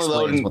currently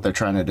loading what they're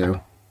trying to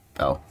do.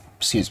 Oh,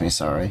 excuse me,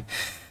 sorry.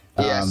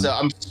 Yeah, so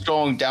I'm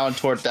scrolling down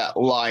towards that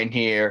line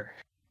here,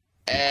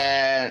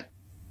 and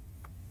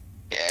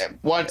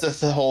once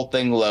the whole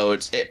thing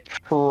loads, it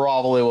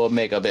probably will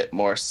make a bit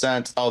more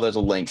sense. Oh, there's a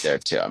link there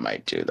too. I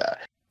might do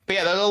that. But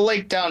yeah, there's a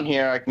link down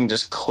here. I can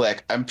just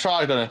click. I'm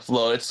probably going to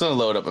load. It's going to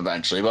load up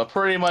eventually. But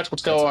pretty much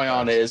what's going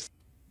on is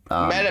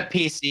Meta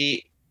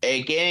PC,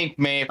 a gaming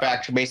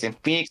manufacturer based in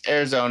Phoenix,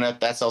 Arizona,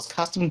 that sells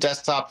custom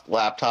desktop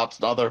laptops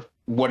and other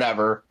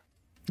whatever.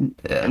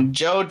 Yeah. And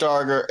Joe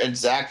Darger and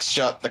Zach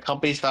Shutt, the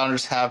company's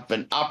founders, have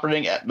been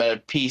operating at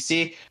Meta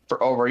PC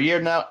for over a year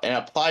now and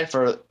applied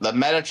for the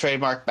Meta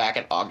trademark back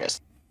in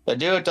August. The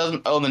duo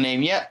doesn't own the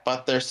name yet,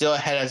 but they're still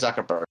ahead of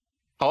Zuckerberg.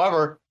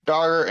 However,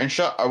 Darger and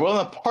Shutt are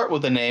willing to part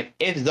with the name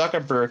if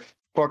Zuckerberg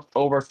forked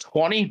over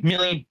 $20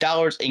 million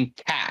in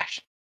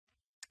cash.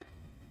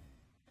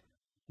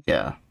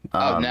 Yeah.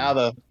 Now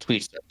the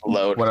tweets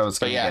load. What I was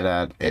going to get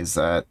at is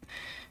that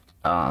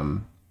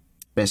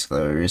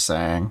basically what you're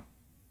saying,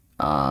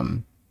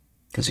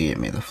 because you gave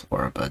me the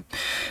floor, but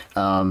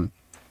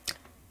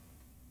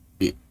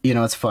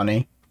it's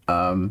funny.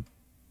 They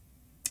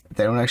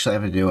don't actually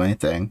have to do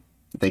anything.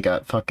 They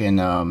got fucking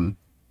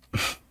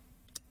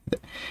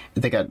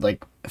they got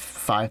like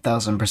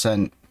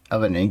 5,000%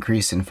 of an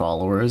increase in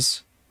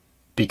followers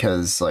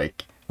because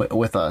like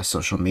with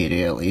social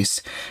media at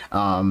least,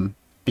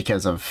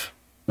 because of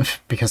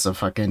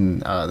fucking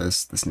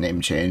this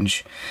name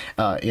change.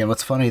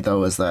 What's funny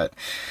though is that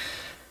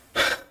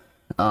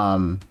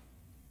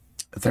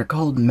they're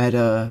called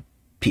Meta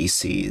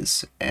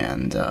PCs,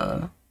 and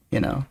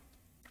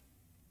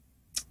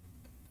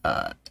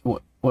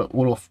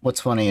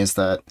what's funny is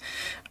that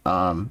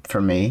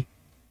for me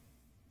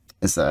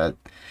is that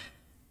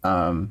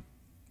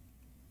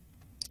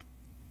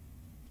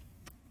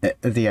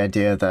the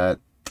idea that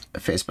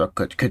Facebook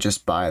could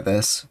just buy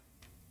this,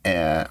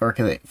 or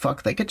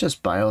they could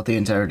just buy out the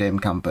entire damn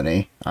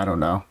company. I don't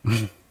know.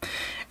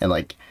 And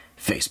like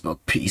Facebook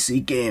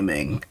PC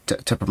gaming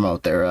to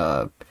promote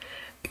their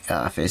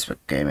Facebook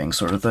gaming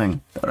sort of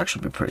thing. That would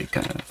actually be pretty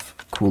kind of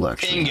cool,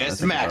 actually.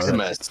 Dingus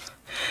Maximus.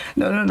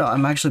 No.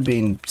 I'm actually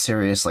being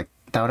serious. Like,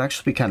 that would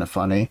actually be kind of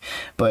funny.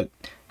 But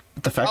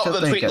the fact that the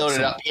they tweet get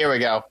loaded up. Here we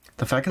go.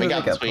 the fact that We they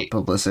got the get tweet.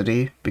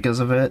 publicity because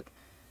of it,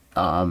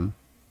 either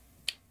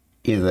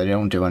they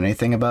don't do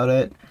anything about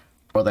it,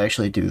 or they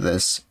actually do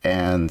this,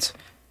 and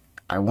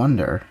I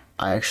wonder.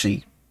 I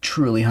actually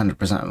truly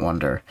 100%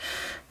 wonder.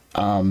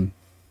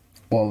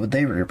 What would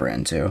they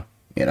rebrand to?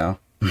 You know?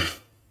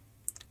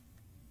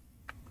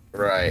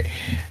 Right.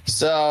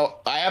 So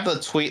I have the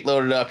tweet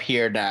loaded up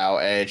here now,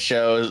 and it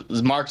shows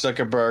Mark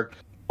Zuckerberg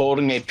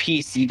holding a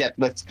PC that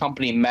this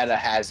company Meta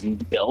has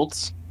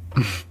built.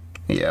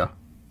 Yeah.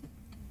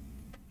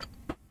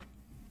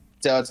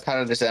 So it's kind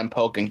of just them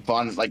poking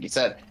fun, like you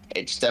said.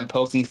 It's them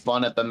poking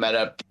fun at the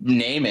Meta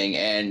naming,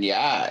 and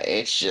yeah,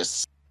 it's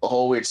just a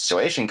whole weird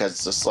situation because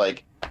it's just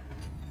like,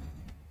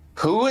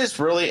 who is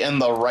really in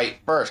the right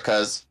first?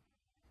 Because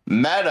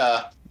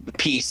Meta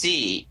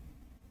PC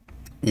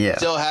Yeah.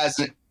 still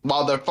hasn't,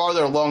 while they're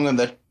farther along in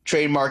the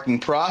trademarking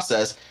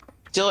process,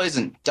 still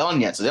isn't done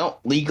yet. So they don't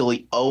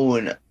legally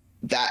own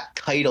that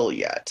title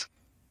yet.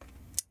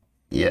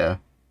 Yeah.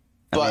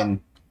 But I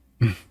mean,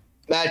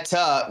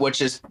 Meta, which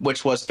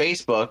was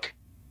Facebook,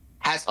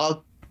 has a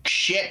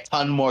shit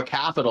ton more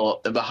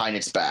capital behind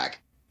its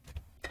back.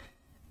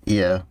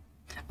 yeah.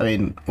 I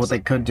mean, what they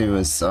could do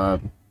is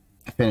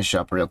finish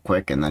up real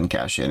quick and then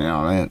cash in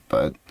on it,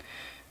 but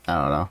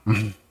I don't know.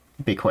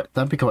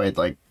 That'd be quite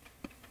like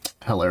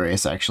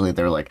hilarious actually.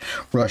 They're like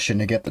rushing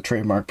to get the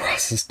trademark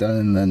process done,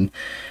 and then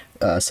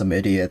some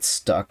idiot's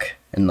stuck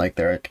and like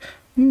they're like,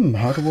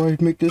 how do I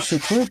make this a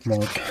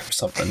trademark or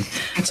something?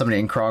 Somebody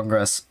in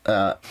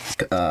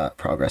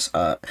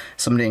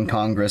somebody in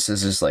Congress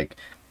is just like,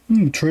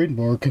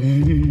 trademark.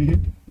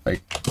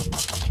 Like,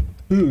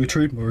 ooh,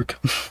 trademark.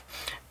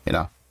 You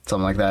know,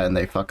 something like that, and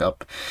they fuck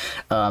up.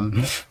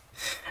 And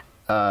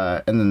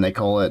then they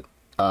call it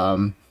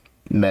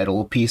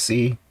Metal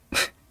PC.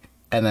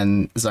 And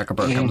then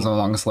Zuckerberg comes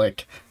along and is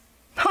like,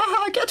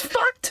 haha, get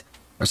fucked!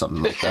 Or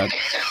something like that.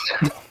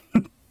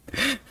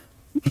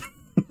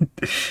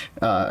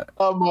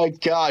 Oh my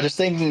god, just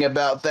thinking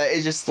about that,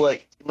 it's just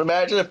like,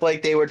 imagine if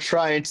like they were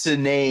trying to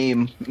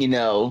name,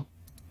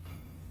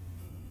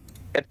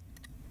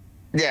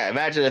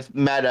 imagine if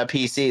Meta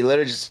PC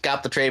literally just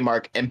got the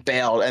trademark and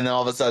bailed, and then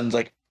all of a sudden it's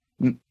like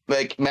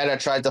Meta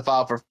tried to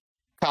file for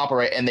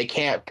copyright and they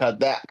can't, because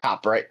that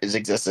copyright is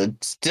existed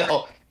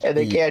still, and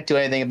they can't do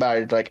anything about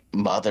it. It's like,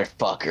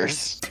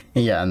 motherfuckers.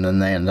 Yeah, and then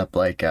they end up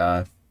like,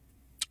 or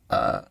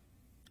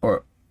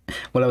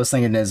what I was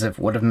thinking is,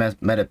 what if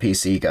Meta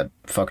PC got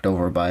fucked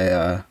over by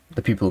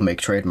the people who make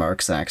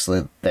trademarks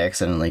and they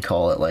accidentally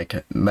call it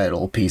like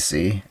Metal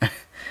PC.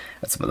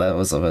 That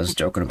was what I was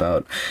joking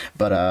about.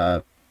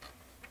 But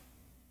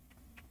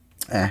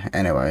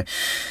anyway,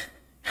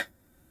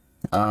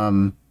 I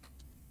mean,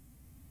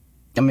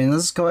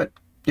 this is quite,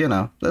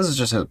 this is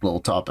just a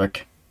little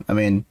topic. I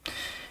mean,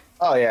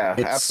 oh yeah,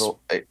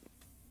 absolutely.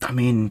 I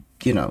mean,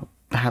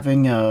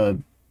 having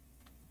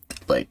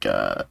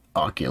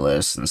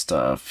Oculus and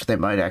stuff, they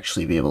might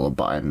actually be able to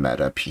buy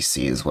Meta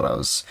PC is what I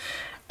was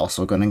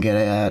also gonna get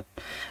at.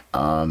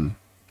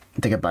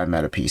 They could buy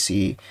Meta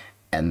PC,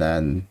 and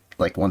then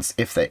like once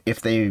if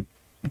they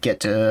get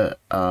to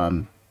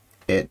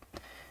it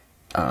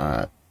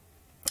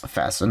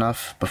fast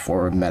enough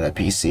before Meta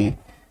PC,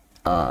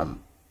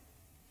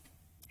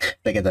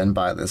 they could then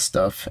buy this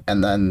stuff,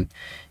 and then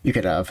you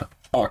could have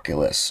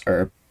Oculus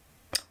or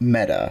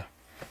Meta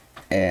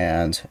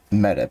and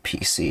Meta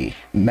PC,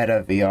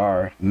 Meta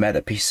VR, Meta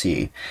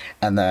PC,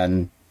 and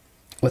then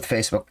with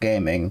Facebook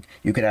Gaming,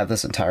 you could have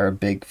this entire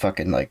big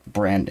fucking like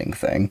branding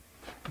thing.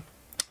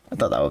 I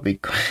thought that would be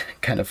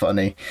kind of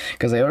funny,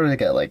 because they already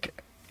get like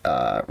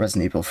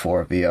Resident Evil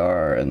 4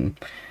 VR and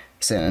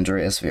San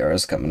Andreas VR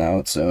is coming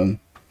out soon.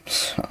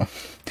 So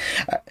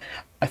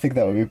I think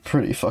that would be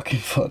pretty fucking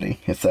funny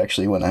if they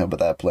actually went ahead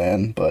with that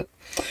plan. But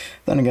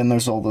then again,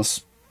 there's all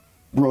this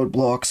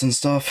roadblocks and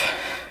stuff,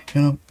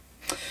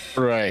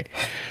 Right.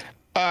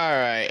 All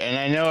right. And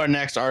I know our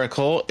next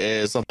article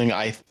is something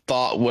I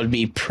thought would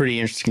be pretty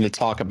interesting to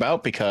talk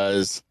about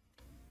because,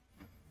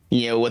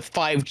 with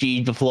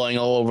 5G deploying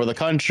all over the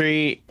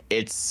country,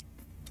 it's,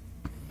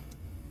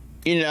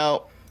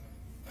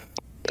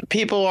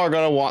 people are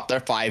going to want their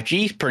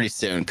 5G pretty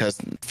soon because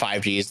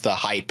 5G is the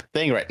hype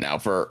thing right now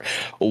for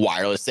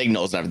wireless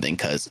signals and everything.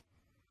 Because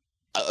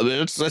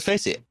let's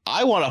face it,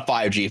 I want a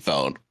 5G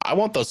phone. I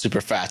want those super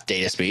fast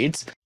data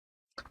speeds.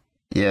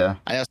 Yeah.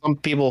 I know some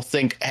people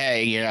think,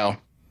 hey,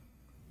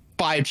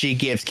 5G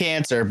gives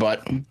cancer,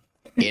 but,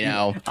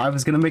 I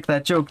was gonna make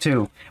that joke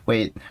too.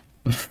 Wait.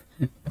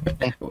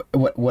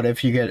 What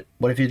if you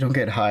don't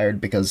get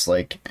hired because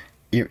like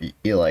you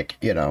like,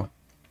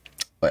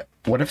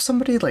 what if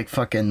somebody like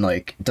fucking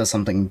like does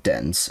something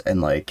dense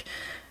and like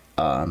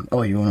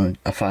oh, you want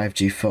a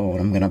 5G phone,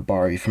 I'm gonna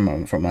borrow you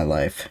from my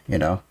life,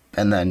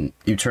 and then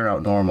you turn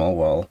out normal,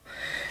 well,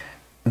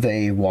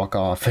 they walk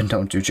off and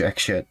don't do jack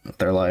shit with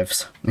their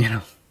lives,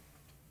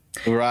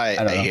 Right,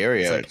 I don't I know. hear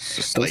you. It's like, It's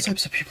just those like,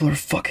 types of people are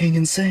fucking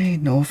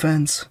insane. No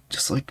offense.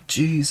 Just like,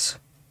 jeez.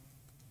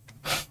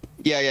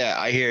 yeah,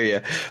 I hear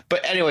you.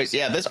 But anyways,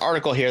 yeah, this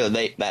article here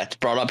that's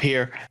brought up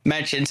here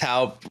mentions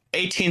how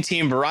AT&T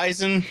and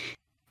Verizon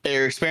they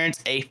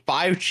experienced a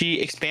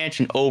 5G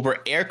expansion over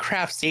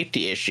aircraft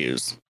safety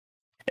issues.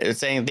 It's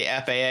saying the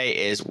FAA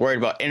is worried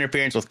about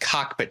interference with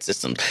cockpit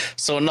systems.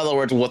 So, in other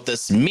words, what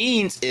this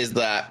means is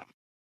that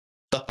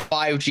the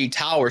 5G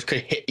towers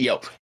could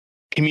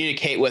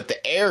communicate with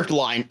the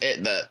airline,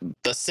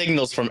 the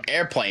signals from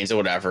airplanes or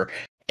whatever,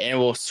 and it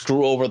will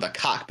screw over the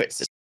cockpit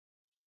system.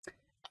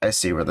 I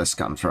see where this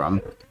comes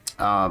from.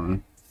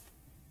 Okay.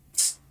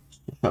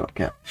 All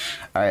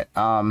right.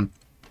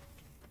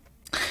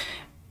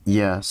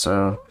 Yeah.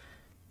 So,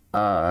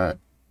 I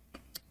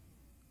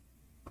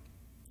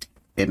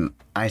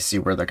see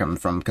where they're coming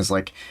from because,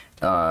 like,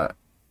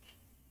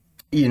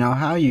 you know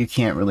how you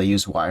can't really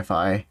use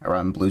Wi-Fi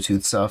around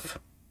Bluetooth stuff,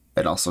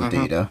 and also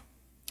data,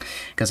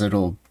 because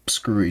it'll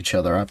screw each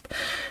other up.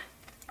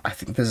 I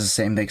think this is the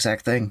same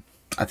exact thing.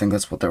 I think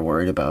that's what they're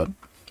worried about.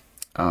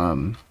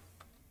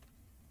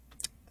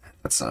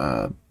 That's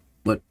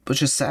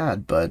which is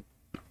sad, but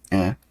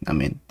yeah, I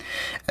mean,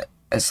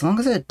 as long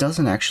as it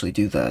doesn't actually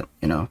do that,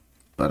 you know.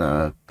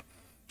 But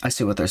I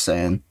see what they're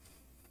saying.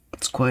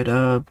 It's quite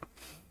an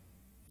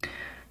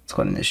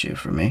issue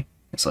for me.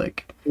 It's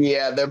like,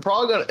 Yeah, they're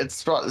probably gonna.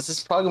 This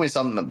is probably gonna be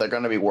something that they're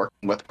gonna be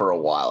working with for a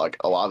while. Like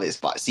a lot of these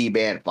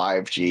C-band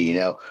 5G, you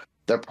know,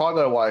 they're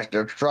probably gonna watch.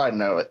 They're trying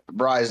to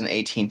Verizon,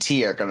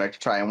 AT&T are gonna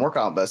try and work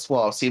on this.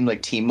 Well, it seems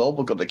like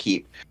T-Mobile gonna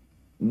keep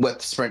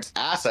with Sprint's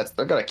assets.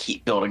 They're gonna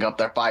keep building up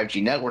their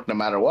 5G network no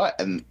matter what,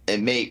 and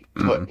it may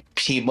put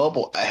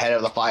T-Mobile ahead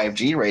of the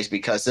 5G race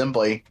because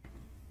simply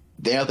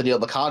they have to deal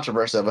with the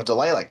controversy of a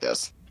delay like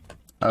this.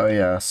 oh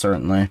yeah,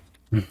 certainly.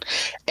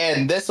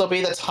 And this will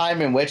be the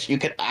time in which you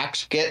can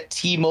actually get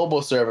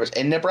T-Mobile service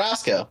in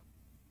Nebraska.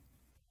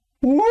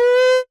 Woo!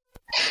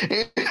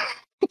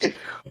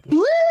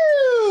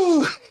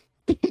 Woo!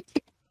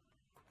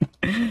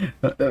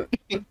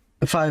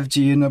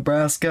 5G in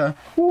Nebraska.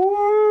 Woo!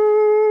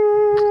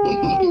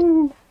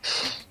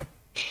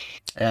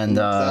 And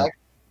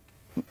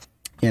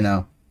you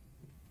know,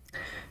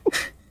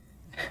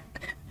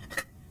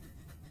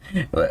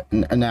 but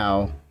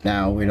now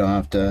we don't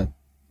have to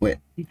wait.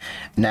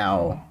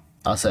 Now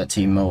us at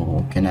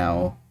T-Mobile can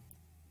now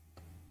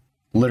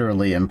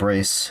literally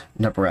embrace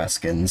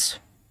Nebraskans.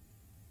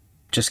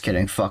 Just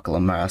kidding, fuck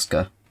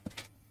Nebraska.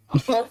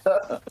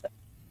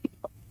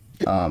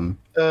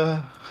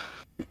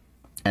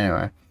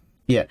 Anyway,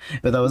 yeah,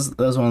 but that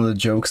was one of the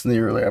jokes in the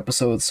earlier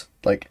episodes.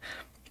 Like,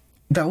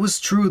 that was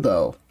true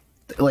though.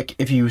 Like,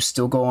 if you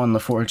still go on the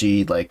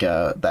 4G, like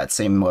that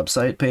same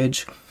website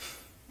page,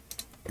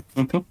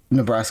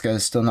 Nebraska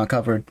is still not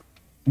covered.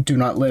 Do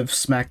not live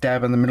smack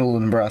dab in the middle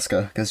of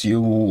Nebraska, because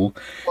you will.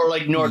 Or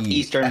like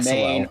northeastern SOL.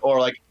 Maine, or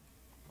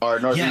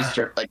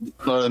northeastern like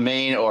northern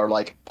Maine, or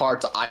like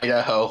parts of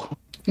Idaho.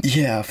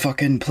 Yeah,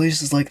 fucking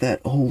places like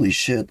that. Holy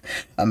shit!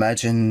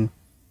 Imagine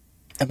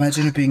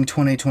it being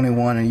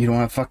 2021 and you don't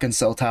have fucking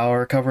cell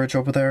tower coverage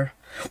over there.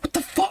 What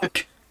the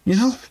fuck? You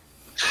know?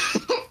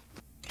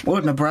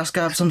 What,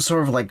 Nebraska have some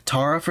sort of like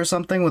tariff or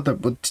something with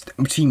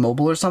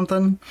T-Mobile or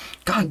something?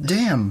 God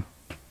damn.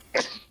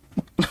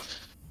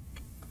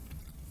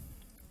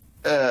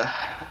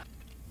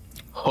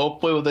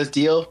 Hopefully with this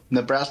deal,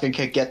 Nebraska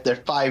can get their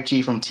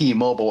 5G from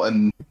T-Mobile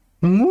and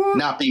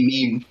not be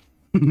mean.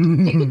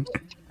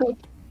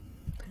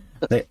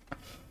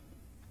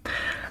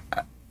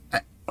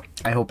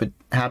 I hope it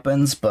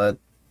happens, but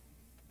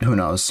who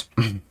knows?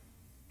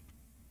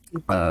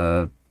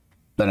 But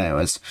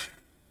anyways.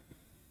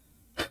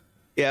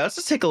 Yeah, let's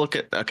just take a look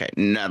at. Okay,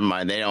 never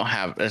mind.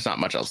 There's not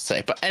much else to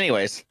say. But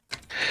anyways,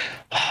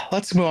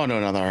 let's move on to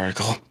another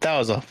article. That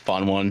was a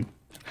fun one.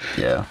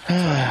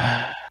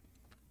 Yeah.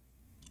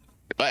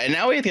 But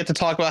now we get to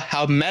talk about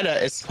how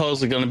Meta is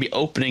supposedly going to be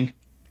opening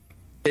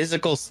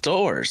physical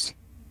stores.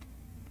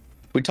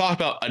 We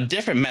talked about a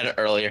different Meta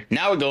earlier.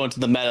 Now we're going to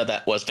the Meta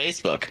that was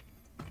Facebook.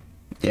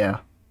 Yeah.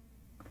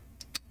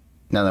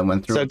 Now that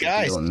went through So, a big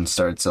guys- deal and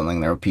started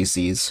selling their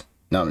PCs.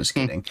 No, I'm just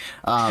kidding.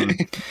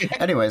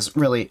 Anyways,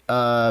 really,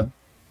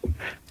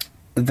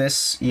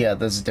 this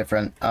is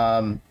different.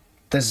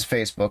 This is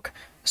Facebook.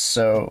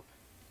 So,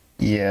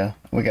 yeah,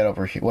 we got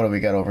over here. What do we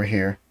got over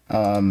here?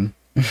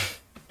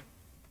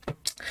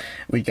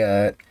 We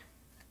got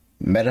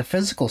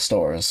metaphysical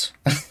stores,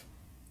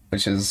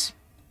 which is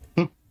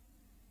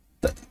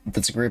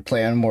that's a great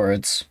play on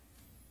words.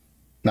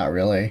 Not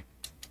really.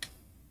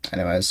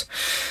 Anyways,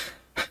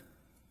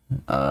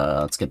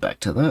 let's get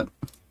back to that.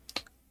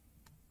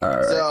 All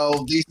right.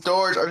 So these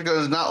stores are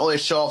going to not only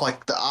show off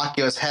like the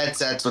Oculus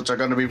headsets, which are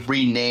going to be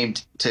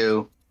renamed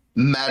to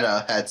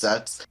Meta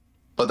headsets,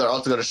 but they're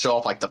also going to show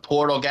off like the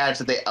Portal gadgets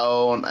that they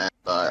own and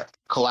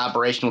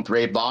collaboration with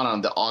Ray-Ban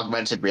on the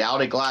augmented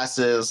reality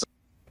glasses,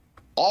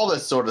 all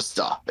this sort of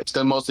stuff. It's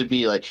going to mostly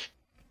be like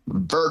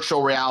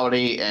virtual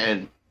reality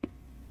and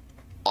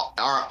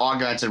our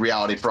augmented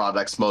reality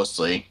products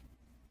mostly.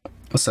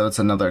 So it's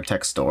another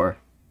tech store.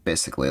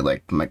 basically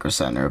like Micro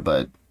Center,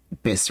 but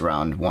based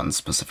around one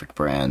specific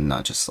brand,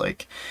 not just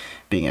like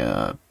being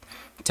a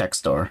tech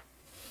store.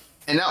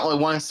 And not only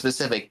one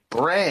specific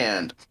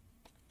brand,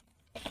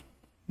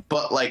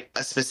 but like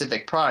a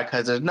specific product,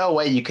 because there's no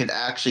way you could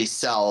actually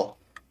sell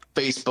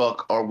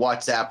Facebook or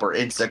WhatsApp or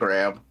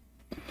Instagram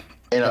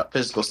in a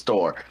physical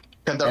store,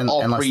 because they're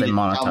all unless free they to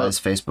monetize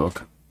download.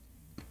 Facebook.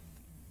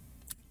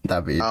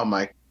 That'd be Oh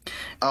my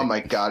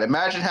god!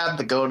 Imagine having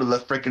to go to the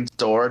freaking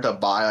store to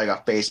buy like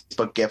a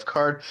Facebook gift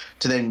card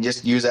to then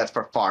just use that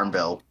for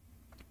Farmville.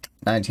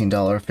 $19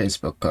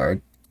 Facebook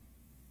card.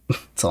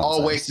 It's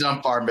All wasted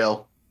on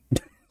Farmville.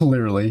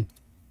 Literally.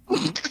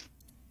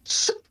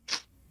 Just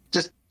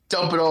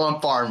dump it all on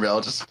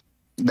Farmville. Just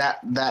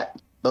that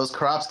those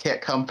crops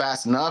can't come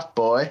fast enough,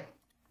 boy.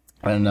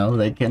 I don't know.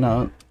 They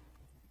cannot.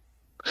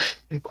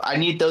 I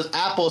need those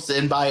apples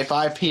in by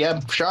 5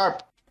 p.m.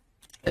 sharp.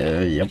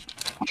 Yep.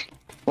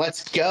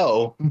 Let's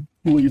go.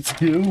 Let's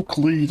go,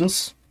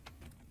 Cletus.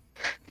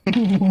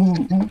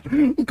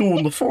 Go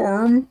on the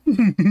farm.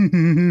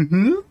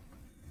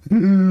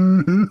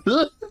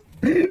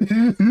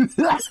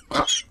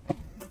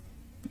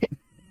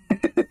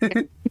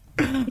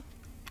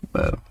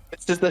 Well,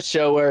 This is the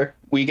show where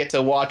we get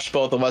to watch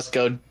both of us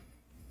go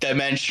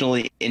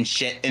dimensionally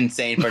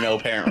insane for no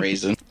apparent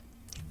reason.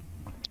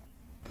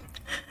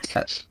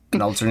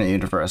 an alternate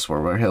universe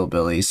where we're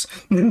hillbillies.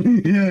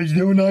 Yeah,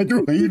 you and I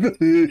drive.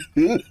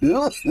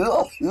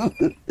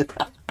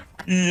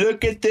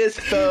 Look at this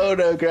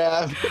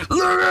photograph.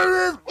 Look at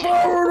this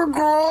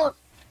photograph.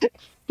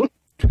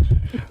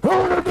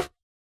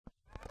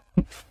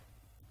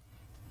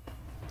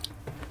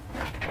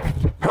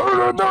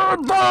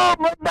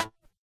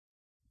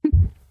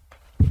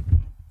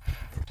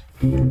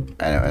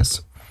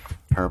 Anyways,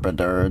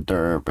 herbadur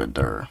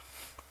durbadur.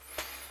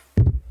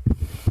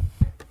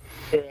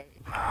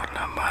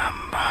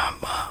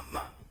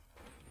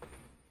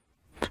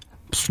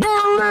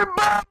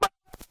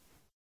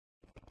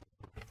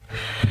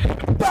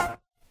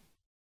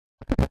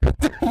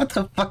 What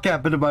the fuck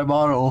happened to my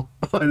model?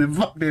 I didn't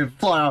fucking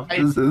fly off.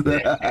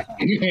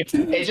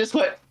 It just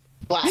went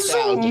black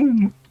out.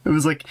 It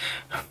was like,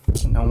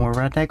 no more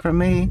redneck for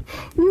me.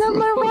 No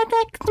more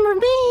redneck for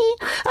me.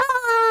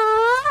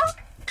 Ah!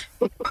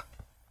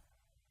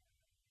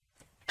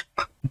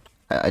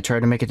 I tried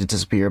to make it to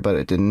disappear, but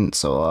it didn't.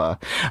 So I'm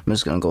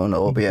just gonna go into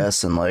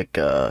OBS and like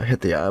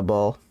hit the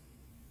eyeball.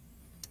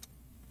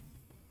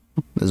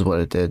 This is what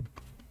it did.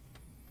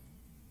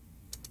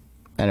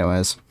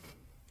 Anyways.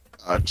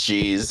 Oh,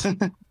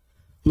 jeez.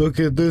 Look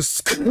at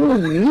this.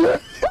 Anyways.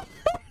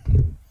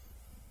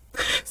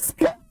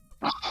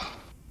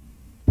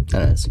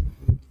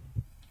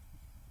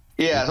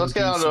 Yeah, so let's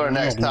get on to our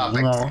next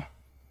topic.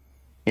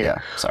 Yeah,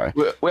 sorry.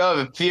 We'll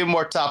have a few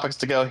more topics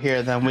to go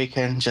here, then we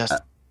can just...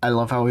 I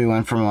love how we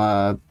went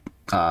from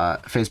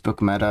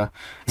Facebook Meta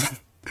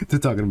to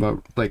talking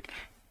about like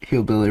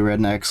hillbilly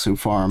rednecks who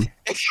farm.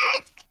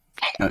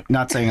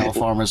 Not saying all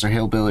farmers are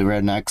hillbilly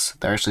rednecks.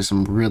 There are actually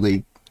some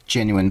really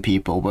genuine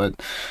people,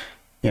 but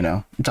you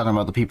know, I'm talking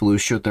about the people who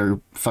shoot their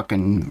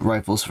fucking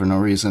rifles for no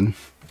reason.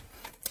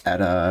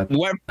 At we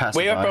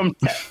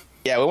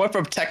went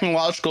from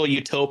technological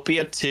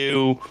utopia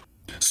to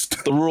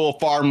the rural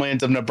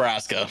farmlands of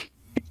Nebraska.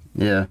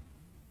 Yeah.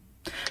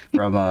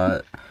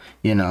 From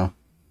you know,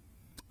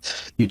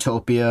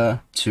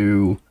 utopia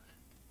to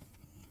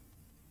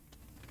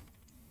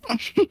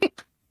look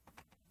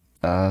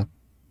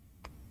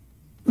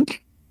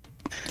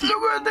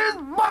at this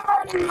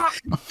body.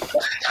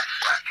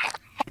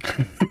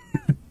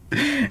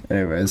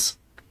 Anyways,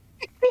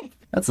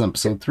 that's an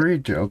episode 3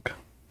 joke.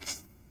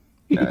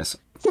 Nice.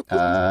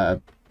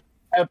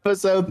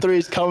 Episode 3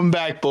 is coming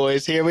back,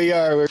 boys. Here we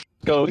are. We're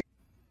going.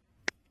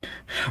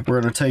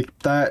 We're gonna take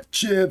that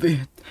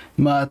Chevy,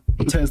 my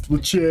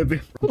Tesla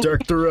Chevy,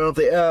 director of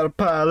the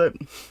autopilot,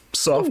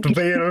 soft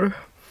Vader.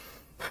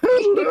 We're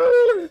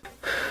gonna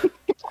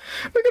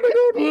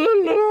go to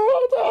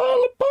the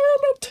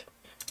autopilot.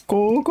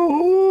 Go,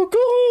 go,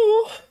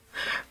 go.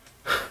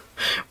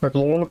 We're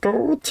gonna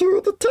go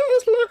to the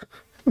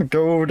Tesla.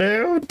 Go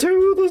down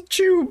to the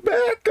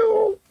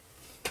Chewbacca.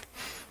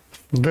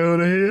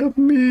 Gonna have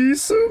me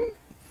some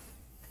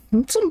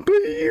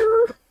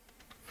beer.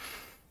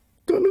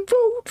 Gonna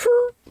vote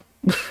for.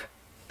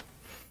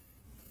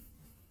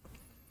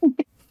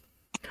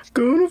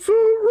 Gonna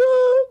vote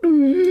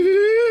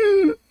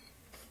right.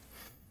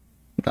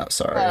 No,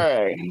 sorry. All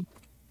right.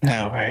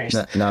 No worries.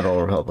 Not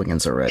all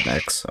Republicans are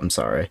rednecks. I'm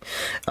sorry.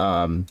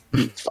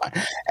 It's fine.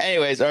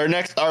 Anyways, our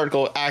next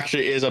article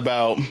actually is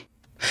about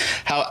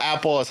how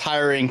Apple is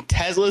hiring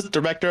Tesla's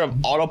director of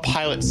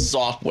autopilot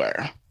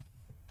software.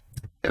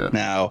 Yeah.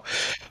 Now,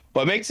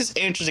 what makes this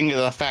interesting is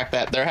the fact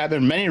that there have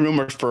been many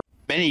rumors for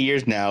many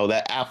years now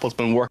that Apple's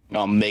been working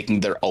on making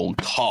their own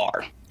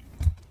car.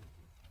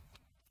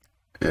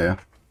 Yeah.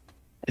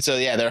 So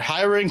yeah, they're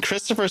hiring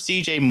Christopher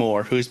C.J.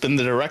 Moore, who's been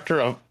the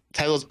director of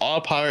Tesla's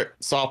autopilot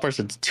software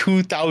since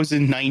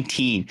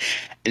 2019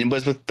 and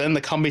was within the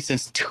company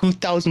since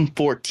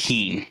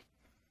 2014.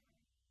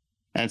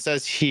 And it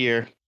says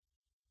here,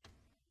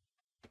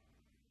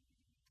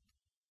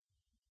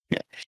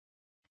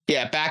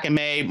 Yeah, back in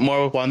May,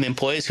 Moore was one of the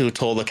employees who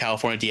told the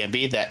California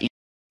DMV that he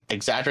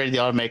exaggerated the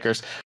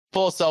automaker's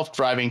full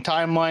self-driving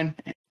timeline.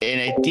 In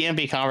a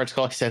DMV conference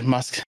call, he said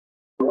Musk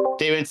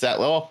statements that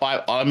level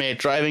 5 automated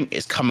driving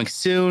is coming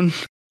soon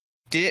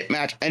didn't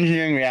match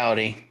engineering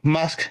reality.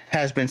 Musk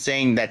has been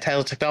saying that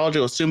Tesla technology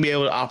will soon be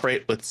able to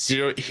operate with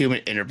zero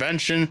human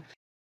intervention.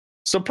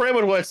 So pretty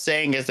much what it's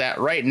saying is that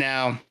right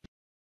now,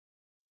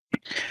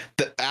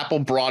 the Apple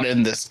brought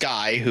in this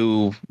guy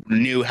who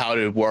knew how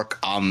to work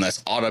on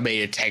this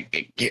automated tech,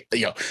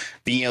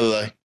 being able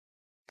to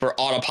for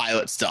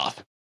autopilot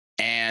stuff,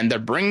 and they're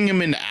bringing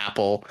him into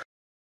Apple,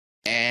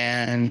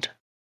 and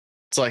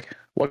it's like,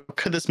 what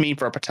could this mean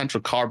for a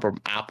potential car from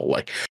Apple?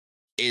 Like,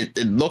 it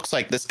looks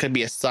like this could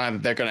be a sign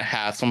that they're going to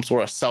have some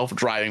sort of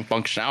self-driving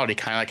functionality,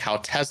 kind of like how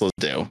Teslas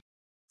do.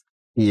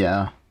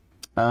 Yeah.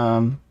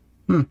 I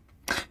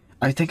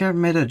think I've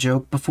made a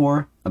joke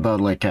before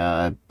about like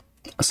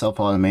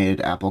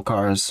self-automated Apple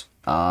cars,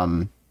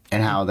 and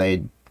how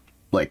they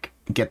like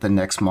get the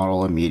next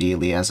model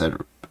immediately as it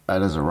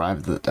has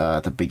arrived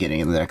at the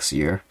beginning of the next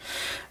year.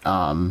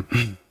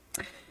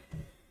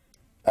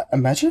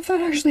 Imagine if that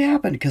actually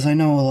happened, because I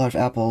know a lot of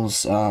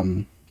Apple's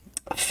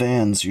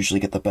fans usually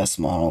get the best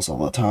models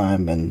all the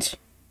time, and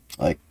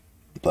like.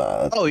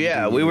 Oh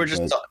yeah, we were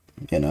just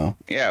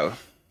Yeah,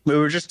 we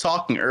were just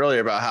talking earlier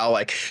about how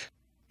like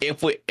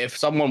if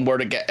someone were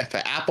to if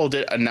Apple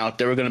did announce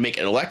they were going to make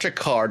an electric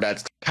car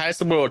that's kind of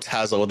similar to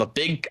Tesla with a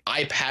big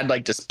iPad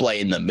like display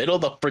in the middle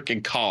of the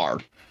freaking car.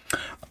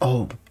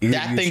 Oh,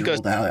 that thing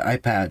goes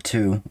iPad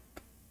too.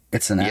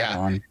 It's an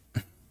add-on.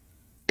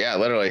 Yeah,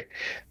 literally.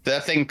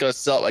 That thing goes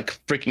sell like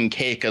freaking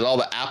cake because all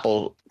the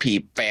Apple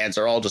fans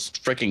are all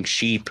just freaking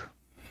sheep.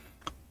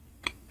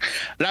 I'm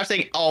not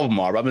saying all of them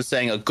are, but I'm just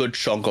saying a good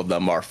chunk of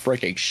them are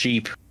freaking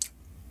sheep.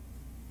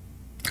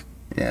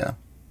 Yeah.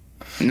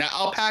 Now,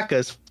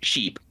 alpacas,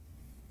 sheep.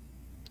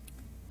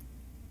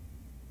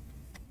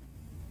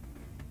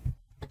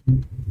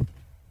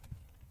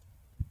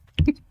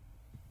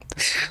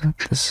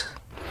 This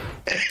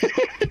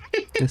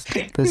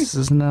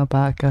is an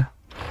alpaca.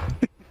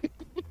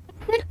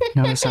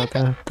 Notice how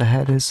the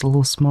head is a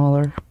little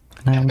smaller.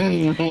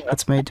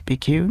 That's made to be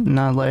cute,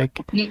 not like,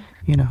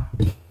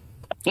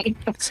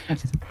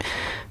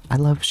 I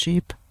love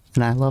sheep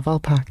and I love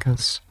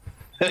alpacas.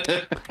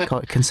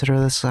 Consider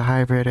this a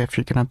hybrid if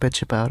you're gonna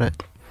bitch about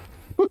it.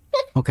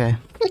 Okay.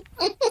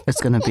 It's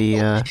gonna be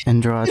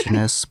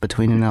androgynous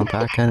between an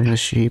alpaca and a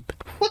sheep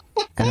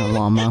and a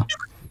llama.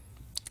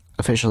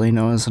 Officially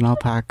known as an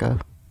alpaca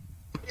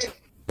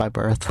by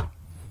birth,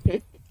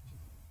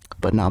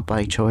 but not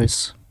by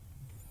choice.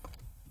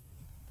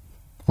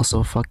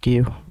 Also, fuck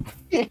you.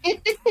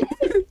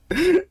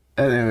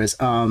 Anyways,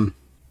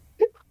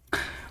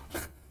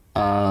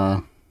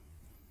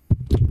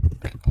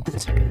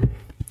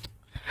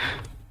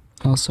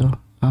 also,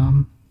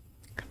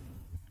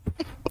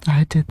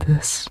 I did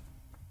this.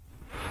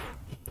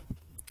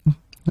 You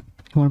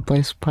wanna play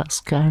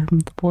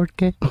Skyrim, the board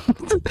game?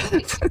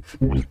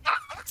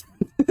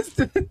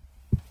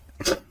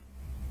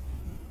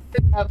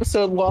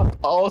 Episode lost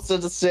all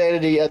sense of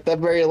sanity at the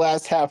very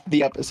last half of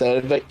the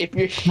episode. But if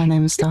you're My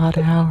name is Todd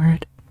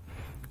Howard.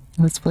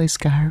 Let's play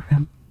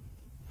Skyrim.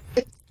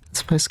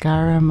 Let's play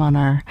Skyrim on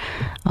our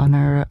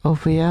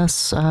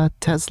OVS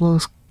Tesla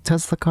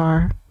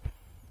car.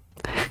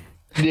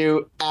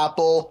 New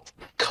Apple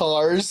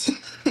cars.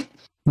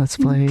 Let's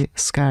play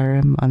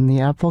Skyrim on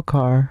the Apple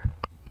car.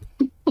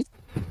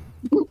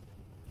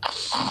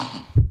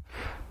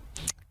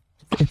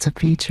 It's a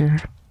feature.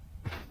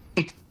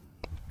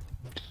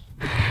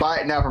 Buy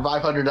it now for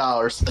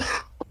 $500.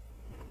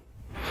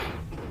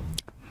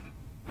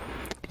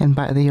 And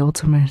buy the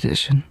Ultimate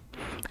Edition.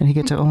 And you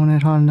get to own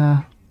it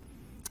on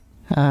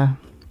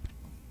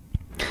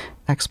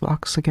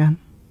Xbox again.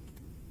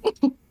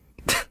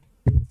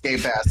 Game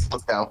Pass.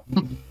 Let's go.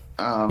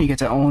 You get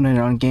to own it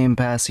on Game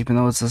Pass even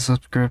though it's a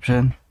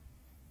subscription.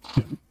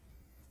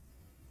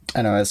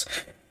 Anyways.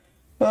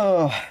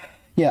 Oh,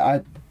 yeah,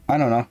 I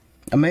don't know.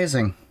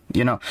 Amazing.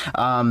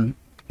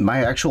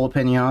 My actual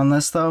opinion on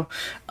this though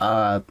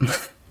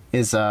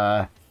is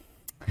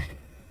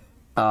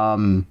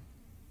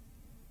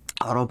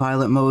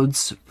autopilot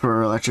modes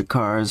for electric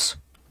cars,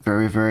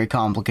 very, very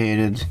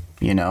complicated.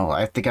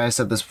 I think I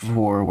said this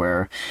before,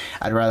 where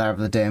I'd rather have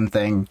the damn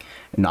thing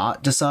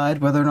not decide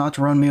whether or not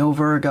to run me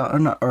over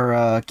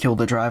or kill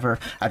the driver.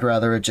 I'd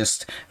rather it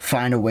just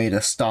find a way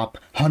to stop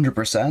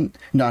 100%,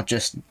 not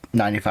just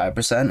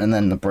 95%, and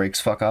then the brakes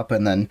fuck up,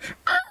 and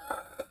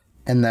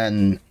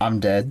then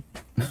I'm dead.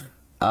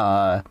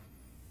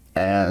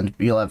 And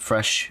you'll have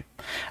fresh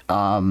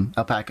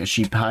alpaca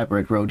sheep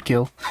hybrid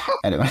roadkill.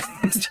 Anyway,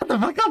 shut the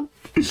fuck up.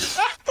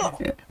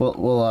 Yeah,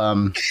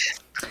 we'll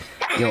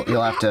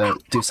you'll have to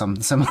do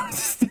something similar.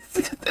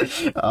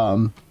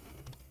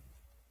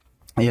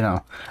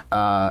 We'll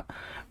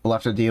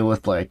have to deal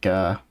with like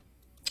this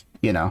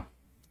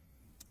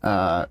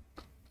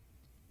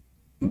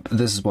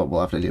is what we'll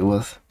have to deal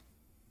with.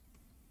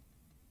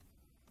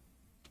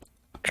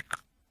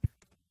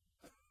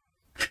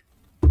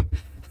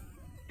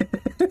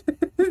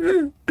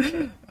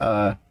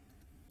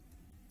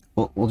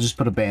 We'll just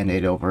put a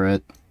band-aid over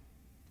it.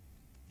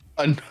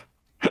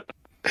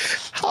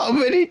 How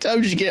many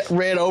times did you get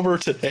ran over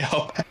today?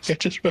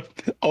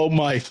 Oh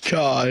my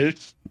god.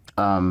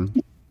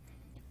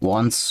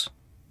 Once,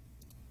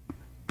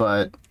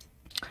 but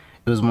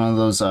it was one of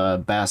those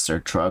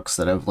bastard trucks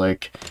that have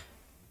like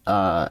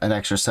an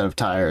extra set of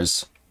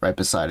tires right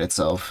beside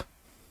itself.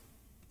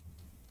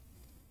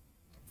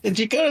 Did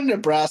you go to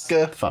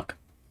Nebraska? Fuck.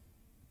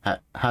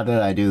 How did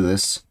I do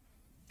this?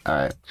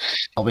 Alright.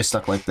 I'll be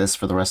stuck like this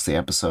for the rest of the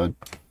episode.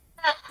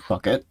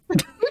 Fuck it.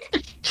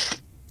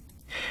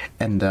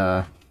 And,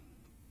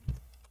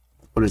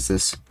 what is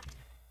this?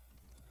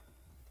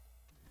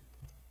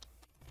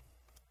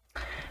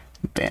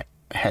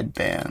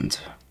 Headband.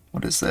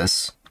 What is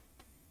this?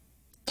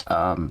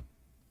 I've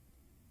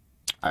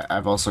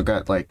also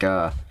got, like,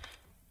 America!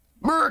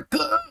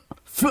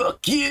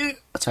 Fuck you!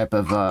 A type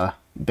of,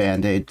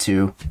 Band-Aid,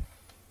 too.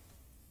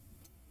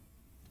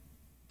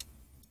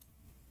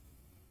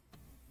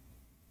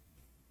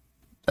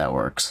 That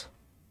works.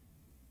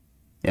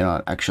 You know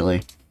what,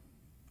 actually.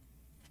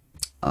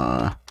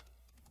 I'm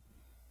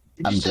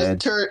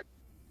dead.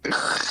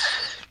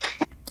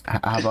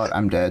 How about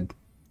I'm dead?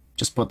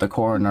 Just put the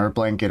coroner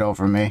blanket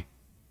over me.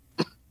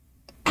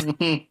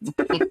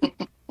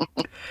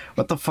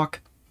 What the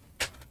fuck?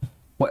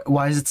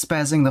 Why is it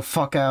spazzing the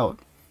fuck out?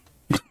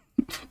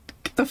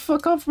 Get the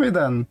fuck off me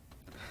then.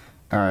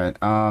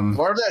 Alright,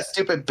 More of that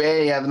stupid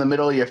bay you have in the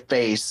middle of your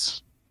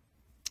face.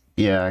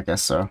 yeah, I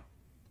guess so.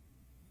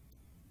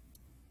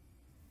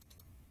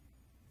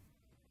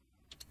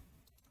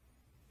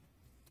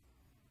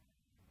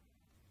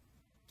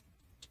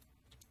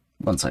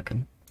 One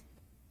second.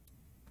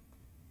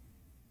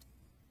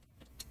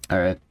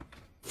 Alright.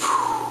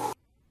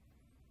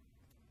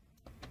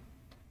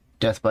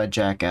 Death by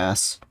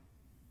Jackass.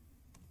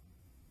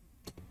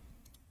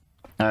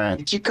 Alright.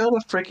 Did you go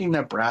to freaking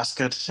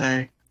Nebraska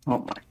today? Oh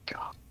my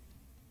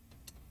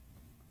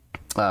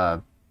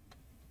god.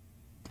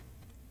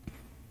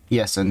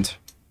 Yes, and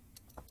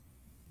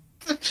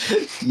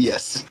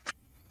Yes.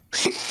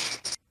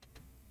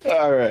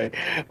 All right.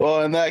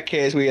 Well, in that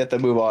case, we have to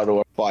move on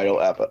to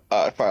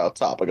our final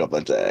topic of the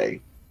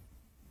day.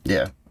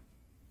 yeah.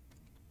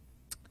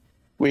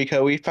 We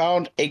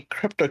found a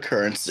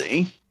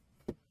cryptocurrency.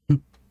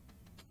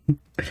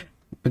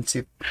 Let's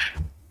see.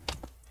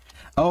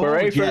 Oh,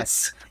 ready for-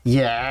 yes.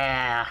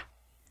 Yeah.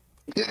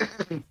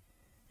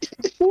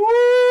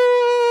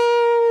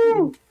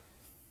 Woo!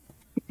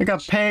 I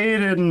got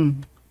paid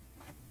and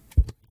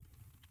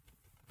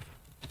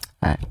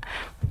I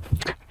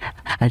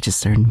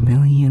just earned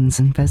millions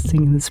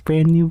investing in this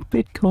brand new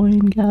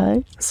Bitcoin,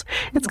 guys.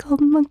 It's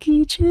called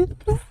Monkey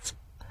Chips.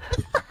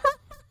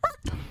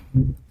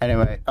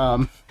 Anyway,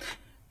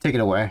 take it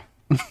away.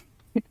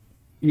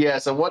 Yeah.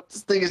 So once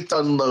this thing is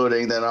done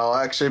loading, then I'll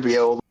actually be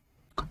able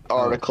to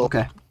article.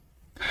 Okay.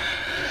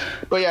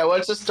 But yeah,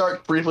 let's just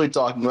start briefly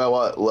talking about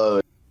what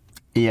loads.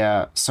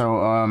 Yeah, so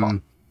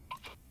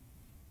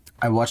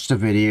I watched a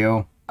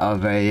video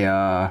of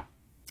a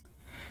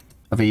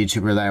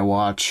YouTuber that I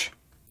watch,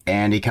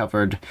 and he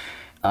covered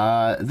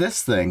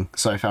this thing.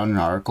 So I found an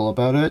article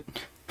about it.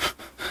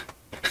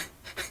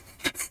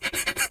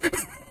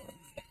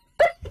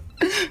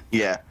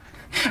 Yeah.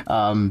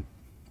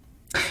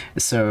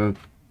 So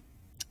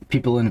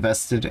people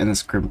invested in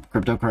this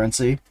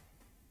cryptocurrency.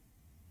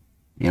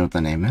 You know what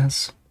the name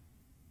is?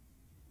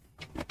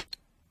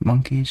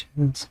 Monkey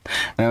Chips.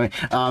 Anyway,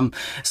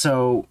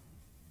 so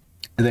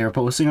they were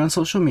posting on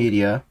social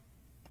media,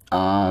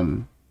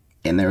 and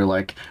they were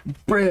like,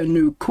 brand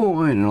new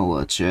coin and all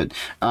that shit.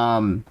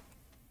 Then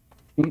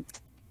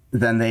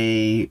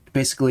they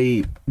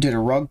basically did a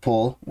rug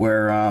pull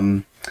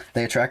where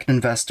they attracted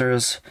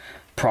investors,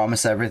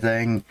 promise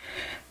everything,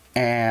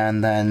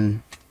 and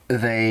then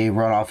they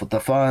run off with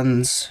the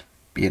funds,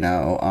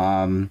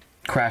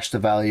 crash the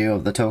value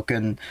of the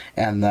token,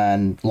 and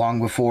then long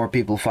before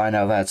people find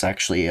out that's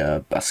actually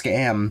a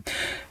scam,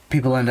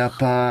 people end up,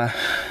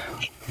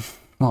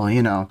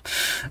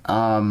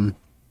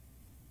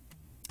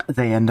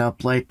 they end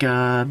up like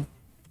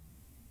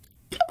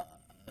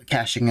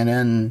cashing it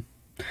in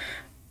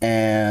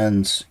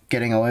and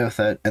getting away with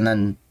it, and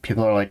then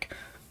people are like,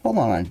 hold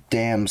on a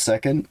damn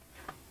second,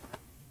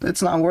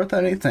 it's not worth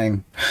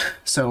anything.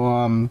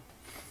 So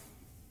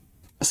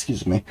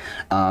excuse me.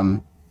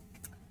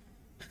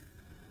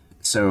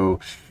 So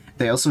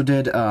they also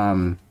did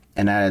an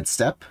added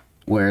step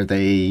where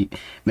they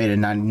made a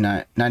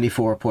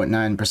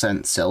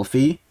 94.9% sell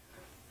fee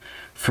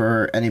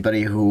for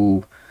anybody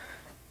who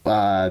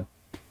had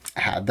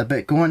the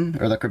Bitcoin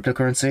or the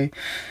cryptocurrency.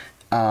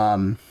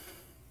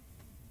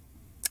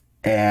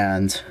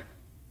 And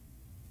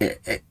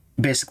it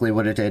basically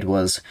what it did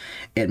was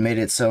it made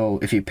it so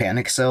if you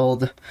panic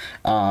sold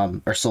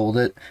or sold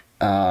it,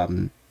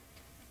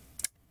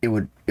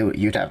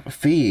 you'd have a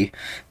fee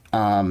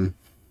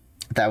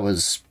that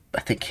was, I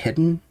think,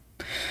 hidden,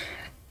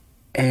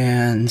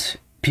 and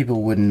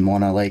people wouldn't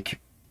want to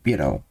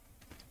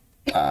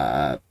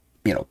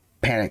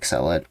panic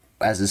sell it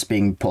as it's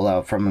being pulled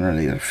out from under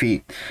their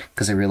feet,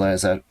 because they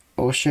realize that,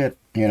 oh shit,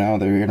 you know,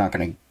 you're not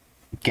gonna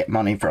get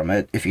money from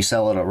it if you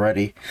sell it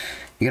already.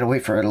 You gotta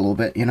wait for it a little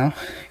bit, you know.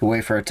 You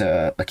wait for it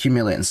to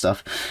accumulate and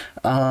stuff.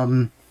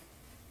 But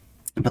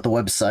the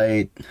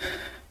website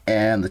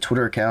and the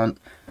Twitter account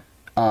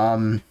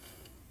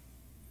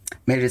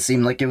made it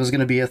seem like it was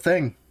gonna be a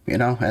thing, you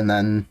know. And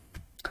then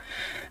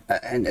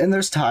and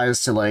there's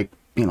ties to, like,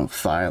 you know,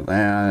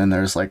 Thailand, and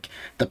there's like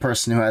the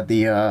person who had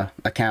the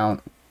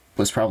account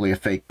was probably a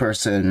fake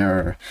person,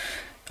 or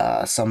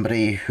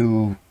somebody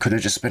who could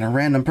have just been a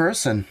random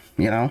person,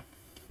 you know.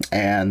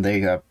 And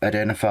they got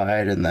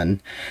identified, and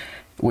then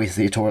waste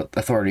the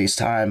authorities'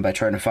 time by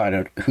trying to find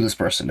out who this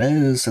person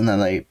is, and then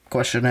they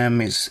question him.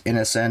 He's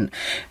innocent.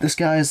 This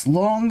guy's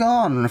long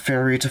gone on a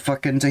ferry to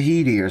fucking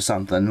Tahiti or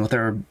something with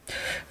her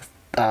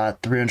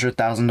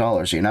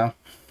 $300,000, you know.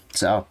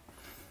 So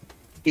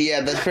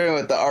Yeah, that's pretty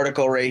much the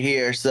article right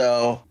here.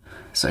 So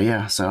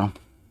yeah, so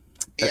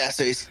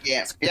he's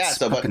it's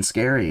fucking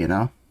scary, you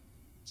know.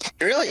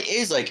 It really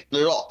is. Like,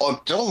 there's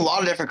a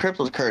lot of different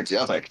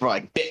cryptocurrencies.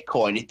 Like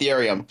Bitcoin,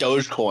 Ethereum,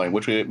 Dogecoin,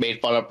 which we made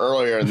fun of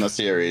earlier in the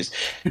series.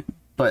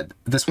 But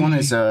this one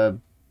is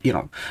you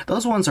know,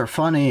 those ones are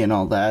funny and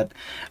all that,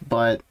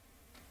 but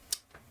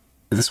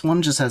this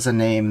one just has a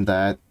name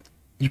that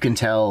you can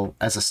tell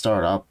as a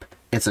startup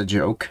it's a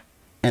joke.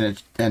 But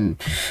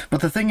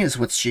the thing is,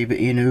 with Shiba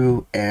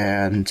Inu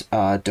and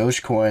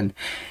Dogecoin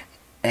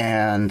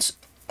and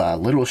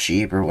Little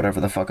Sheep, or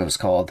whatever the fuck it was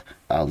called,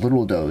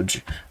 Little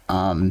Doge,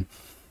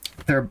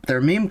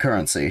 they're meme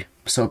currency.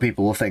 So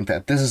people will think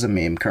that this is a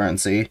meme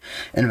currency,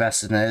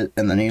 invest in it,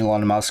 and then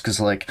Elon Musk is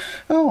like,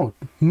 oh,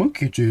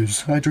 monkey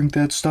juice, I drink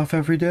that stuff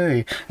every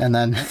day. And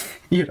then,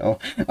 you know,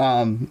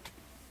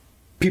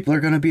 people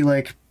are gonna be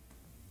like,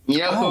 you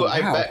know who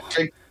I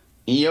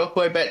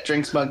bet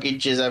drinks monkey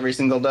jizz every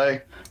single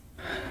day?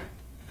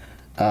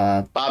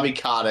 Bobby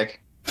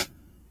Kotick.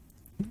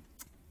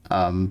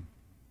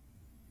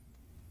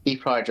 He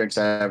probably drinks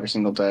that every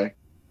single day.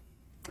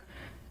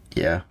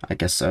 Yeah, I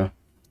guess so.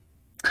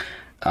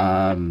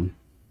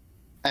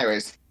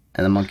 Anyways.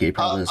 And the monkey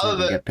probably doesn't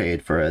even get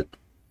paid for it.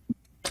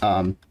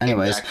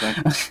 Anyways.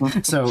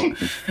 Exactly. So,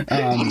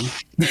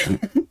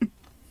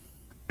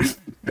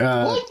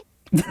 what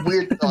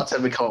weird thoughts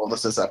have we come up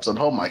with this episode?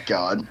 Oh my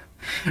god.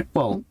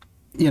 Well,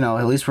 you know,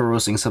 at least we're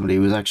roasting somebody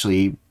who's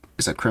actually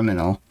is a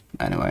criminal,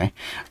 anyway.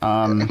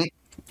 Or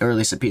at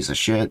least a piece of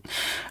shit.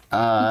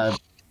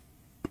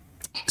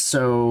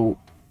 So,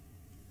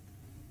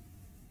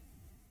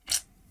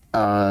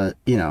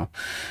 you know,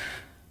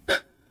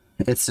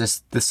 it's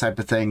just this type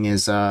of thing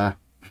is, you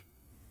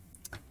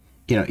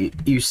know,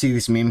 you see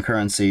these meme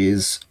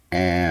currencies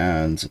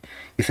and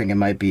you think it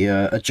might be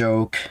a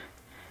joke.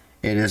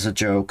 It is a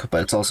joke,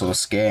 but it's also a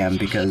scam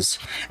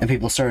and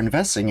people start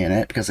investing in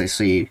it because they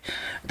see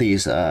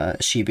these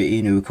Shiba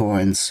Inu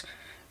coins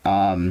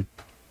go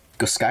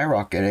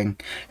skyrocketing,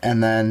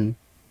 and then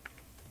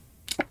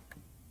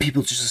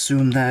people just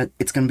assume that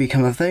it's going to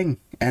become a thing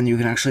and you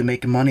can actually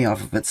make money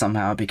off of it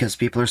somehow because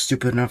people are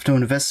stupid enough to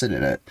invest in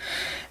it.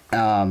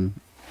 But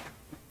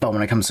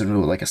when it comes to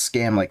like a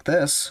scam like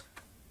this,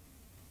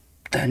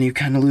 then you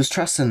kind of lose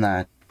trust in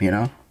that, you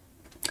know?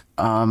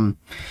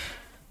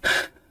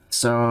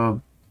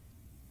 So,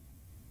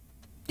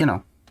 you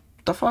know,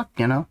 the fuck,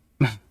 you know?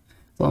 That's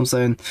what I'm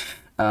saying.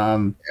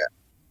 Yeah.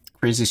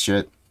 Crazy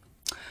shit.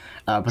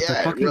 But the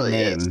fucking really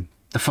name,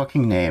 the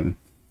fucking name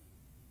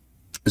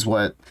is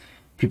what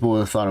people would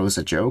have thought it was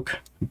a joke,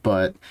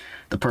 but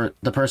the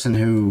person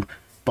who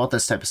bought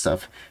this type of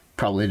stuff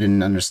probably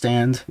didn't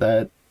understand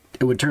that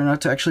it would turn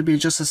out to actually be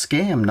just a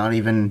scam, not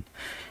even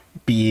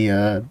be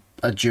a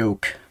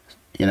joke,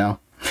 you know?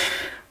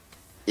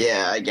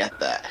 Yeah, I get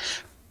that.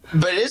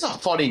 But it is a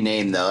funny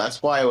name, though.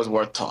 That's why it was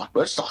worth talking.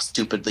 It's not a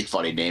stupidly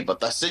funny name, but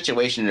the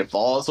situation it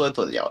falls with,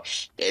 you know,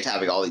 it's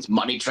having all these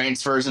money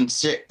transfers and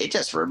shit. It's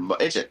just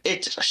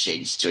a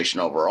shady situation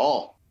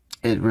overall.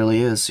 It really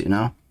is, you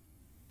know.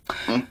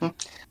 Mm-hmm.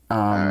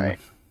 All right.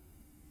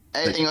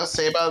 Anything else to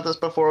say about this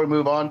before we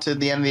move on to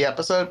the end of the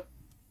episode?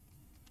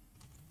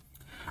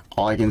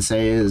 All I can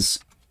say is,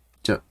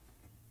 do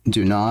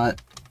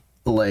not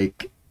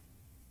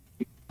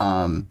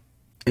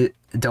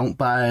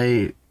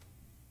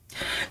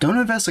don't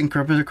invest in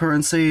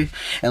cryptocurrency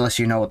unless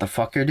you know what the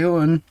fuck you're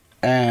doing,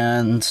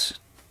 and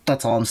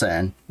that's all I'm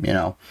saying, you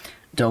know.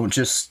 Don't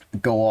just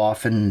go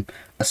off and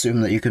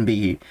assume that you can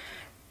be,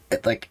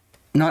 like,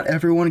 not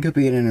everyone could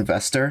be an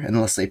investor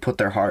unless they put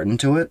their heart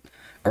into it,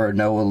 or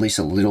know at least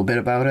a little bit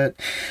about it.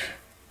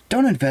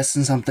 Don't invest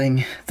in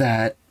something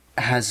that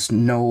has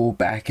no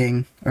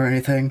backing or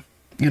anything,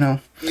 you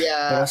know?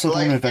 Yeah, but also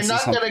don't invest in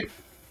something...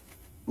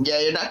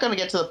 you're not going to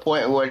get to the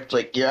point where,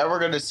 like, you're ever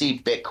going to see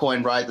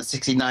Bitcoin rise to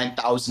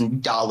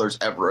 $69,000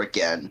 ever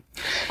again.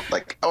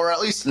 Like, or at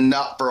least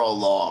not for a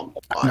long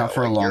while. Not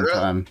for a long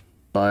time,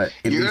 but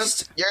at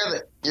least...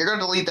 You're going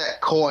to leave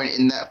that coin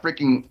in that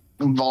freaking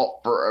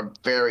vault for a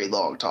very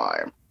long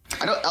time.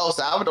 I know El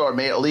Salvador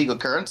made it a legal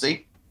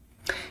currency.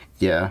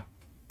 Yeah.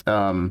 You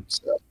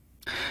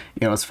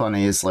know, what's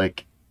funny is,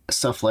 like,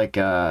 stuff like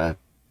but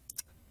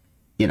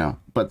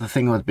the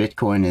thing with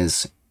Bitcoin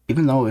is,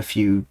 even though if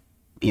you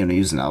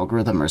use an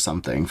algorithm or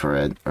something for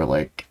it, or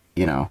like,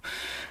 you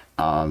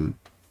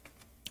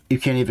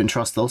can't even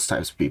trust those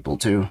types of people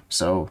too.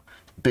 So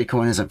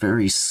Bitcoin is a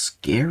very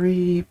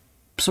scary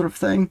sort of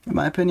thing, in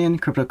my opinion.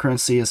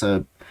 Cryptocurrency as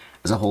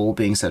a whole,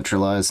 being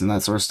centralized and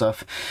that sort of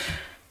stuff.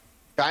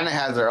 China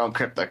has their own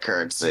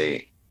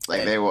cryptocurrency.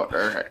 Like they will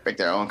make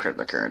their own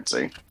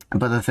cryptocurrency.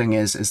 But the thing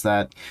is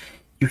that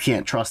you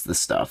can't trust this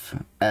stuff,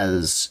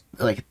 as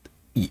like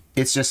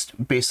it's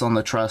just based on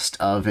the trust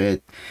of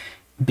it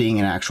being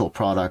an actual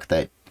product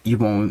that you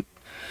won't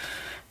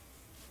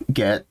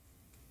get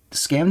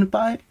scammed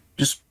by.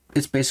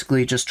 It's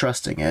basically just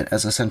trusting it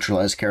as a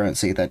centralized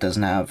currency that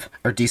doesn't have,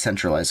 or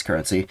decentralized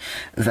currency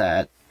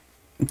that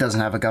doesn't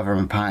have a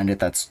government behind it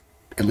that's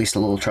at least a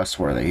little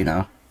trustworthy,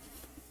 That's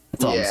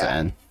all I'm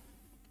saying.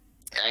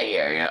 I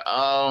hear you.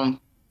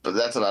 But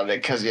that's about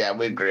it, because, we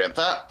agree with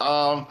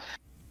that.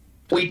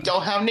 We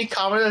don't have any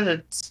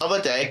comments of the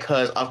day,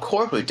 because, of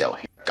course, we don't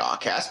hear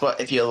Godcast,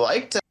 but if you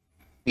like to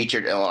be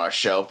featured on our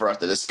show for us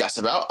to discuss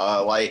about,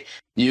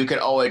 you can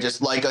always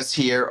just like us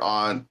here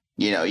on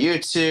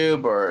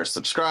YouTube, or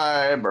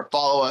subscribe or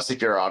follow us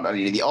if you're on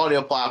any of the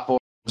audio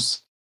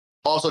platforms.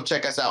 Also,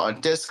 check us out on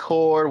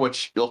Discord,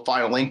 which you'll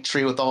find a link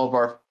tree with all of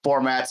our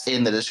formats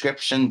in the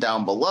description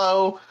down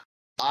below.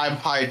 I'm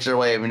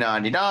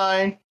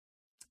HydroWave99.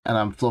 And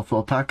I'm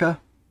Fluffalpaca.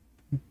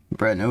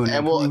 Brand new and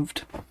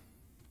improved.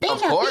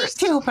 Of course.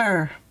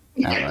 YouTuber.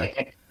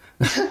 Anyway.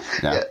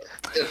 Yeah.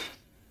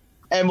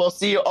 And we'll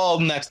see you all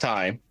next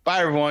time.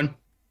 Bye, everyone.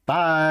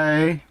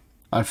 Bye.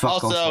 On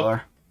Fuck Also,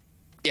 Floor.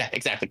 yeah,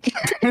 exactly.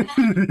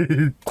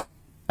 I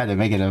had to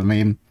make it a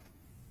meme.